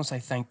 I just want to say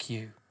thank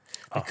you.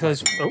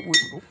 Because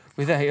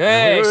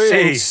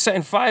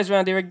setting fires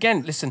around here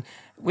again. Listen,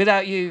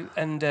 without you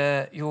and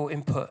your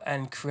input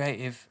and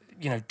creative,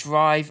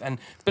 drive and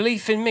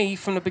belief in me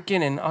from the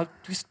beginning, I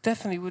just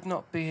definitely would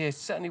not be here.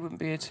 Certainly wouldn't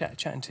be here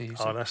chatting to you.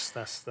 So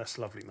that's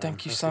lovely, man.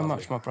 Thank you so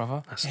much, my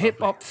brother. That's hip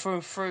hop through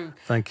and through.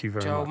 Thank you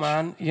very Joel,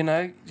 much,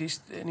 man.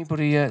 Just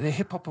anybody. The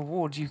Hip Hop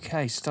Award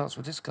UK starts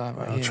with this guy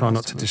right here. I'll try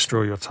not to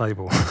destroy your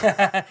table.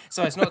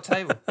 So it's not a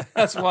table.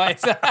 That's why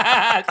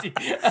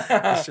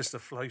It's just a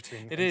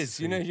floating. It is.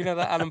 You know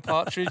that Alan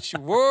Partridge.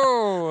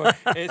 Whoa!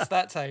 It's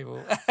that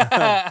table.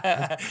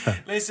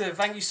 Listen,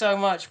 thank you so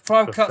much.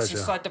 Primecuts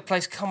inside the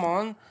place. Come on.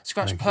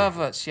 Scratch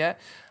Perverts, yeah?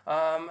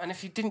 And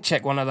if you didn't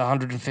check one of the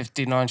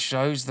 159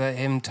 shows that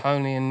him,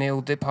 Tony and Neil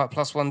did,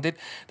 +1 did,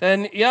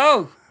 then,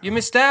 you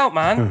missed out,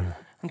 man.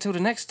 Until the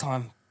next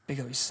time,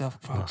 big up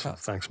yourself, Primecuts.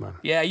 Thanks, man.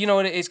 Yeah, you know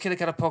what it is, Killa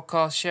Kela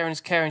podcast, sharing is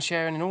caring,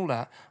 sharing and all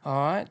that, all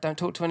right? Don't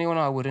talk to anyone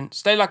I wouldn't.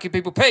 Stay lucky,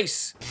 people.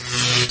 Peace.